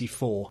BBC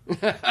Four.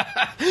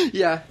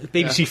 Yeah.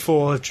 BBC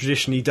Four have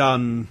traditionally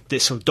done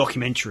this sort of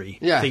documentary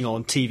thing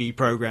on TV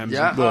programmes.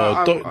 Yeah,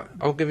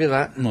 I'll give you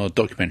that. Well,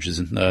 documentaries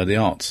and the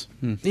arts.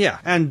 Yeah,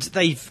 and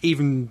they've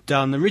even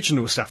done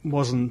original stuff.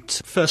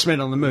 Wasn't First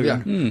Men on the Moon?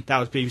 Yeah. That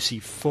was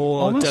BBC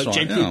Four.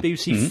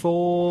 BBC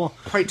Four.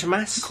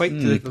 Quatermass.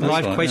 The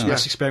live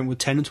Quatermass experiment with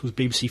Tennant was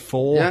BBC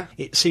Four. Yeah.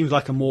 It seems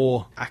like a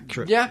more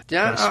accurate. Yeah.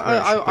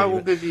 I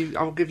will give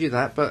you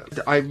that,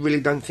 but I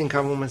really don't think I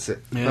will miss it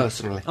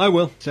personally. I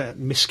will.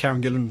 Miss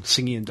Karen Gillan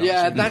singing and dancing.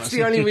 Yeah, that's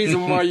the only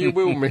reason why you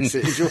will miss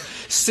it, is you'll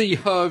see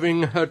her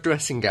in her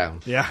dressing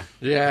gown. Yeah.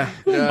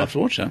 I'll have to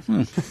watch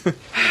that.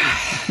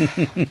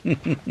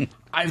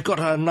 I've got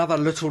another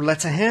little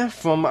letter here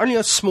from, only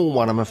a small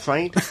one, I'm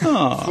afraid,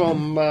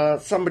 from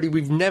somebody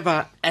we've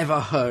never, ever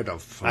heard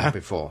of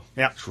before.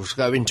 Yeah. We'll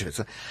go into it.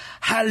 So,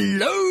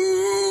 hello,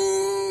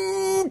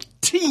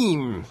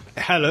 team.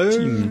 Hello.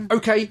 Team.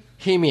 Okay,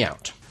 hear me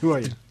out. Who are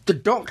you? The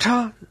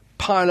Doctor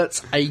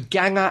pilots a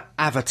Ganger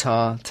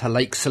Avatar to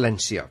Lake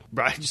Silencio.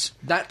 Right.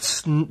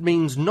 That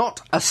means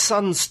not a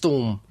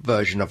Sunstorm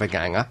version of a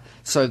Ganger,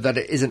 so that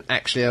it isn't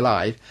actually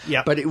alive,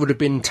 but it would have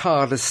been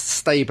TARDIS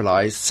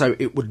stabilised, so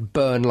it would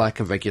burn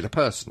like a regular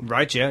person.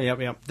 Right,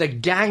 yeah. The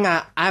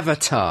Ganger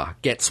Avatar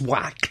gets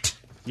whacked.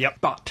 Yep.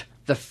 But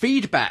the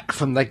feedback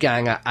from the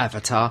Ganger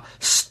Avatar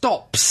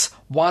stops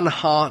one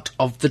heart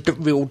of the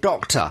real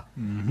Doctor.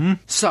 Mm-hmm.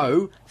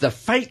 So the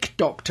fake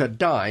Doctor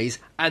dies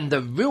and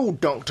the real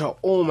Doctor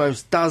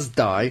almost does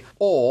die,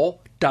 or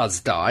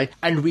does die,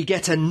 and we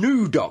get a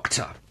new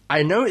Doctor.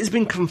 I know it's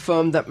been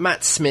confirmed that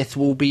Matt Smith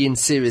will be in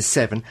Series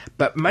 7,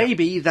 but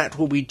maybe that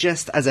will be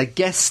just as a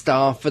guest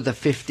star for the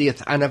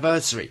 50th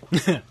anniversary.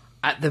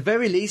 At the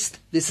very least,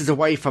 this is a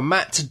way for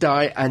Matt to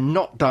die and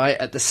not die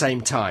at the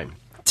same time.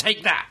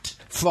 Take that!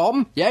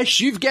 From, yes,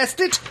 you've guessed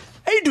it,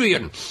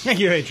 Adrian. Thank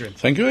you, Adrian.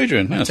 Thank you,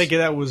 Adrian. Yes. I take it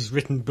that was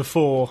written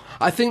before...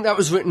 I think that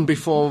was written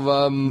before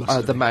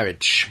the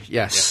marriage,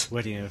 yes. Yeah,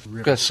 Wedding of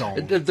River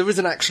Song. There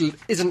isn't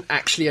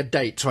actually a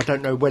date, so I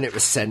don't know when it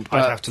was sent.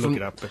 I'd have to look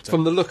it up. But,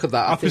 from the look of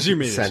that, I think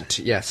presume it was sent,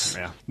 yes.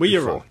 Yeah. Well,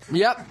 you're wrong.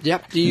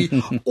 Yep,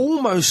 you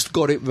almost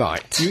got it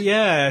right.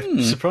 Yeah,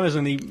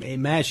 surprisingly, it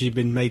may actually have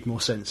been made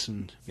more sense,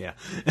 and yeah.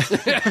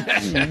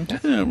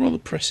 Yeah, rather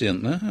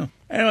prescient there.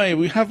 Anyway,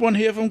 we have one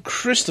here from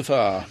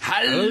Christopher.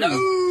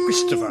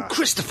 Hello,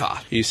 Christopher.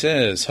 He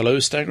says, hello,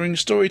 Staggering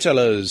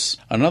Storytellers.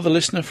 Another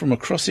listener from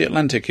across the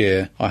Atlantic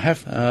here. I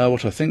have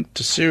what I think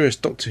to serious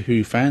Doctor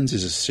Who fans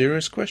is a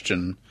serious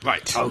question.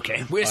 Right,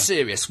 okay. We're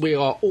serious. We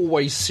are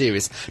always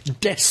serious.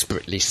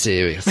 Desperately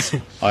serious.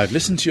 I've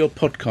listened to your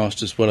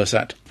podcast as well as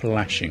that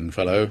flashing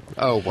fellow.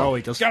 Oh, well. Oh,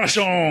 he does.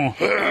 Garçon!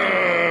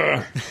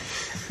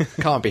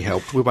 Can't be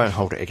helped. We won't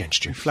hold it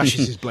against you.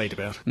 Flashes his blade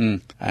about.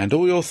 And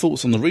all your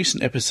thoughts on the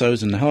recent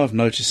episodes and how I've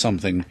noticed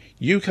something.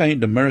 UK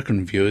and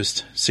American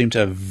viewers seem to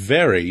have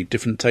very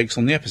different takes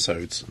on the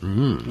episodes.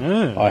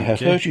 I have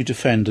heard you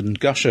defend and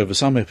gush over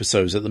some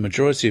episodes that the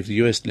majority of the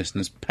US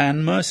listeners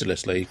pan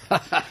mercilessly.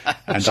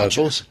 And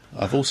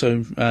I've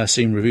also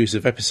seen reviews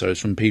of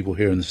episodes from people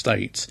here in the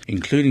States,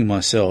 including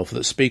myself,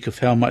 that speak of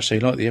how much they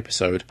like the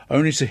episode,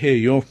 only to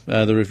hear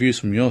the reviews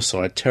from your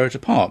side tear it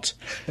apart.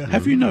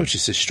 Have you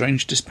noticed this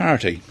strange disparity?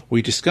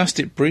 We discussed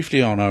it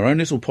briefly on our own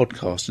little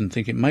podcast and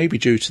think it may be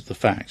due to the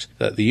fact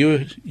that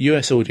the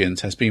US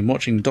audience has been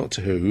watching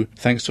Doctor Who,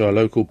 thanks to our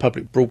local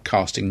public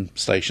broadcasting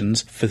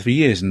stations, for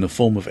years in the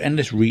form of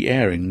endless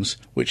re-airings,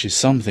 which is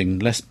something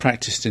less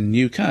practised in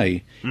the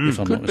UK, if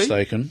I'm not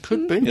mistaken.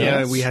 Could be.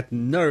 Yeah, we had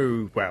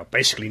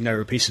basically no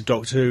repeats of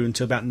Doctor Who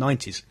until about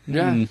 90s.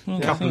 Yeah.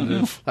 Couple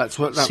of That's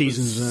what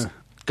seasons...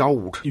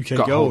 Gold.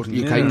 UK Gold.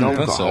 UK Gold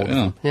got so,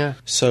 hold. Yeah.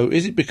 So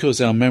is it because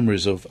our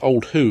memories of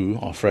old Who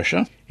are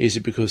fresher? Is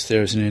it because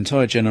there is an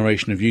entire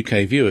generation of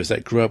UK viewers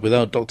that grew up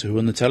without Doctor Who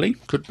on the telly?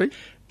 Could be.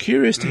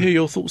 Curious to hear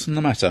your thoughts on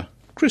the matter.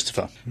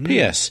 Christopher.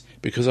 P.S.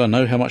 Because I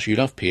know how much you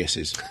love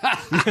PSs.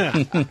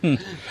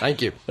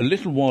 Thank you. A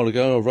little while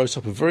ago I wrote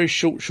up a very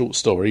short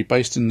story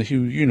based in the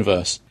Who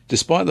universe.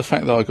 Despite the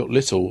fact that I got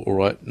little,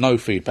 or no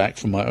feedback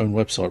from my own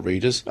website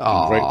readers,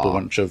 a great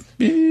bunch of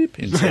beep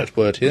insert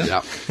word here.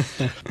 Yep.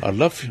 I'd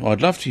love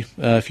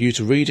for you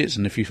to read it,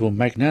 and if you feel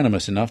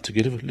magnanimous enough to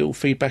give a little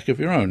feedback of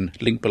your own,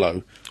 link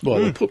below. Well,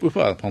 we'll put it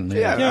up on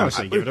there. Yeah,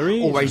 I give it a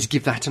read. Always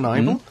give that an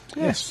eyeball.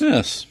 Yes.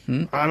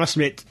 I must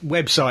admit,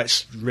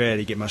 websites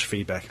rarely get much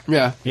feedback.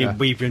 Yeah.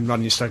 We've been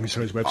running the Staggering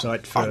Stories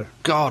website for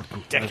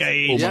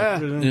decades.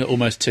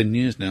 Almost 10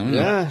 years now.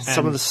 Yeah,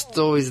 some of the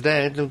stories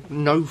there,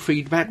 no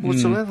feedback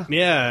whatsoever.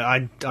 Yeah,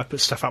 I put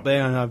stuff up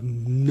there and I've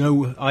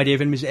no idea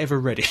if anybody's ever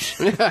read it.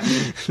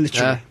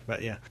 Literally.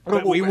 But yeah.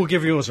 But we will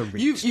give yours a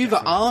read. You've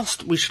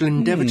asked, we shall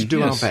endeavour to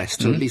do our best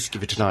to at least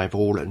give it an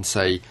eyeball and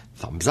say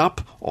thumbs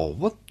up or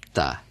what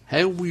the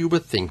hell you were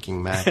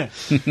thinking, man.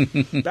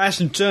 But as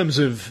in terms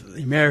of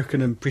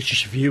American and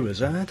British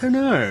viewers, I don't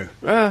know.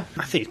 I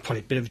think it's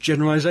probably a bit of a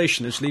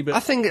generalisation, actually. But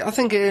I think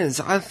it is.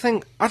 I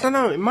don't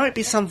know. It might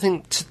be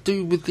something to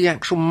do with the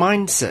actual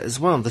mindset as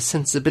well, the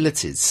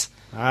sensibilities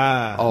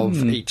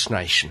of each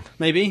nation.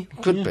 Maybe.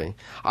 Could be.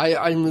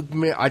 I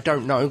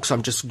don't know, because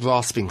I'm just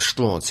grasping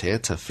straws here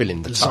to fill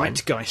in the time.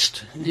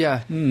 Zeitgeist. Yeah.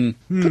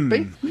 Could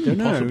be. Don't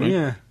know. Possibly.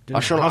 Yeah. I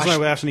don't know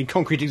without any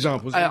concrete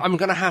examples. I'm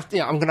going to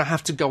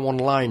have to go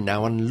online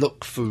now and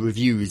look for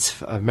reviews,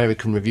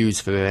 American reviews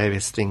for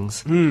various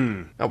things.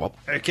 Oh well.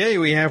 Okay,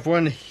 we have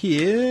one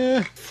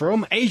here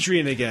from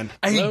Adrian again.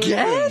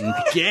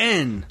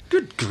 Again.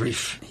 Good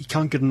grief. He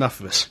can't get enough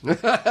of us.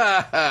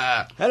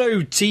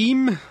 Hello,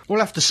 team. All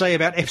I have to say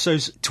about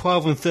episodes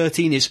 12 and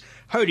 13 is,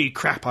 holy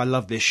crap, I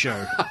love this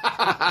show.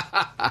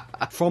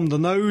 From the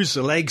nose,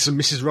 the legs, and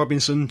Mrs.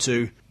 Robinson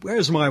to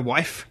Where's My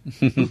Wife?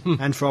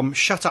 And from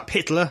Shut Up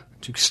Hitler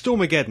to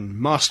Stormageddon,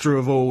 Master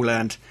of All,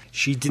 and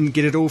She Didn't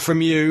Get It All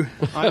From You.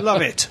 I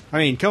love it. I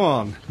mean, come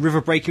on.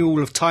 River breaking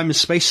all of time and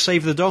space,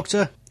 save the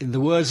Doctor. In the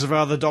words of our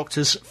other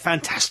Doctors,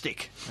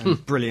 fantastic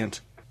and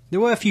brilliant. There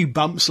were a few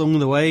bumps along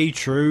the way,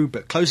 true,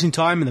 but Closing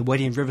Time and the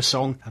Wedding River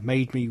song have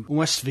made me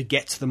almost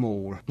forget them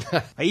all.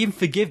 I even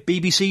forgive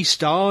BBC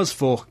Stars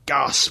for,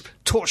 gasp,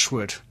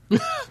 Torchwood.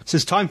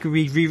 Since time can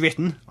be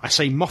rewritten, I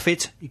say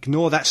Moffat,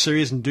 ignore that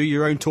series and do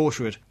your own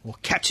Torchwood. Or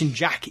Captain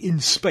Jack in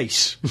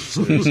Space.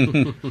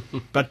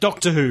 But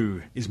Doctor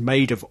Who is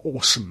made of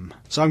awesome.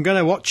 So I'm going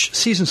to watch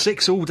Season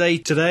 6 all day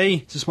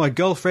today, since my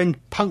girlfriend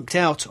punked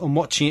out on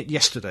watching it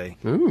yesterday.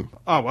 Ooh.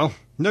 Oh well,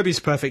 nobody's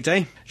perfect,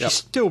 eh? She's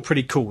still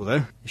pretty cool,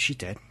 though. Is she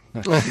dead?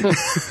 No.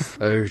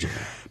 Oh dear.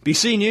 Be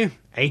seeing you,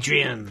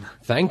 Adrian.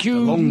 Thank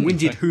you.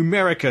 Long-winded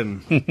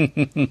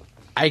Who-American.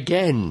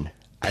 Again.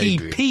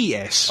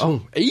 PPS.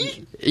 Oh,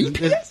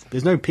 EPS?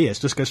 There's no PS,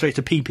 just go straight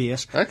to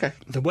PPS. Okay.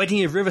 The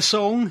Wedding of River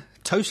Song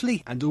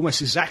totally and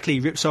almost exactly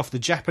rips off the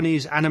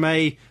Japanese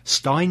anime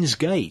Steins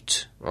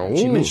Gate, which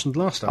you mentioned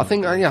last time. I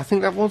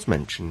think that was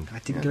mentioned. I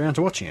didn't get around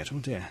to watching it, oh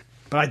dear.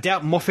 But I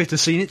doubt Moffat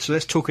has seen it, so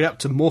let's talk it up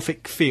to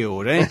Morphic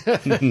Field, eh?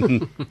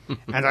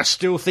 And I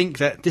still think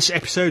that this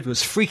episode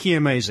was freaking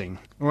amazing.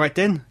 All right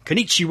then,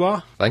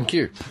 konnichiwa. Thank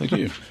you. Thank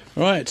you.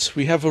 Right,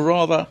 we have a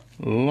rather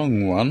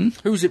long one.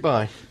 Who's it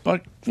by?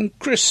 From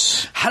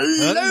Chris.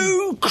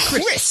 Hello,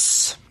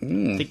 Chris.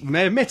 I think we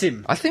may have met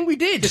him. I think we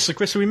did. This is the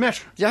Chris we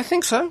met. Yeah, I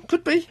think so.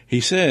 Could be. He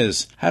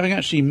says, having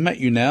actually met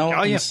you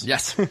now, Oh, yes.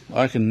 Yes.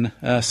 I can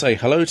say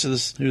hello to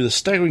the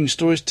Staggering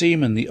Stories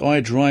team and the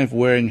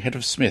iDrive-wearing head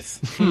of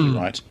Smith.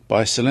 Right.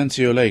 By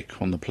Silencio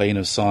Lake on the plane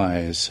of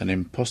sighs, an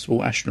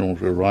impossible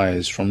astronaut will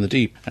rise from the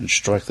deep and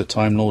strike the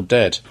Time Lord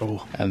dead.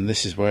 Oh. And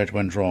this is where it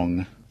went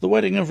wrong. The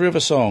Wedding of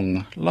River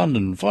Song,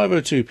 London,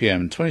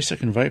 5:02pm,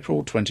 22nd of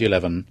April,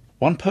 2011.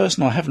 One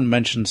person I haven't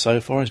mentioned so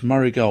far is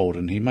Murray Gold,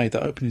 and he made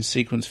the opening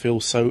sequence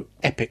feel so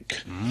epic.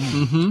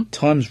 Mm-hmm.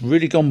 Time's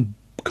really gone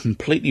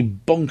completely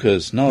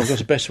bonkers. No, I've got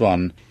a better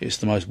one. It's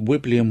the most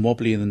wibbly and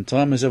wobbly than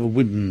time has ever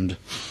wimmed.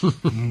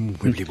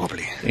 Wibbly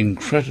wobbly.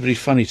 Incredibly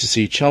funny to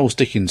see Charles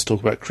Dickens talk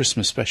about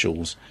Christmas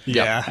specials.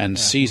 Yeah. And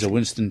Caesar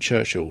Winston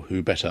Churchill,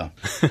 who better?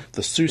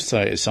 The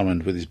soothsayer is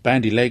summoned with his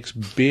bandy legs,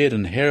 beard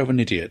and hair of an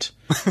idiot.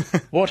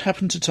 What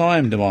happened to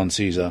time, demands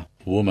Caesar.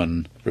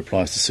 Woman,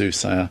 replies the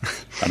soothsayer.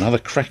 Another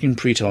cracking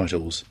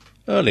pre-titles.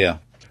 Earlier,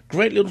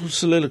 great little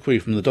soliloquy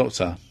from the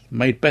Doctor,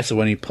 made better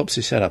when he pops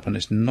his head up and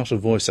it's not a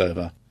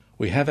voiceover.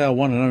 We have our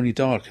one and only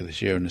Darker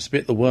this year, and it's a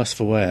bit the worse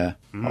for wear.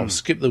 I'll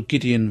skip the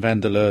Gideon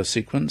Vandeleur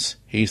sequence.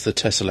 He's the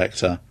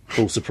Tesselector.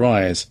 Full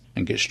surprise.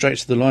 And get straight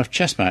to the live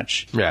chess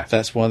match. Yeah.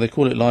 That's why they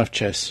call it live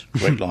chess.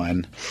 Great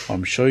line.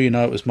 I'm sure you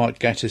know it was Mike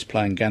Gattis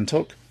playing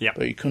Gantok. Yep.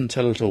 But you couldn't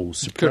tell at all.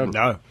 Superb,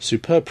 No.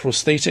 Superb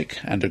prosthetic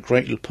and a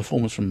great little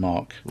performance from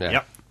Mark. Yeah.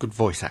 Yep. Good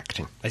voice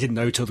acting. I didn't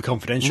know till the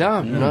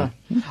confidential. No.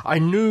 I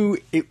knew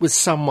it was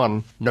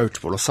someone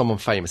notable or someone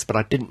famous, but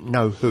I didn't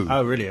know who.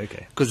 Oh, really?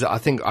 Okay. Because I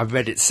think I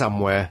read it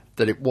somewhere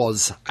that it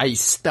was a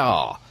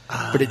star,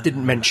 but it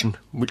didn't mention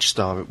which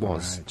star it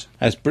was. Right.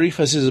 As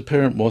brief as his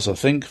appearance was, I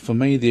think, for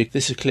me,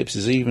 this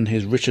eclipses even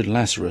his Richard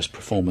Lazarus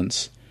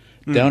performance.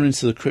 Down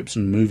into the crypts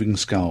and moving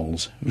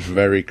skulls.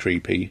 Very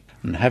creepy.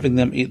 And having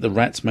them eat the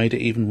rats made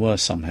it even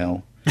worse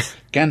somehow.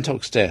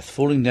 Gantok's death,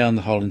 falling down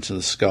the hole into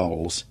the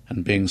skulls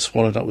and being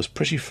swallowed up was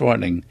pretty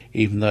frightening,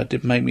 even though it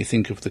did make me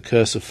think of the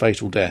curse of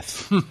fatal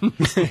death.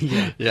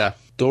 Yeah.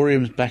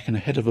 Dorium's back in a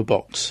head of a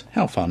box.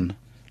 How fun.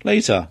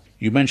 Later,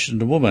 you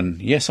mentioned a woman.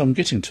 Yes, I'm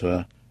getting to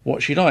her.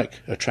 What's she like?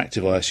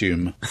 Attractive, I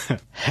assume.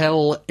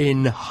 Hell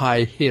in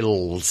high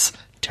heels.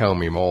 Tell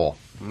me more.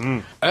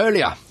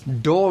 Earlier,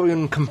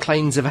 Dorian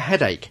complains of a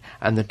headache,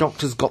 and the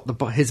Doctor's got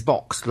his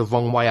box the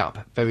wrong way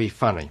up. Very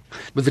funny.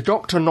 With the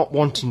Doctor not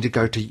wanting to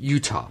go to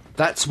Utah,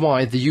 that's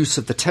why the use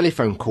of the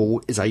telephone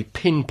call is a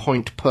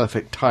pinpoint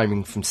perfect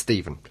timing from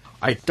Stephen.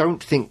 I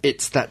don't think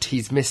it's that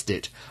he's missed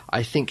it.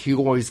 I think he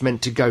always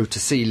meant to go to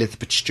see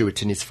Elizabeth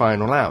Stewart in his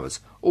final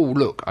hours. Oh,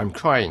 look, I'm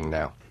crying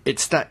now.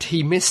 It's that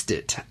he missed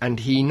it, and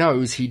he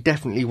knows he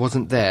definitely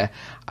wasn't there,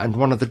 and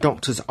one of the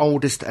Doctor's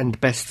oldest and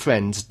best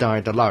friends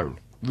died alone.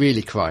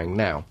 Really crying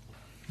now.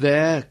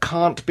 There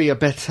can't be a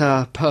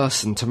better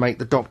person to make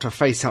the Doctor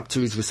face up to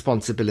his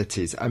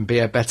responsibilities and be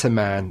a better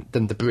man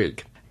than the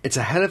Brig. It's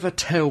a hell of a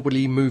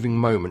terribly moving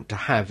moment to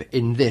have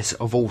in this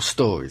of all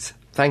stories.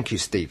 Thank you,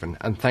 Stephen,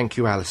 and thank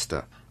you,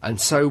 Alistair. And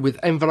so, with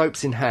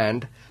envelopes in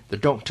hand, the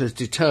Doctor's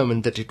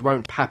determined that it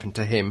won't happen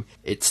to him.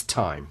 It's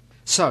time.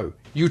 So,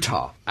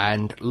 Utah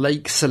and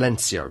Lake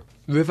Silencio.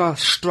 River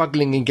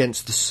struggling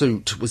against the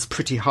suit was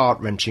pretty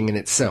heart-wrenching in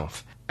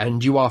itself.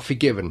 And you are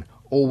forgiven.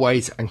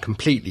 Always and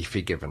completely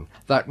forgiven.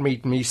 That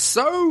made me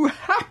so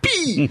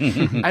happy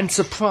and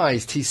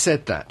surprised he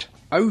said that.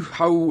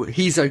 Oh,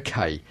 he's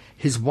okay.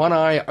 His one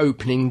eye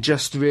opening,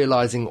 just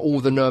realising all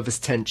the nervous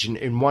tension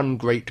in one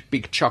great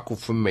big chuckle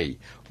from me.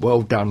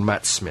 Well done,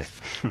 Matt Smith.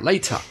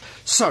 Later.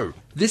 So,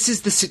 this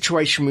is the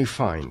situation we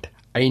find.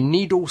 A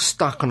needle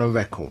stuck on a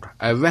record.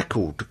 A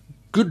record.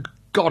 Good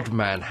God,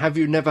 man, have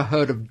you never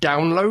heard of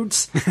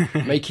downloads?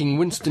 Making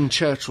Winston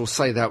Churchill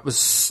say that was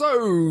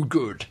so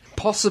good.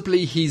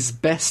 Possibly his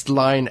best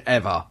line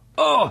ever.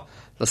 Oh,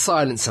 the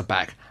silencer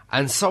back.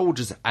 And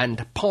soldiers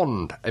and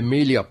Pond,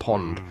 Amelia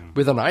Pond,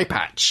 with an eye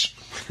patch.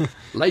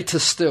 Later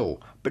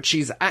still, but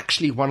she's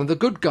actually one of the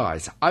good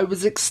guys. I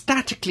was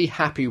ecstatically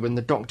happy when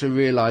the Doctor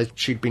realised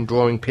she'd been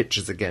drawing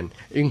pictures again,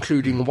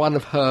 including one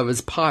of her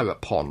as Pirate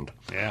Pond.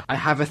 Yeah. I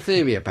have a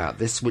theory about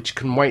this, which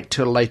can wait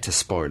till later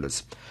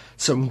spoilers.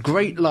 Some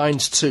great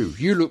lines too.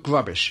 You look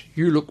rubbish.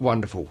 You look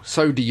wonderful.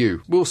 So do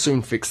you. We'll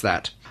soon fix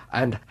that.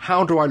 And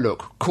how do I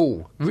look?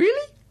 Cool.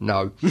 Really?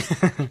 No.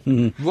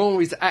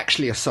 Rory's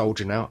actually a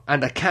soldier now,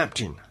 and a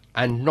captain,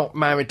 and not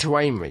married to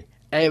Amy.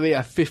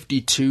 Area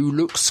 52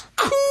 looks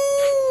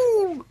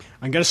cool!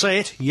 I'm going to say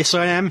it. Yes,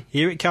 I am.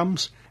 Here it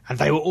comes. And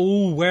they were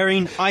all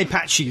wearing eye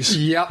patches.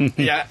 Yep,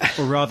 yeah.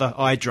 Or rather,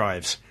 eye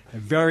drives. A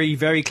very,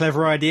 very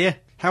clever idea.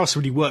 How else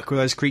would he work with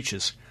those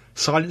creatures?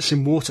 Silence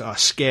in water are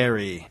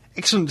scary.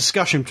 Excellent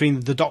discussion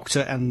between the Doctor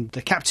and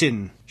the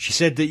Captain. She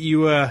said that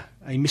you were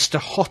a Mr.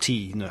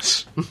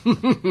 Hottiness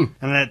and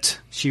that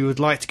she would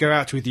like to go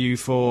out with you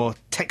for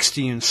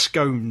texting and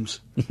scones.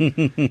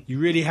 You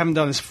really haven't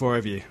done this before,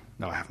 have you?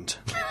 No, I haven't.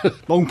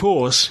 Long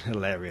pause.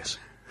 Hilarious.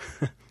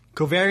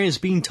 Corvarian's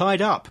been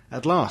tied up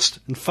at last,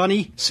 and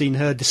funny seeing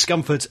her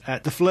discomfort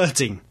at the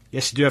flirting.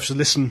 Yes, you do have to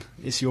listen.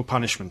 It's your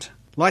punishment.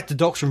 Like the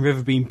Doctor and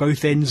River being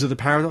both ends of the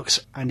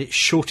paradox, and it's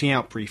shorting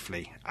out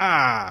briefly.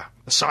 The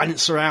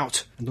silencer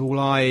out, and all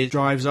eyes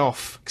drives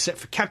off, except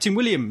for Captain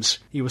Williams.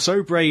 He was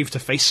so brave to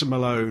face them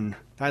alone.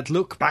 That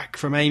look back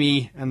from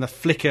Amy and the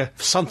flicker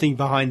of something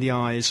behind the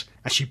eyes,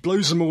 as she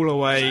blows them all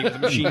away with a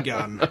machine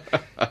gun.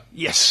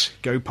 Yes,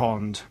 go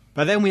pond.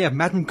 But then we have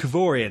Madame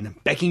Corvarian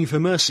begging for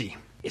mercy.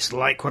 It's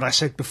like what I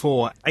said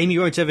before. Amy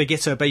won't ever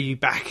get her baby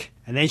back.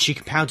 And then she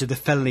compounded the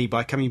felony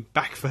by coming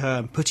back for her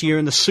and putting her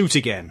in the suit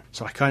again.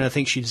 So I kind of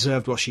think she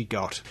deserved what she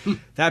got.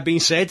 That being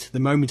said, the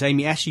moment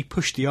Amy actually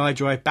pushed the eye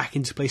drive back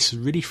into place was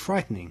really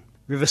frightening.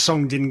 River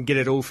Song didn't get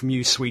it all from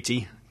you,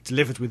 sweetie.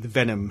 Delivered with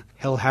venom.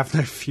 Hell have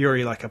no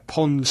fury like a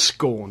pond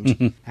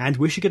scorned. And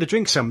we should get a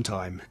drink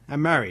sometime.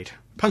 And married.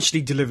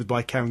 Punchly delivered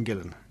by Karen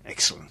Gillan.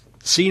 Excellent.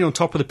 Scene on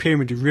top of the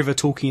pyramid of River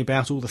talking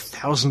about all the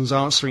thousands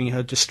answering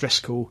her distress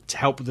call to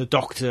help with the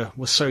Doctor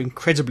was so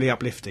incredibly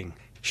uplifting.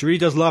 She really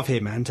does love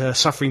him, and her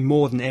suffering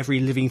more than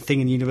every living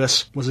thing in the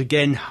universe was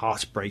again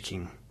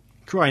heartbreaking.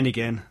 Crying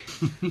again.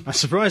 I'm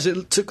surprised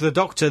it took the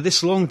Doctor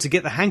this long to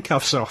get the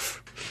handcuffs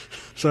off.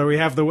 So we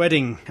have the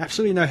wedding.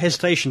 Absolutely no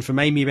hesitation from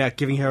Amy about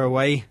giving her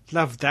away.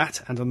 Loved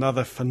that, and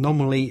another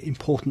phenomenally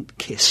important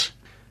kiss.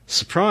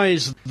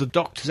 Surprised the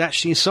Doctor's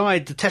actually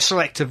inside the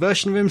Tesselector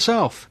version of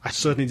himself. I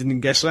certainly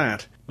didn't guess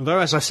that. Although,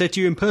 as I said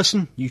to you in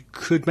person, you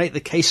could make the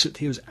case that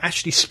he was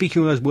actually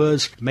speaking those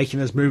words, making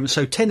those movements,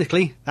 so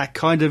technically, that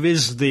kind of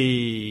is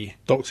the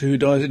Doctor Who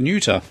dies at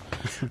Neuter.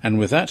 And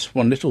with that,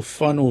 one little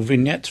final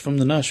vignette from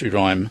the nursery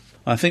rhyme.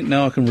 I think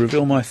now I can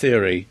reveal my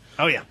theory.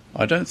 Oh yeah.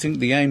 I don't think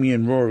the Amy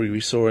and Rory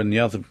we saw in the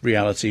other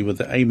reality were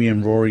the Amy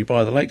and Rory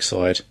by the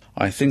lakeside.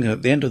 I think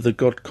at the end of the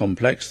God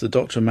Complex, the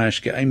Doctor managed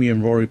to get Amy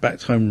and Rory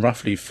back home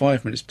roughly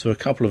 5 minutes to a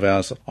couple of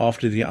hours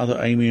after the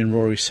other Amy and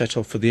Rory set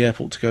off for the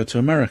airport to go to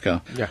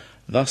America. Yeah.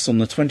 Thus, on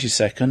the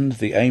 22nd,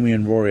 the Amy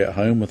and Rory at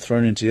home were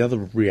thrown into the other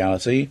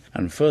reality,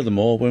 and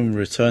furthermore, when we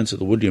return to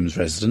the Williams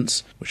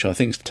residence, which I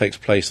think takes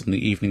place on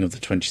the evening of the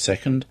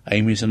 22nd,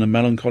 Amy's in a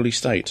melancholy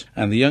state,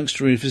 and the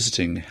youngster is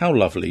visiting. How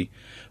lovely.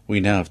 We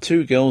now have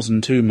 2 girls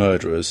and 2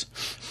 murderers,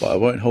 but I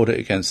won't hold it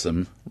against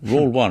them.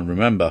 Rule 1,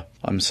 remember.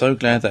 I'm so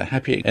glad that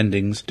happy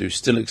endings do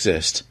still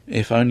exist,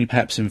 if only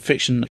perhaps in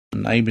fiction,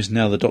 and Amy's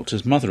now the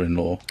Doctor's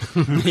mother-in-law.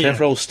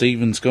 Clever old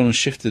Stephen's gone and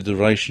shifted the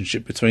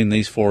relationship between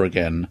these 4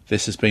 again.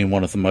 This has been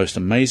one of the most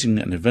amazing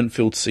and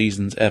event-filled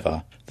seasons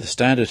ever. The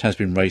standard has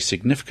been raised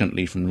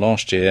significantly from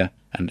last year,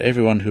 and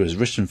everyone who has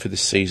written for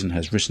this season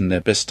has written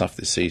their best stuff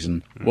this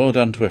season. Well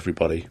done to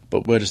everybody.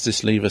 But where does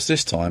this leave us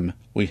this time?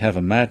 We have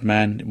a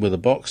madman with a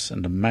box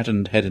and a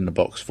maddened head in a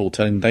box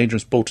foretelling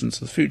dangerous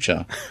portents of the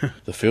future.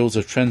 The fields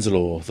of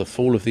Trenzalore, the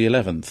fall of the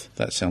 11th.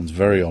 That sounds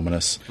very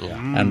ominous.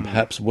 Yeah. And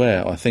perhaps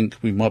where I think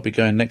we might be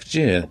going next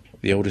year.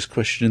 The oldest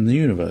question in the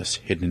universe,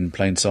 hidden in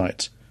plain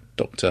sight.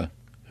 Doctor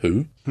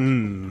Who?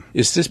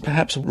 Is this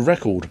perhaps a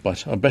record?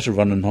 But I better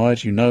run and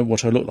hide. You know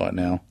what I look like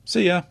now.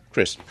 See ya,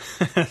 Chris.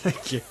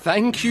 Thank you.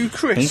 Thank you,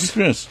 Chris. Thank you,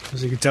 Chris.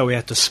 As you can tell, we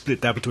had to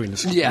split that between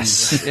us.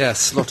 Yes,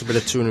 yes. Not a bit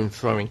of to and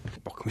throwing.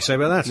 What can we say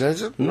about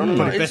that? Not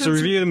a better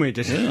review than we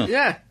did.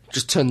 Yeah.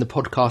 Just turn the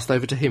podcast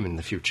over to him in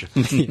the future.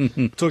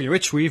 Talking of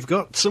which, we've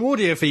got some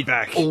audio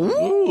feedback.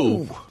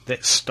 Ooh.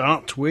 Let's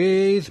start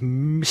with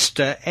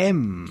Mr.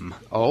 M.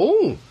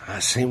 Oh, I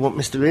see what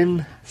Mr.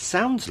 M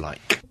sounds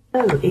like.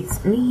 Oh,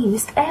 it's me,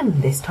 Mr.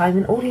 M, this time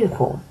in audio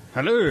form.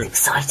 Hello. It's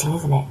exciting,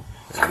 isn't it?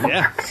 I'm Yeah.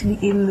 actually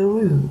in the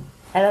room.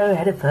 Hello,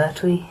 head of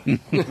Pertwee.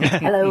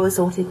 Hello,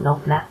 assorted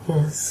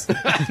knob-knackers.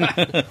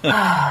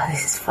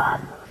 This is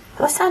fun.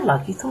 Do I sound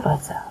like you thought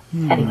I'd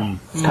sound? Anyway,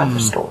 it's time for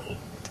a story.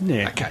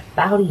 Yeah. Okay.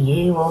 About a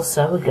year or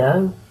so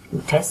ago, in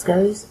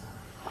Tesco's,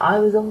 I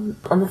was on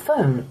the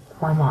phone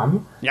with my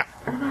mum, Yeah.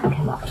 and a man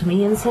came up to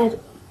me and said,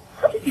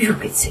 "How did you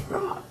get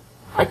signal?"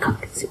 "I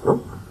can't get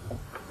signal."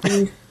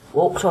 And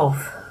walked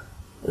off.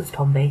 It was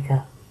Tom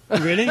Baker.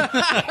 Really? So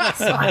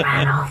I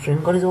ran after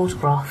him, got his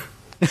autograph.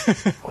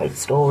 Great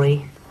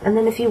story. And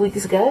then a few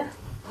weeks ago,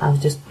 I was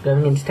just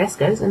going into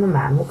Tesco's and a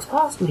man walks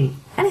past me.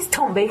 And it's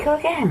Tom Baker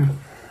again.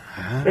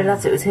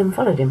 Realised it was him,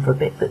 followed him for a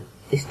bit, but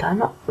this time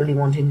not really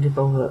wanting to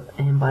bother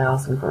him by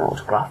asking for an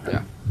autograph.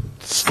 Yeah.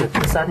 Still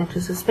deciding to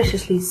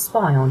suspiciously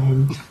spy on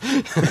him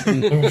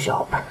in a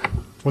shop.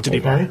 What did he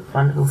There you buy? go,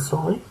 fun little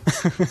story.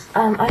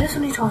 I just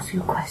wanted to ask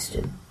you a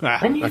question.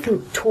 When do you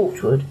think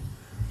Torchwood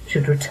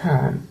should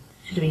return?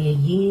 Should it be a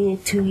year,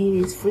 2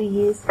 years, 3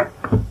 years?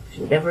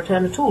 Should it ever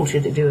return at all?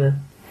 Should it do a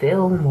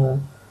film or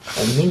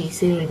a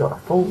mini-series or a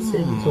full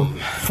series or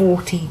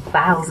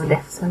 40,000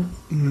 episodes?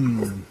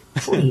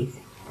 What do you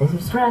think? This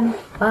is Fran.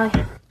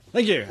 Bye.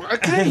 Thank you.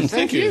 Okay,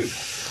 thank you.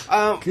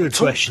 Good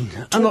question.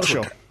 I'm not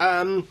sure.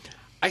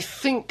 I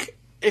think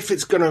if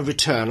it's going to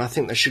return, I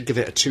think they should give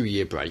it a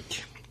 2-year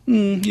break.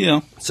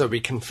 Yeah. So we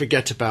can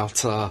forget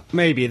about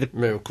maybe the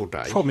Miracle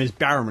Day. Problem is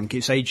Barrowman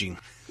keeps aging.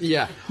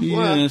 Yeah. Yeah,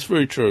 Well, that's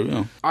very true.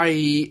 Yeah.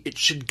 it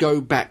should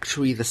go back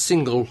to either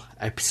single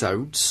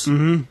episodes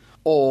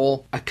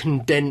or a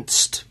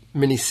condensed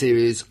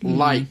miniseries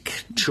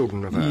like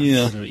Children of Earth.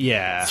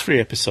 Yeah. 3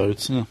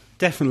 episodes. Yeah.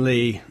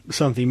 Definitely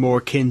something more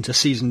akin to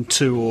Season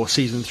 2 or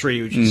Season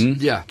 3, which is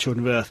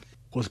Children of Earth,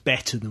 was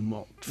better than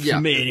what... For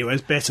me, anyway,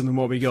 it's better than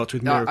what we got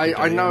with Miracle Day.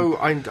 I know,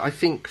 I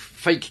think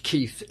Fake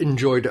Keith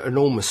enjoyed it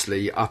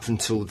enormously up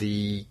until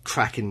the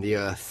Crack in the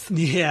Earth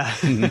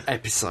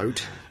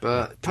episode.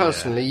 But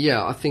personally,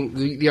 I think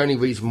the only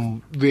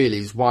reason really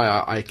is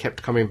why I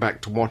kept coming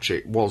back to watch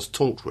it was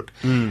Torchwood.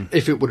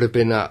 If it would have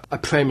been a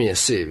premiere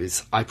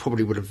series, I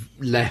probably would have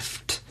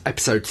left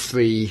episode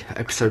 3,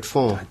 episode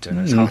 4. I don't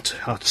know, it's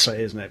hard to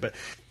say, isn't it? But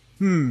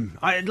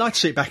I'd like to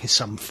see it back in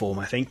some form,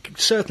 I think.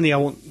 Certainly I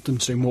want them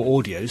to do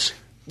more audios.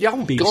 Yeah,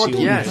 oh BBC God,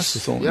 audios. yes. That's the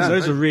thought. Yeah,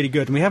 those are really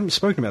good, and we haven't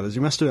spoken about those.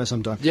 We must do that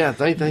sometime. Yeah,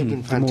 they've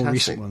been fantastic. The more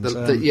recent ones.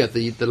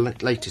 The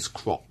latest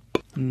crop.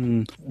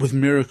 With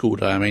Miracle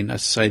Day, I mean,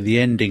 as I say, the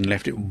ending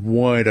left it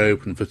wide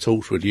open for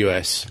Torchwood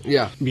US.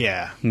 Yeah.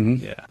 Yeah.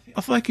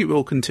 I think it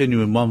will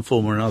continue in one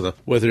form or another,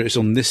 whether it's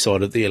on this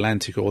side of the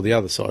Atlantic or the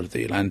other side of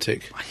the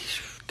Atlantic.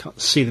 Can't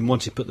see them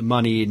wanting to put the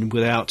money in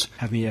without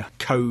having a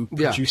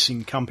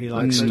co-producing company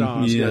like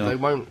Starz. Yeah, they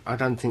won't. I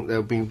don't think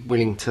they'll be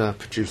willing to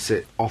produce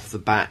it off the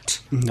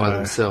bat by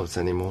themselves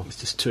anymore. It's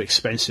just too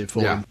expensive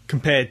for them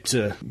compared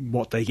to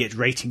what they get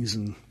ratings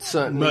and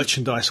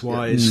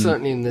merchandise-wise.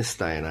 Certainly in this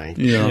day and age.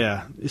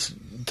 Yeah, it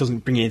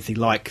doesn't bring anything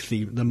like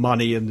the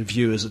money and the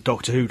viewers that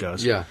Doctor Who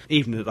does. Yeah.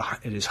 Even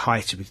at its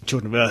height with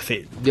Children of Earth,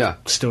 it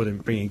still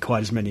didn't bring in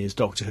quite as many as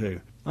Doctor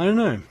Who. I don't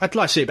know. I'd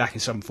like to see it back in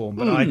some form,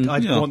 but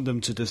I'd want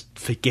them to just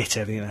forget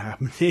everything that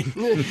happened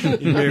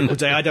in Miracle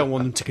Day. I don't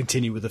want them to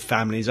continue with the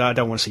families. I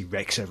don't want to see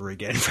Rex ever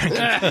again, frankly.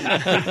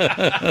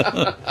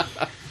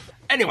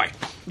 Anyway.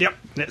 Yep.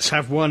 Let's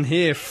have one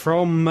here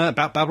from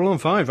about Babylon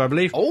 5, I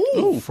believe.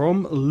 Oh.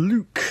 From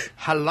Luke.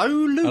 Hello,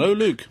 Luke. Hello,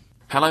 Luke.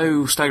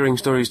 Hello, Staggering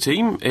Stories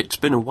team. It's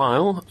been a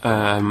while.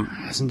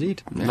 Has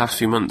indeed. The last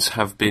few months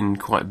have been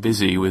quite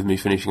busy with me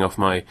finishing off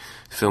my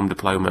film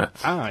diploma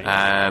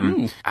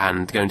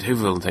and going to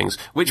Hooverville and things,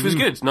 which was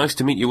good. Nice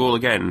to meet you all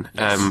again.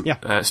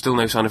 Still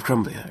no sign of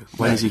Crumbly, though.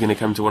 When is he going to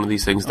come to one of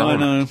these things? I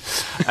know.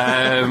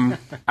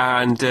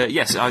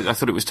 Yes, I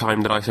thought it was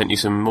time that I sent you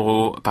some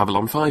more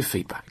Babylon 5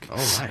 feedback.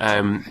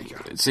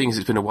 Seeing as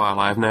it's been a while,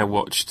 I have now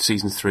watched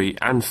Season 3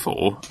 and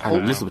 4, and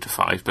a little bit of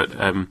 5, but...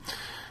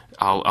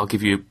 I'll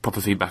give you proper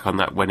feedback on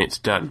that when it's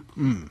done.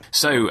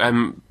 So,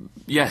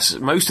 yes,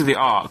 most of the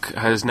arc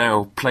has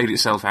now played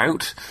itself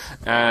out,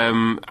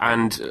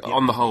 and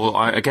on the whole,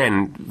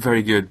 again,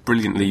 very good,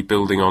 brilliantly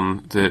building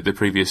on the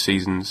previous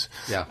seasons.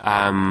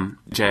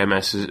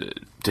 JMS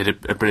did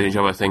a brilliant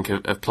job, I think,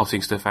 of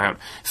plotting stuff out,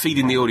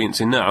 feeding the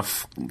audience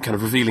enough, kind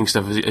of revealing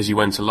stuff as you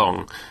went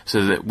along,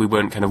 so that we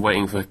weren't kind of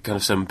waiting for kind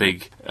of some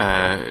big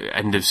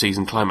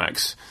end-of-season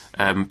climax.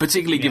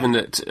 Particularly given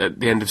that at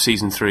the end of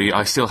Season 3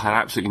 I still had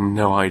absolutely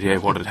no idea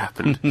what had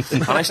happened.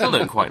 And I still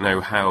don't quite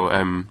know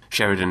how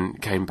Sheridan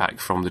came back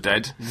from the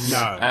dead.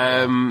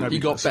 No. He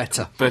got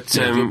better. But,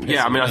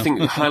 I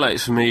think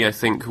highlights for me, I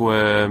think,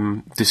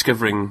 were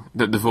discovering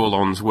that the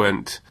Vorlons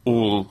weren't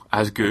all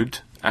as good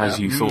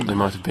as you thought they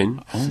might have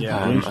been, and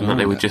that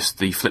they were just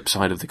the flip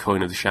side of the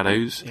coin of the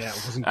shadows. Yeah,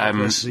 it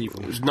wasn't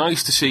evil. It was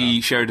nice to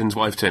see Sheridan's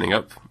wife turning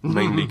up,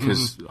 mainly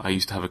because I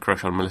used to have a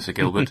crush on Melissa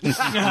Gilbert. Little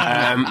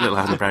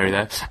Hannah Berry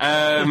there.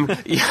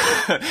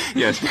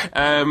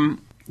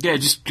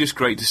 Just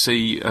great to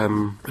see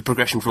the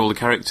progression for all the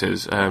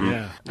characters.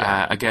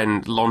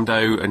 Again,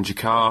 Londo and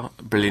Jakar,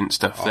 brilliant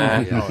stuff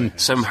there.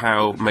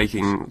 Somehow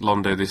making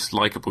Londo this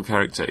likeable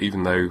character,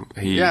 even though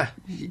he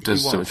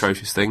does some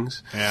atrocious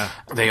things.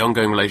 The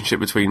ongoing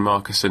relationship between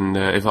Marcus and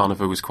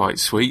Ivanova was quite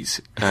sweet,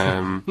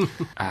 and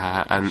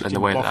the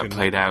way that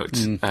played out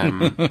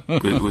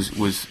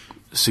was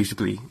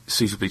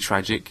suitably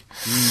tragic.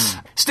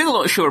 Still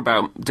not sure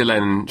about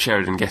Dylan and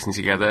Sheridan getting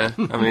together.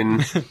 I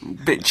mean, a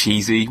bit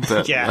cheesy,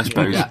 but I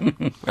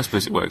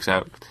suppose it works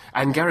out.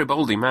 And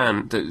Garibaldi,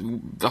 man,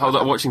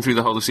 watching through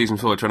the whole of Season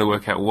 4, trying to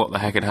work out what the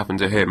heck had happened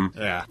to him,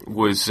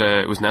 was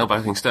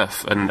nail-biting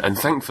stuff. And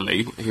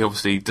thankfully, he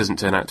obviously doesn't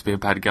turn out to be a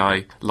bad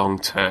guy long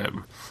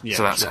term.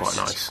 So that's quite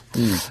nice.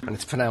 And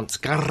it's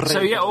pronounced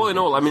Garibaldi. So all in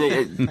all, I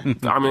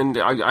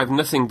have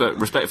nothing but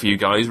respect for you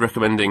guys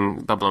recommending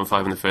Babylon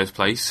 5 in the first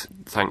place.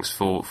 Thanks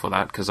for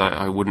that, because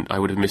I would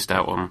have missed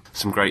out on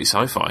some great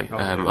sci-fi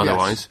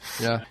otherwise.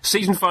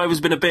 Season 5 has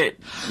been a bit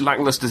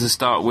lacklustre to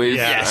start with.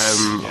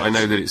 I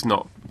know that it's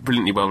not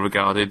brilliantly well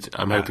regarded.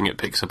 I'm hoping it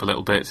picks up a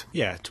little bit.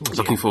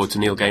 Looking forward to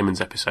Neil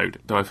Gaiman's episode,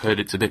 though I've heard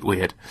it's a bit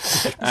weird.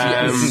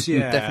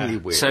 Definitely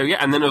weird. So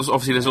and then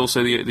obviously there's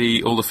also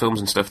all the films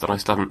and stuff that I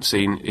still haven't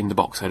seen in the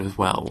box set as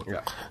well.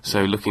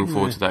 So looking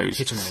forward to those.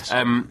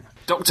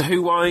 Doctor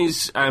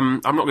Who-wise,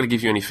 I'm not going to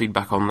give you any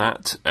feedback on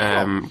that,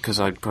 because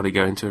I'd probably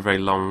go into a very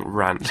long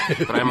rant.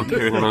 But I am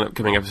appearing on an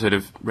upcoming episode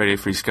of Radio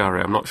Free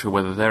Skaro. I'm not sure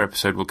whether their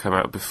episode will come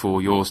out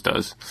before yours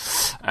does.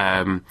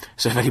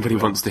 So if anybody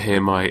wants to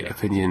hear my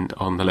opinion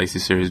on the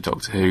latest series of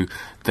Doctor Who,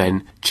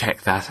 then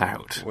check that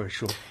out.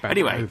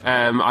 Anyway,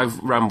 I've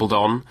rambled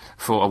on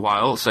for a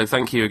while, so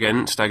thank you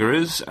again,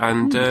 Staggerers,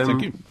 and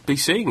thank you. Be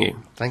seeing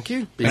you. Thank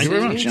you. Thank you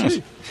very much. Yes.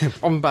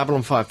 On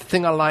Babylon 5, the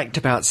thing I liked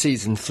about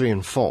season 3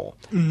 and 4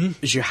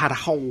 is you had a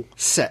whole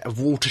set of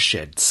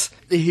watersheds.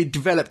 He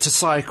developed a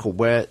cycle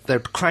where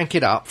they'd crank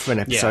it up for an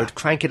episode,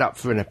 crank it up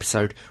for an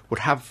episode,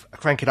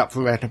 crank it up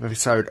for an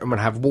episode, and would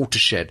have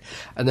watershed,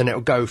 and then it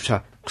would go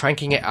to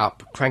cranking it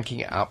up,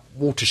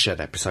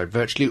 watershed episode,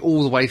 virtually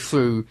all the way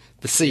through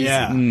the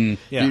season.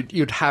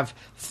 You'd have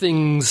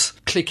things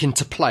click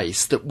into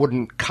place that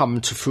wouldn't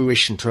come to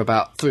fruition to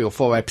about 3 or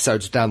 4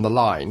 episodes down the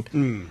line,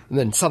 and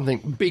then something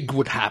big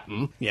would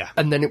happen,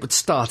 and then it would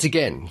start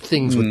again.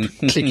 Things would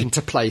click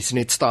into place, and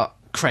it'd start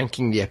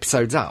cranking the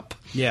episodes up.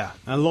 Yeah,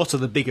 and a lot of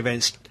the big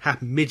events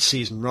happen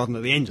mid-season rather than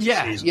at the end of the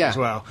season as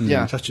well.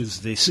 Such as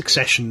the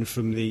succession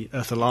from the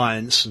Earth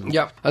Alliance. And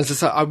as I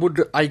said,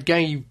 I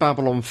gave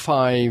Babylon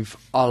 5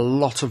 a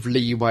lot of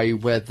leeway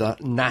where the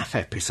NAF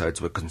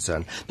episodes were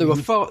concerned. There were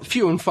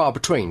few and far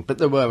between, but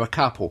there were a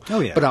couple.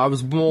 But I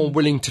was more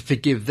willing to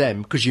forgive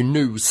them because you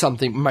knew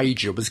something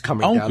major was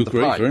coming down the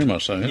pipe. Very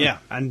much so. Yeah,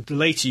 and the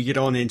later you get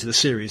on into the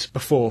series,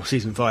 before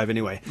season 5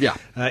 anyway,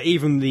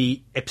 even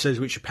the episodes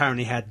which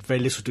apparently had very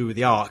little to do with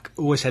the arc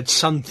always had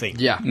something.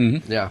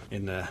 In there,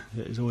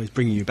 it's always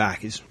bringing you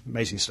back. It's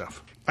amazing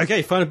stuff.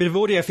 Okay, find a bit of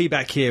audio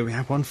feedback here. We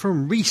have one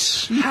from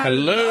Reese.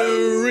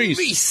 Hello,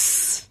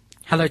 Reese.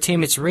 Hello,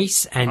 team. It's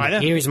Reese,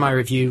 and here is my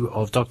review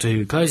of Doctor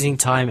Who Closing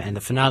Time and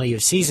the finale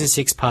of season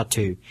 6, part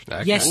 2.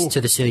 Okay. Yes,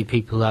 to the silly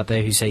people out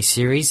there who say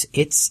series,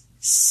 it's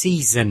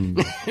season.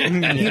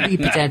 You be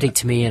pedantic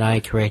to me, and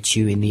I correct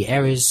you in the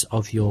errors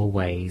of your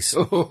ways.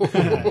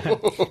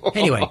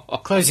 Anyway,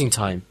 Closing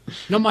Time.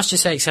 Not much to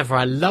say except for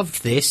I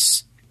loved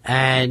this.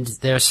 And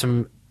there are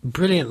some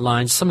brilliant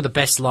lines, some of the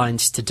best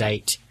lines to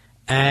date.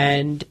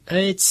 And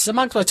it's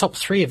among my top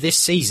 3 of this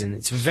season.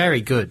 It's very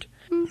good.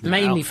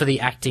 Mainly for the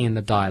acting and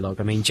the dialogue.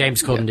 I mean,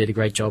 James Corden did a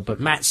great job, but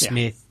Matt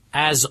Smith,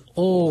 as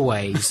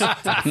always, did a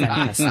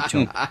fantastic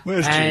job.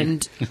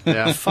 And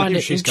I find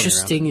it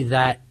interesting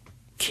that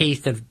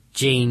Keith and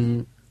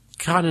Jean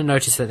kind of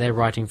noticed that they're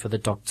writing for the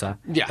Doctor.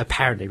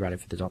 Apparently writing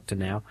for the Doctor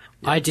now.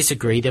 I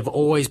disagree. They've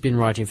always been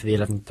writing for the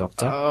 11th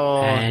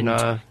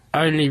Doctor.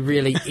 Only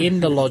really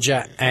in the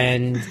Lodger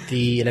and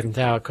the 11th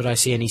Hour could I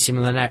see any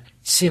similarities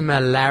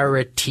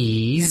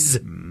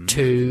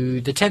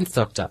to the 10th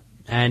Doctor.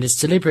 And it's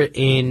deliberate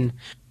in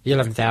the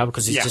 11th Hour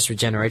because it's just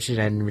regenerated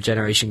and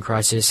Regeneration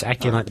Crisis,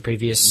 acting like the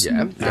previous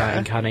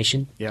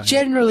incarnation.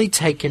 Generally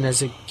taken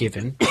as a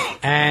given.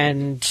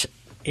 And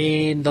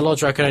in the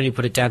Lodger I could only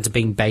put it down to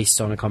being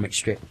based on a comic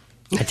strip.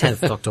 A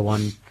 10th Doctor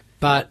one.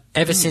 But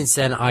ever since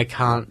then, I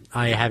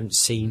haven't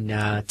seen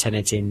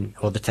Tennant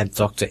or the 10th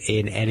Doctor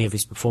in any of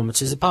his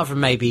performances, apart from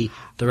maybe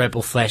the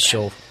Rebel Flesh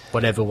or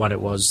whatever one it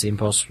was,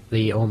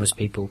 the Almost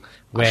People,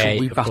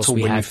 where, of course,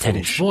 we have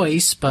Tennant's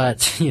voice,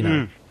 but, you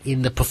know,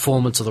 in the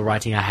performance or the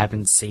writing, I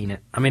haven't seen it.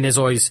 I mean, there's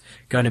always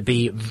going to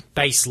be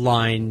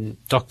baseline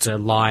Doctor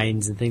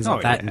lines and things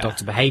like that, and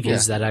Doctor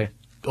behaviours that are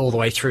all the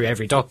way through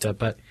every Doctor,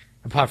 but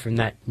apart from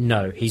that,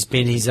 no. He's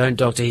been his own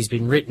Doctor. He's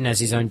been written as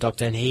his own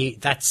Doctor,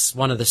 and that's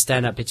one of the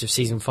stand-up bits of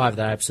season 5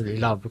 that I absolutely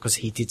love because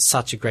he did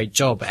such a great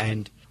job.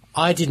 And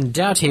I didn't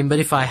doubt him, but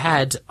if I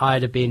had,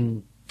 I'd have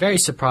been very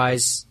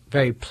surprised,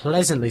 very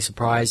pleasantly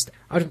surprised.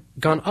 I'd have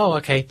gone, oh,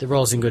 okay, the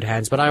role's in good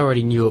hands, but I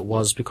already knew it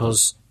was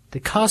because the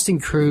casting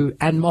crew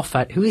and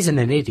Moffat, who isn't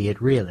an idiot,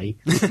 really,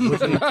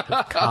 would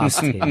have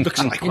cast him.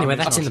 Anyway,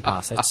 that's in the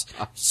past.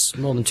 That's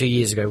more than 2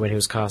 years ago when he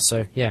was cast,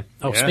 so yeah.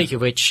 Oh, speaking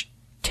of which,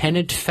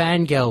 Tennant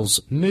fangirls,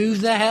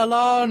 move the hell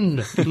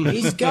on!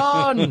 He's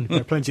gone!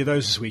 There are plenty of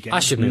those this weekend. I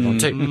should move on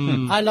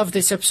too. I love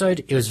this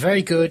episode. It was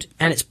very good,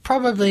 and it's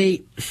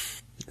probably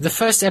the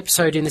first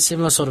episode in a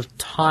similar sort of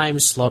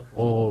time slot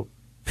or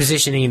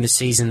positioning in the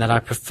season that I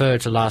prefer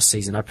to last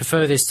season. I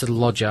prefer this to The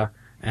Lodger,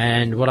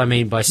 and what I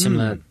mean by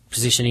similar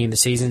positioning in the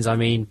seasons, I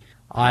mean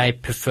I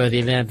prefer the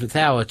 11th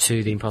Hour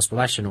to The Impossible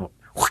Astronaut.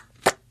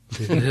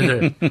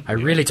 I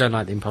really don't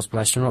like The Impossible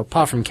Astronaut,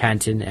 apart from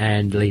Canton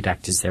and lead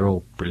actors. They're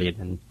all brilliant,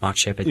 and Mark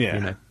Sheppard, you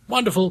know,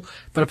 wonderful.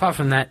 But apart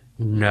from that,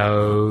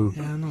 no.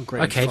 Yeah, not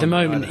great. Okay, the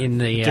moment in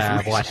the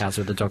White House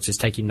where the Doctor's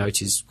taking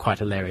notes is quite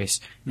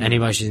hilarious, and he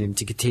motions him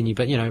to continue.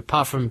 But, you know,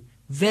 apart from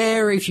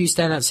very few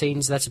standout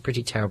scenes, that's a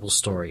pretty terrible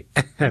story.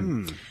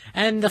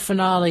 And the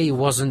finale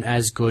wasn't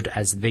as good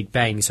as The Big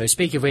Bang, so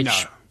speak of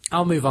which,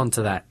 I'll move on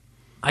to that.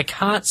 I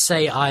can't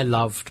say I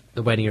loved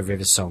The Wedding of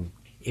River Song.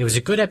 It was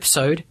a good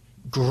episode.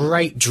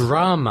 Great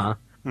drama,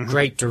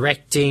 great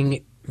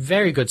directing,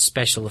 very good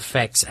special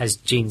effects, as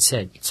Jean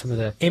said. Some of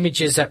the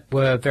images that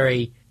were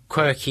very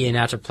quirky and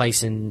out of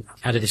place and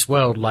out of this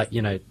world, like,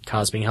 you know,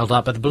 cars being held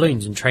up by the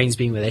balloons and trains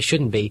being where they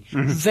shouldn't be.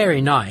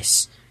 Very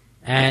nice.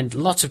 and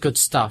lots of good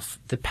stuff.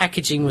 The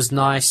packaging was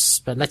nice,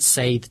 but let's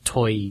say the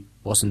toy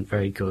wasn't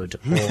very good,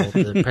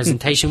 or the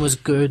presentation was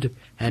good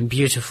and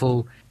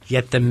beautiful,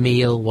 yet the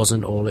meal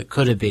wasn't all it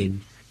could have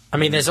been. I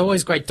mean, there's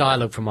always great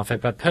dialogue from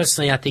Moffat, but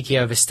personally I think he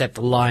overstepped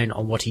the line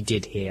on what he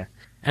did here.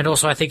 And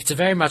also I think it's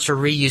very much a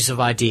reuse of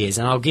ideas,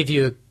 and I'll give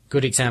you a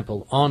good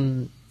example.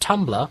 On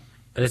Tumblr,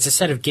 it's a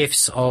set of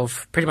GIFs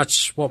of pretty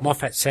much what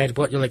Moffat said,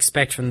 what you'll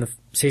expect from the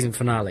season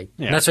finale.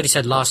 Yeah. And that's what he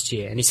said last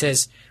year. And he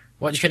says,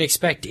 what you can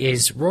expect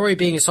is Rory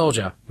being a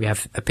soldier. We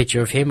have a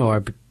picture of him, or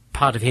a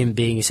part of him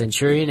being a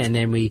centurion, and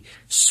then we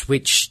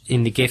switch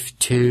in the GIF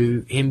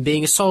to him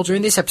being a soldier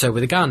in this episode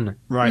with a gun.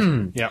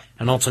 Right, yeah.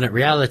 An alternate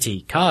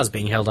reality, cars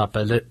being held up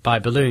by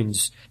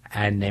balloons.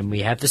 And then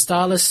we have the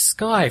starless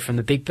sky from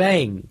the Big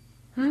Bang.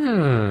 We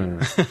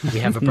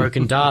have a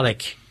broken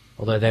Dalek.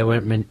 Although there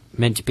weren't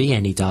meant to be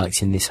any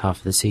Daleks in this half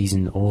of the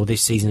season, or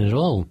this season at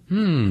all.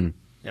 Moffat!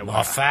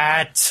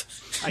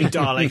 A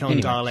Dalek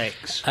on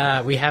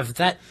Daleks. We have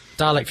that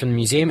Dalek from the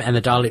museum, and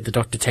the Dalek the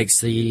Doctor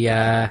takes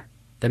the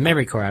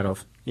memory core out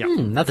of. Yeah.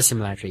 Another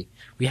similarity.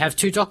 We have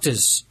two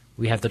Doctors.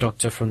 We have the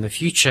Doctor from the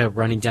future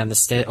running down the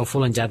stairs, or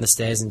falling down the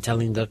stairs and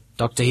telling the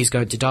Doctor he's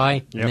going to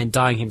die, and then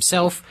dying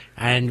himself.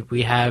 And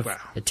we have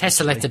the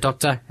Tesselector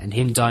Doctor, and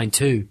him dying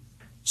too.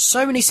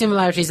 So many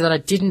similarities that I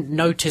didn't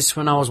notice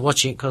when I was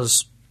watching it,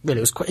 because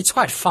really it's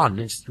quite fun.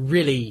 It's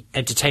really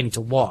entertaining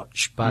to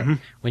watch, but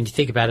when you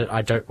think about it,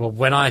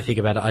 when I think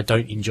about it, I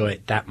don't enjoy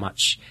it that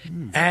much.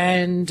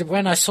 And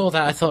when I saw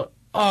that, I thought,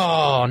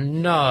 oh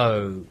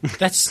no,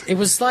 it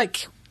was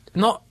like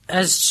not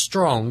as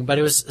strong, but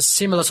it was a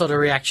similar sort of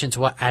reaction to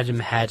what Adam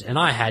had and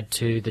I had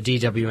to the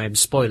DWM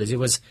spoilers. It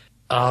was,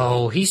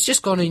 oh, he's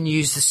just gone and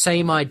used the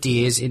same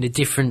ideas in a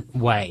different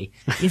way.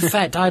 In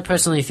fact, I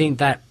personally think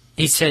that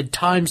he said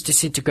time's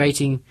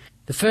disintegrating.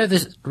 The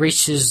furthest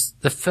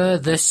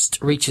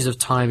reaches of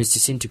time is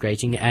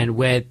disintegrating, and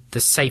we're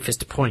the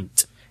safest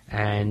point.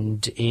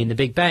 And in the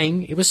Big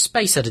Bang, it was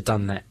space that had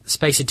done that.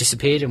 Space had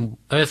disappeared, and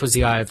Earth was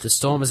the eye of the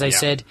storm, as they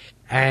said,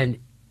 and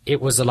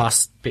it was the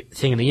last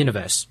thing in the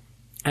universe.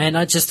 And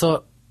I just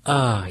thought,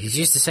 he's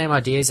used the same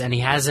ideas, and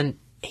he hasn't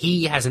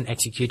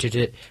executed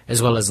it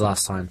as well as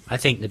last time. I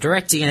think the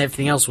directing and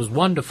everything else was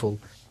wonderful,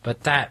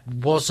 but that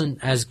wasn't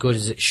as good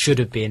as it should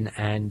have been,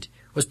 and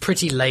was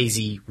pretty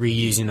lazy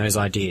reusing those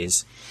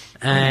ideas.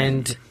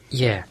 And,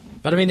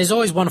 but I mean, there's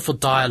always wonderful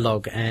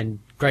dialogue and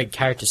great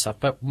character stuff,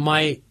 but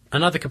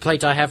another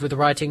complaint I have with the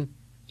writing,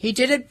 he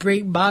didn't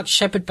bring Mark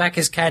Sheppard back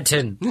as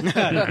Canton.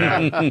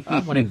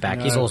 I want him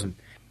back, he's awesome.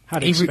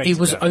 He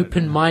was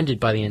open-minded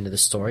by the end of the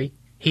story.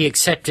 He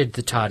accepted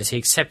the TARDIS, he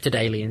accepted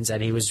aliens,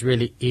 and he was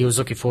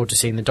looking forward to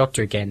seeing the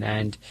Doctor again,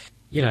 and,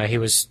 he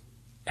was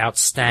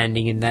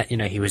outstanding in that,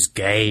 he was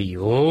gay,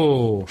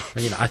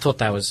 I thought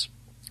that was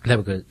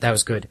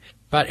good.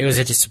 But it was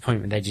a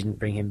disappointment they didn't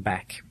bring him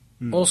back.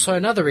 Also,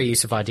 another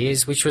reuse of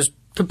ideas, which was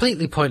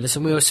completely pointless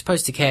and we were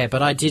supposed to care,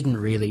 but I didn't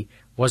really,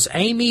 was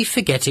Amy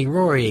forgetting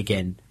Rory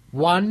again.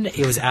 1,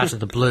 it was out of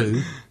the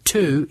blue.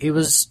 2, it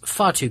was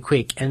far too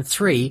quick. And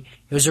 3,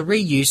 it was a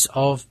reuse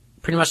of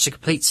pretty much the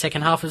complete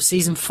second half of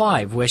Season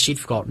 5, where she'd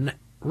forgotten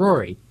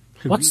Rory.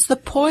 What's the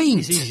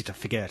point? It's easy to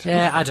forget.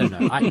 Yeah, I don't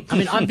know. I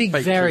mean, I'm being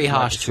very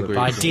harsh to it, but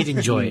I did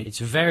enjoy it. It's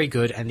very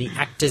good, and the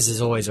actors,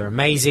 as always, are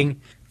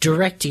amazing.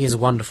 Directing is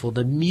wonderful.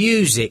 The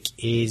music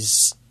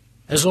is,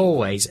 as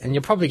always, and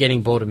you're probably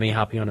getting bored of me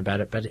harping on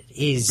about it, but it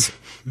is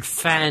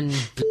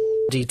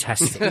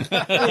fan-tastic. He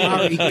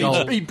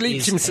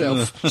bleeped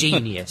himself.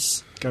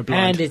 Genius. Go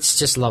blind. And it's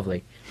just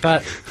lovely.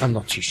 But I'm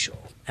not too sure.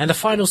 And the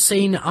final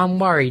scene, I'm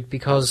worried,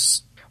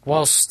 because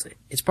whilst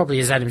it's probably,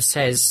 as Adam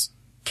says,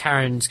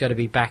 Karen's going to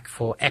be back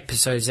for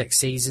episodes next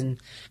season,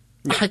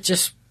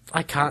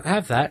 I can't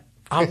have that.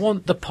 I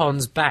want the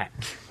Ponds back.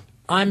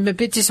 I'm a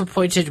bit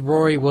disappointed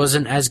Rory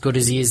wasn't as good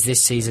as he is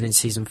this season in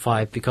Season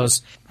 5,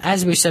 because,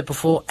 as we said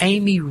before,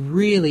 Amy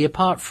really,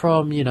 apart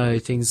from,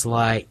 things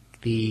like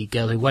The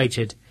Girl Who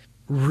Waited,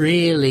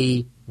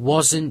 really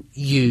wasn't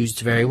used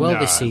very well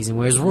this season,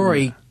 whereas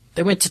Rory,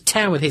 they went to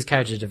town with his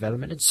character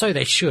development, and so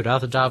they should.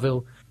 Arthur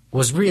Darvill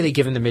was really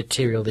given the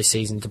material this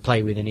season to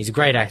play with, and he's a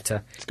great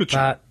actor.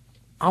 But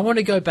I want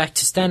to go back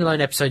to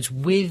standalone episodes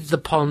with the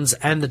Ponds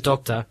and the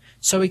Doctor,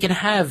 so we can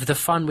have the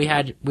fun we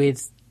had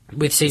with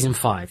Season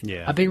 5.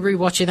 Yeah. I've been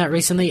rewatching that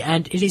recently,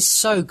 and it is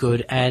so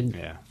good,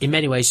 and in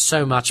many ways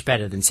so much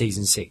better than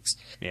Season 6.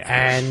 Yeah.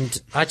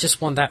 And I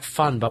just want that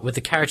fun, but with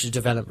the character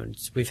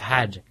development we've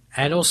had.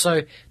 And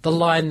also the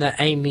line that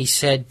Amy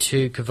said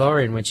to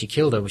Kavorian when she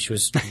killed her, which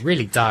was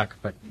really dark,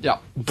 but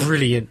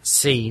brilliant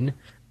scene.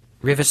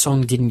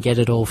 Riversong didn't get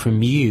it all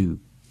from you,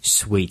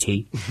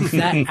 sweetie.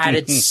 That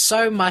added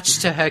so much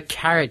to her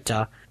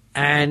character,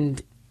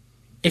 and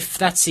if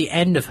that's the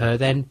end of her,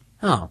 then,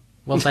 well,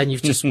 then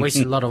you've just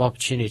wasted a lot of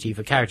opportunity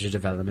for character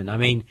development. I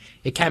mean,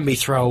 it can be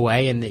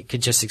throwaway, and it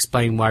could just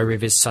explain why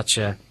Riv is such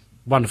a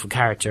wonderful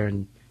character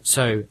and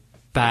so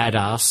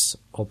badass,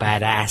 or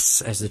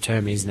badass, as the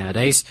term is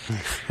nowadays.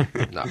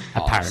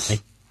 Apparently.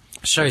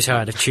 Shows how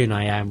out of tune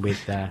I am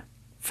with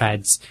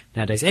fads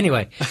nowadays.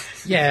 Anyway,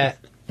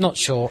 Not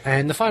sure.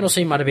 And the final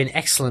scene might have been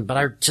excellent, but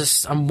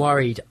I'm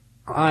worried.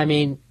 I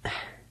mean,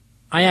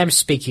 I am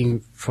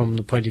speaking from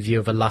the point of view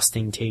of a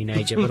lusting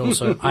teenager, but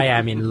also I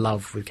am in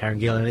love with Karen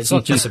Gillan. It's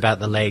not just about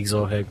the legs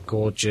or her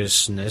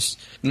gorgeousness.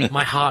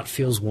 My heart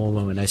feels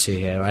warmer when I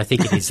see her. I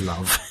think it is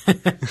love.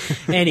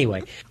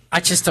 Anyway,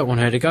 I just don't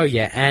want her to go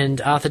yet. And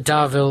Arthur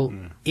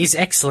Darvill is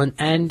excellent,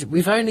 and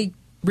we've only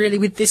really,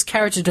 with this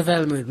character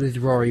development with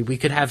Rory, we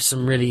could have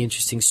some really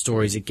interesting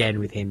stories again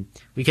with him.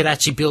 We could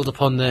actually build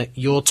upon the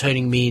 "you're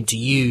turning me into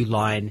you"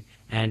 line,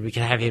 and we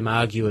can have him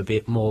argue a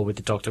bit more with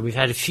the Doctor. We've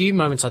had a few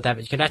moments like that,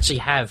 but you could actually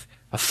have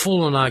a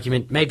full-on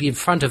argument, maybe in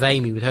front of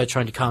Amy, with her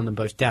trying to calm them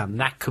both down.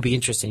 That could be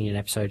interesting in an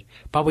episode.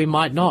 But we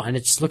might not, and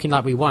it's looking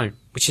like we won't,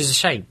 which is a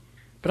shame.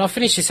 But I'll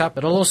finish this up,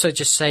 but I'll also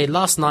just say,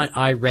 last night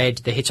I read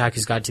The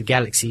Hitchhiker's Guide to the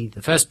Galaxy,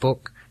 the first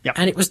book,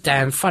 and it was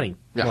damn funny.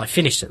 Yep. Well, I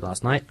finished it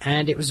last night,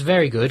 and it was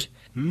very good.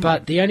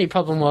 But the only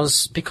problem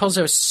was, because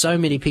there were so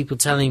many people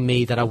telling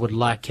me that I would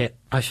like it,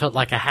 I felt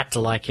like I had to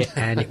like it,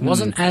 and it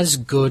wasn't as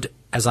good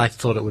as I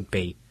thought it would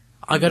be.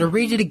 I got to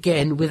read it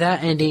again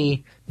without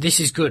any, this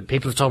is good,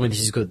 people have told me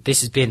this is good,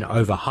 this has been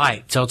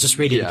overhyped, so I'll just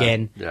read it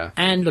again,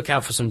 and look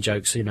out for some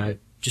jokes,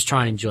 just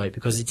try and enjoy it,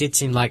 because it did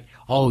seem like,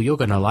 oh, you're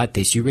going to like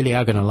this, you really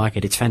are going to like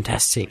it, it's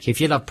fantastic.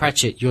 If you love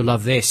Pratchett, you'll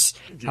love this.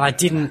 And I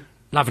didn't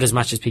love it as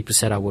much as people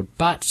said I would,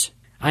 but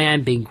I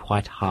am being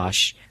quite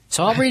harsh.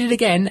 So I'll read it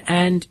again,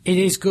 and it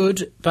is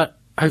good, but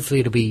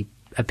hopefully it'll be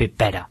a bit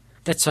better.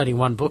 That's only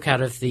one book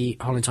out of the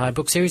whole entire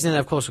book series. And then,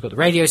 of course, we've got the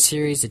radio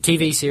series, the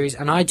TV series,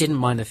 and I didn't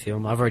mind the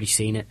film. I've already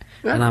seen it,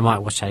 and I might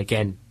watch that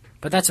again.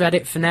 But that's about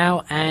it for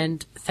now,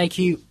 and thank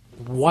you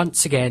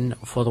once again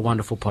for the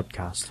wonderful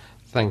podcast.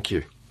 Thank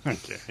you.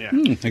 Thank you,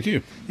 yeah. Thank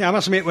you. Yeah, I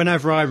must admit,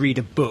 whenever I read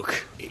a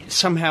book,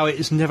 somehow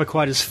it's never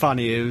quite as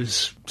funny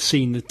as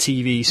seeing the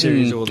TV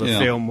series or the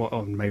film,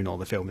 or maybe not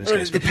the film in this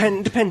case.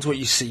 It depends what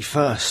you see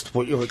first,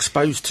 what you're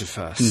exposed to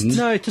first.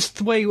 No, just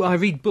the way I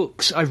read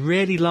books, I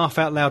rarely laugh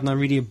out loud when I'm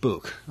reading a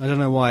book. I don't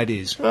know why it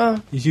is.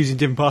 It's using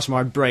different parts of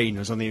my brain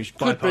or something, it's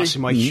bypassing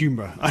my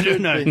humour. I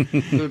don't know.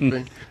 Could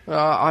be.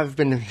 I've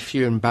been in a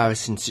few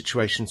embarrassing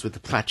situations with the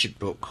Pratchett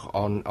book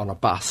on a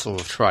bus or a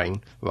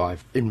train where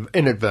I've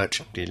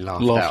inadvertently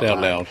laughed out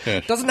loud.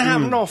 Yeah. Doesn't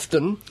happen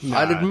often. No.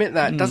 I'd admit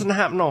that. Doesn't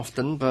happen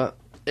often, but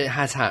it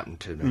has happened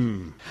to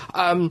me.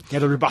 You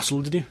had a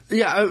rebuttal, did you?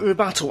 Yeah, a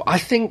rebuttal. I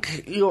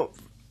think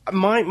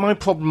my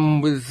problem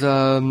with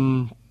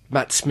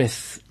Matt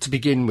Smith to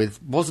begin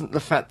with wasn't the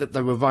fact that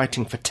they were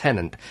writing for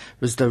Tennant,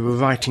 was they were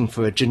writing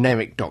for a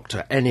generic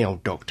Doctor, any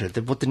old Doctor.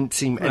 There didn't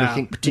seem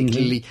anything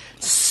particularly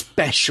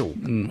special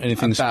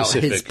anything about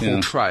specific, his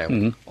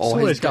portrayal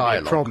or his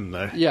dialogue. A problem,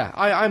 though. Yeah,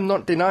 I'm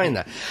not denying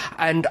that.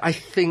 And I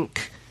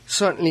think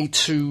certainly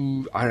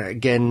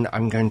again,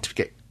 I'm going to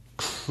get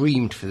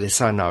creamed for this,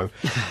 I know,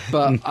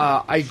 but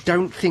I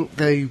don't think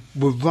they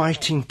were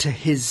writing to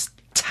his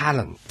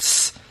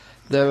talents.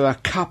 There are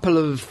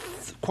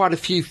quite a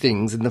few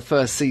things in the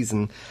first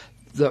season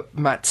that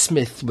Matt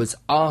Smith was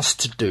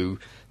asked to do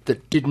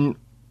that didn't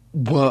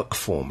work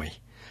for me.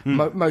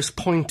 Most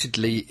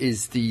pointedly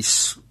is the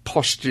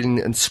posturing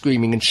and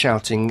screaming and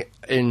shouting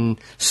in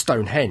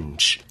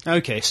Stonehenge.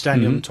 Okay,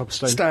 standing on top of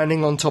Stonehenge.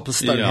 Standing on top of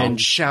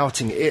Stonehenge,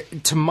 shouting.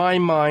 To my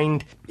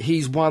mind,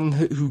 he's one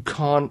who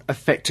can't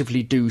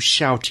effectively do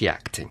shouty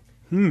acting.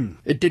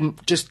 It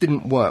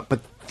didn't work,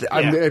 but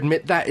I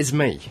admit that is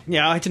me.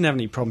 Yeah, I didn't have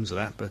any problems with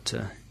that, but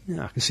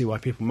I can see why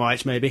people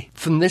might, maybe.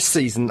 From this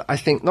season, I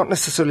think not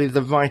necessarily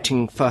they're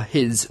writing for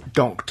his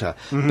Doctor,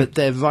 but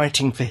they're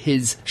writing for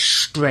his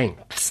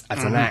strengths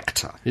as an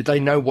actor. They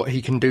know what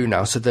he can do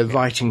now, so they're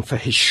writing for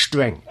his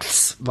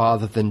strengths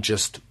rather than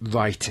just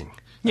writing.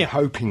 Yeah,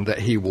 hoping that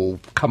he will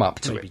come up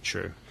to it. Maybe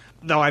true.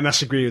 Though I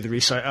must agree with the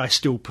research, I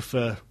still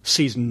prefer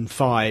Season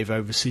 5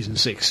 over Season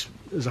 6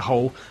 as a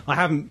whole. I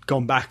haven't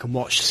gone back and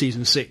watched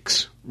Season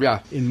 6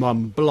 in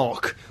one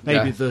block.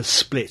 Maybe the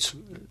split.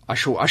 I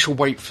shall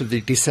wait for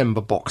the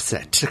December box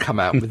set to come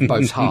out with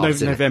both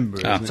halves.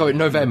 November. Sorry,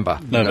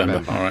 November.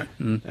 All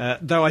right.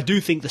 Though I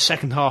do think the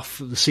second half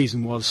of the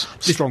season was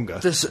stronger.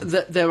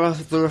 There are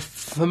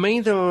for me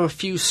there are a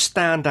few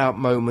standout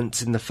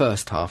moments in the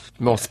first half.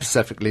 More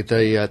specifically,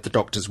 the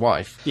Doctor's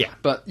wife. Yeah.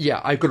 But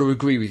I've got to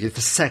agree with you. The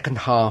second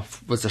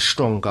half was a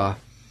stronger.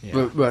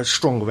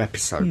 Stronger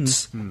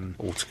episodes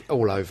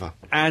all over.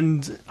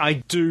 And I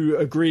do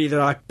agree that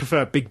I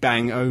prefer Big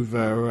Bang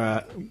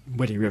over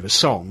Wedding River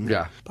Song.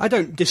 Yeah. I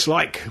don't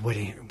dislike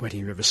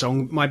Wedding River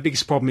Song. My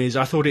biggest problem is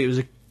I thought it was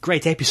a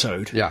great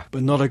episode,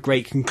 but not a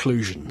great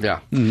conclusion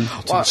to the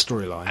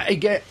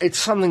storyline. It's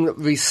something that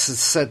Reese has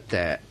said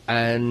there,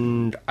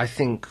 and I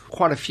think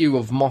quite a few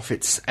of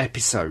Moffat's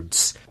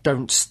episodes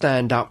don't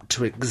stand up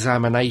to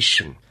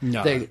examination.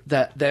 No.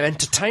 They're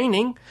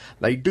entertaining,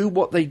 they do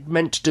what they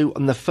meant to do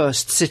on the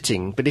first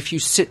sitting, but if you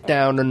sit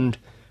down and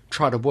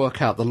try to work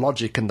out the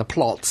logic and the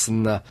plots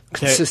and the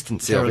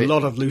consistency of it... There are a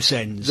lot of loose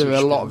ends. There are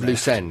a lot of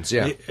loose ends,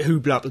 Who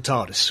blew up the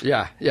TARDIS?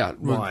 Yeah.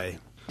 Why?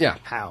 Yeah.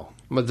 How?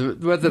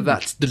 Whether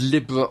that's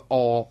deliberate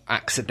or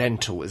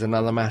accidental is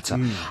another matter.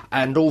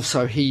 And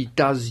also he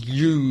does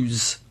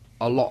use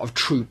a lot of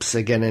tropes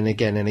again and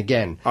again and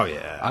again. Oh,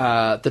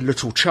 yeah. The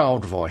little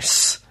child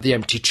voice, the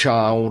empty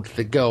child,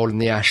 the girl in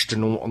the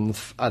astronaut,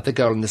 the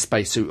girl in the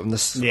spacesuit on the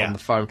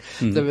phone.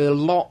 Mm. There are a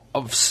lot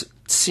of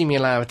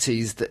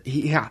similarities that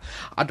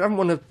I don't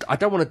want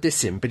to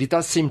diss him, but he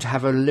does seem to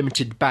have a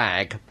limited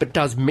bag, but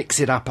does mix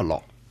it up a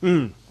lot.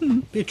 Be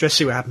interesting to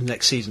see what happens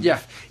next season. Yeah.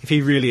 If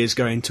he really is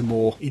going to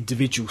more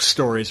individual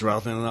stories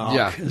rather than an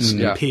arc, as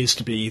it appears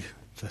to be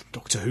the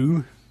Doctor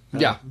Who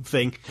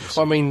thing.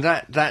 I mean,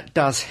 that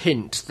does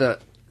hint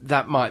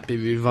that might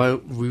be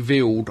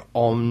revealed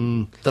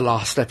on the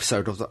last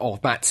episode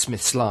of Matt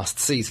Smith's last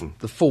season,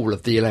 The Fall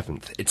of the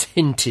 11th. It's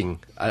hinting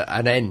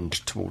an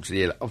end towards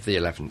the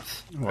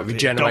 11th. What,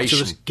 regeneration.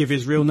 Doctor give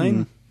his real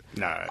name?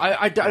 No.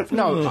 I don't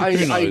know.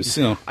 Who knows?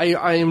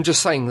 I am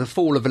just saying The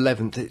Fall of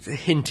 11th, it's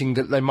hinting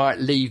that they might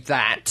leave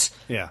that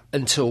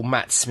until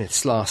Matt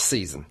Smith's last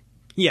season.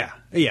 Yeah,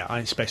 I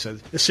expect so.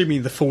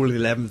 Assuming the Fall of the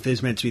 11th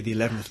is meant to be the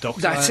 11th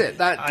Doctor. That's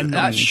it. I'm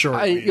not sure.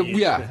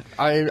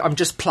 I'm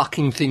just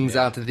plucking things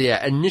out of the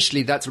air.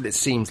 Initially, that's what it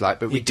seems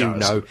like, but we do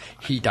know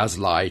he does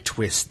lie,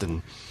 twist,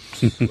 and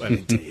well,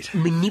 indeed.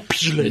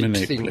 manipulate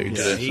things.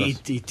 Yeah, he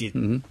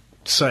did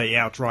say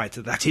outright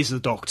that is the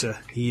Doctor.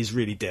 He is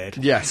really dead.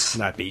 Yes.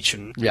 No,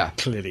 Beecham. Yeah.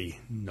 Clearly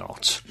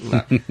not.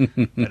 No.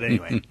 But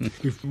anyway,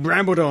 we've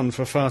rambled on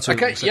for far too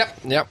long. Okay,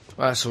 yep.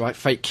 That's all right.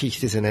 Fake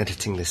Keith isn't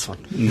editing this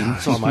one. No.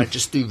 So I might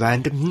just do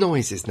random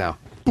noises now.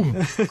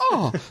 Boom.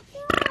 Oh.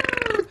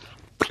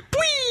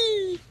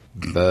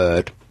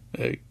 Bird.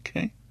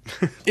 Okay.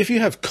 If you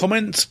have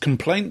comments,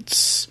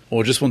 complaints,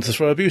 or just want to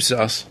throw abuse at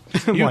us,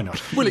 why not?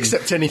 We'll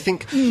accept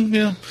anything.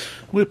 Yeah,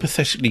 we're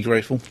pathetically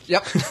grateful.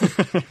 Yep.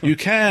 You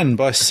can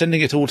by sending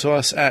it all to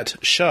us at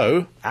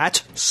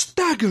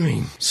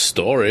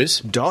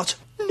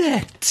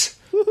show@staggeringstories.net.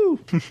 Woohoo!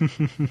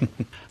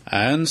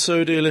 And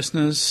so, dear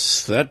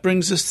listeners, that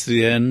brings us to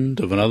the end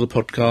of another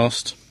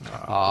podcast.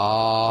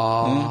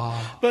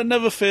 But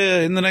never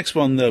fear, in the next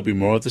one there'll be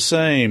more of the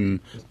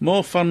same.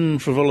 More fun,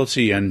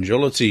 frivolity and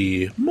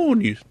jollity. More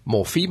news.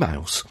 More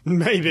females.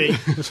 Maybe.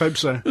 Let's hope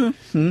so.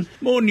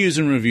 More news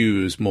and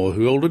reviews. More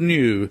Who Old and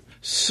New.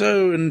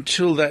 So,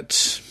 until that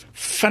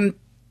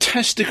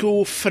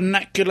fantastical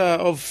vernacular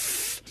of...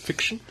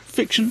 Fiction?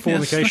 Fornication.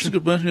 Yes, that's a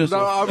good word. Yes. No,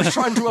 I was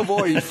trying to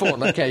avoid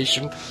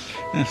fornication.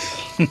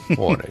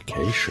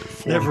 Fornication.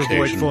 Never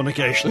avoid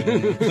fornication.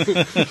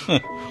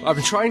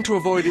 I'm trying to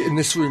avoid it in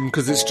this room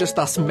because it's just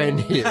us men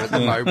here at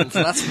the moment.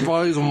 So that's the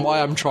reason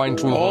why I'm trying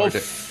to avoid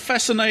it.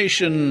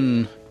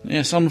 Fascination.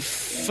 Yes,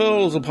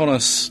 unfurls upon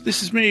us.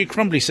 This is me,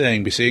 Crumbly,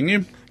 saying, be seeing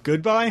you.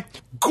 Goodbye.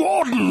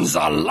 Gordon's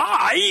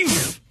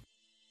alive!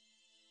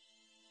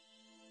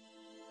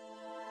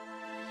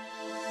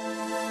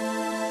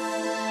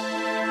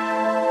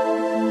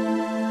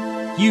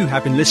 You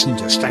have been listening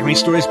to Staggering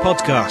Stories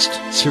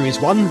Podcast, Series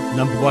 1,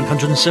 number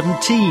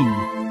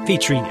 117,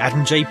 featuring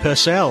Adam J.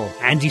 Purcell,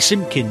 Andy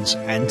Simpkins,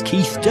 and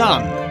Keith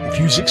Dunn. The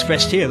views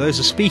expressed here are those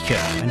of the speaker,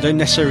 and don't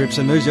necessarily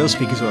represent those of the other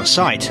speakers or our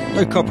site.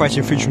 No copyright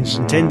infringement is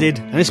intended,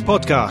 and this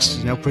podcast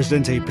is now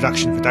presented a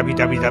production for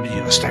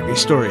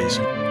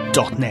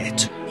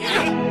www.staggeringstories.net.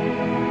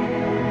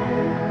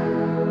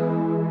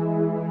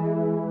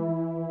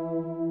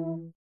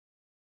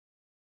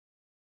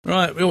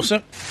 Right, we all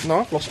set?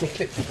 No, I've lost my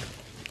clipboard.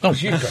 Oh,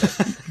 you got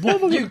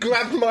it. You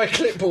grabbed my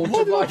clipboard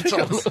to write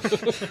on.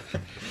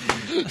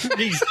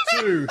 These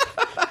two.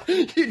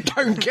 You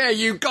don't care,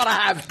 you've got to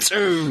have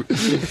two.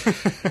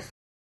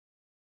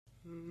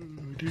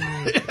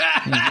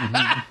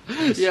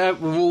 Yeah,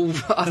 we're all...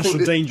 That's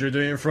the danger of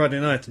doing it on Friday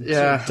night.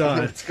 Yeah, I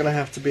think it's going to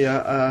have to be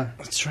a...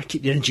 Let's try to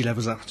keep the energy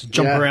levels up, to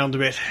jump around a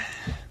bit.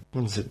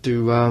 What does it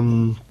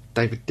do?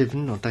 David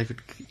Diven or David...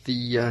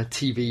 The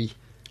TV...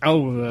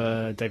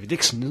 Oh, David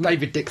Dixon, isn't it?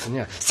 David Dixon,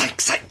 yeah.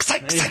 Psych.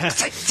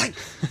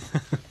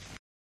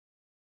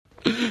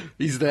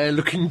 He's there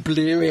looking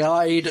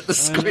bleary-eyed at the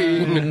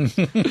screen.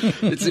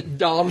 It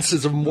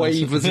dances and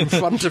wavers in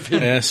front of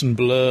him. Yes, and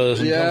blurs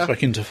and comes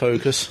back into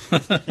focus.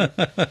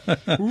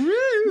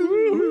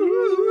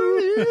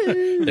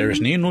 There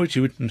is no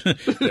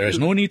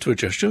need to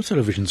adjust your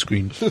television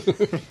screen.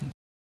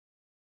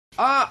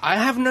 I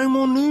have no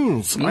more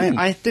news.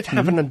 I did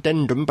have an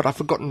addendum, but I've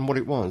forgotten what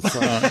it was.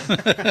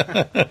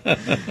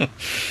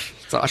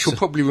 So I shall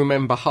probably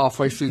remember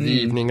halfway through the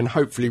evening, and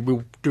hopefully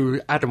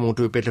Adam will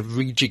do a bit of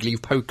rejiggly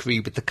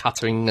pokery with the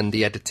cutting and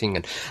the editing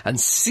and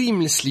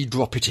seamlessly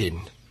drop it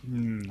in.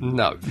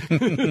 No.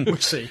 We'll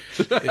see.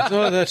 It's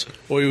either that,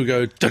 or you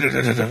go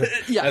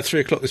at 3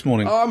 o'clock this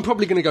morning. Oh, I'm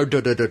probably going to go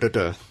da.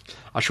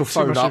 I shall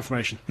phone up.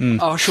 Information.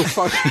 I shall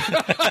phone.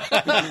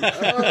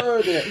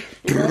 Oh dear.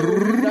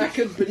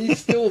 Knackered, but he's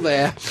still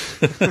there.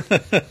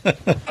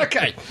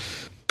 Okay.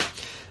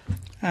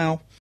 Ow.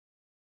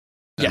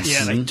 Yes.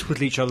 Yeah, they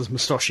twiddle each other's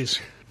moustaches.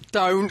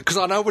 Don't, because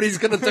I know what he's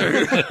going to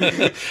do.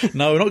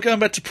 No, we're not going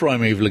back to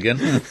Primeval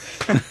again.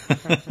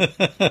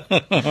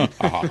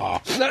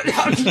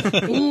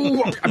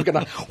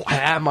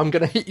 I'm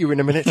going to hit you in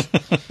a minute.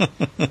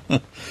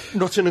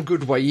 Not in a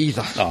good way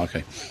either. Oh,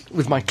 okay.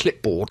 With my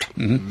clipboard.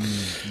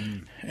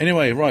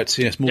 Anyway, right,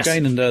 so yes,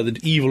 Morgaine and the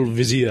evil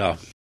vizier.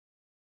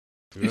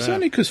 It's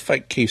only because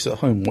Fake Keith's at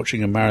home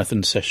watching a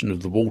marathon session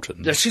of the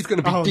Waltons. Yeah, she's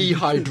going to be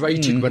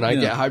dehydrated when I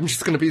get home.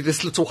 She's going to be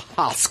this little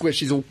husk where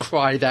she's all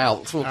cried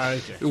out. All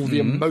the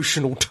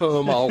emotional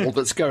turmoil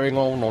that's going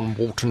on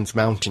Walton's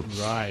Mountain.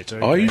 Right,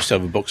 okay. I used to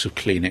have a box of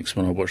Kleenex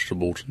when I watched the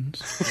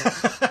Waltons.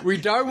 We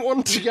don't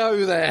want to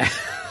go there.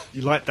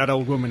 You like that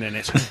old woman in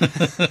it.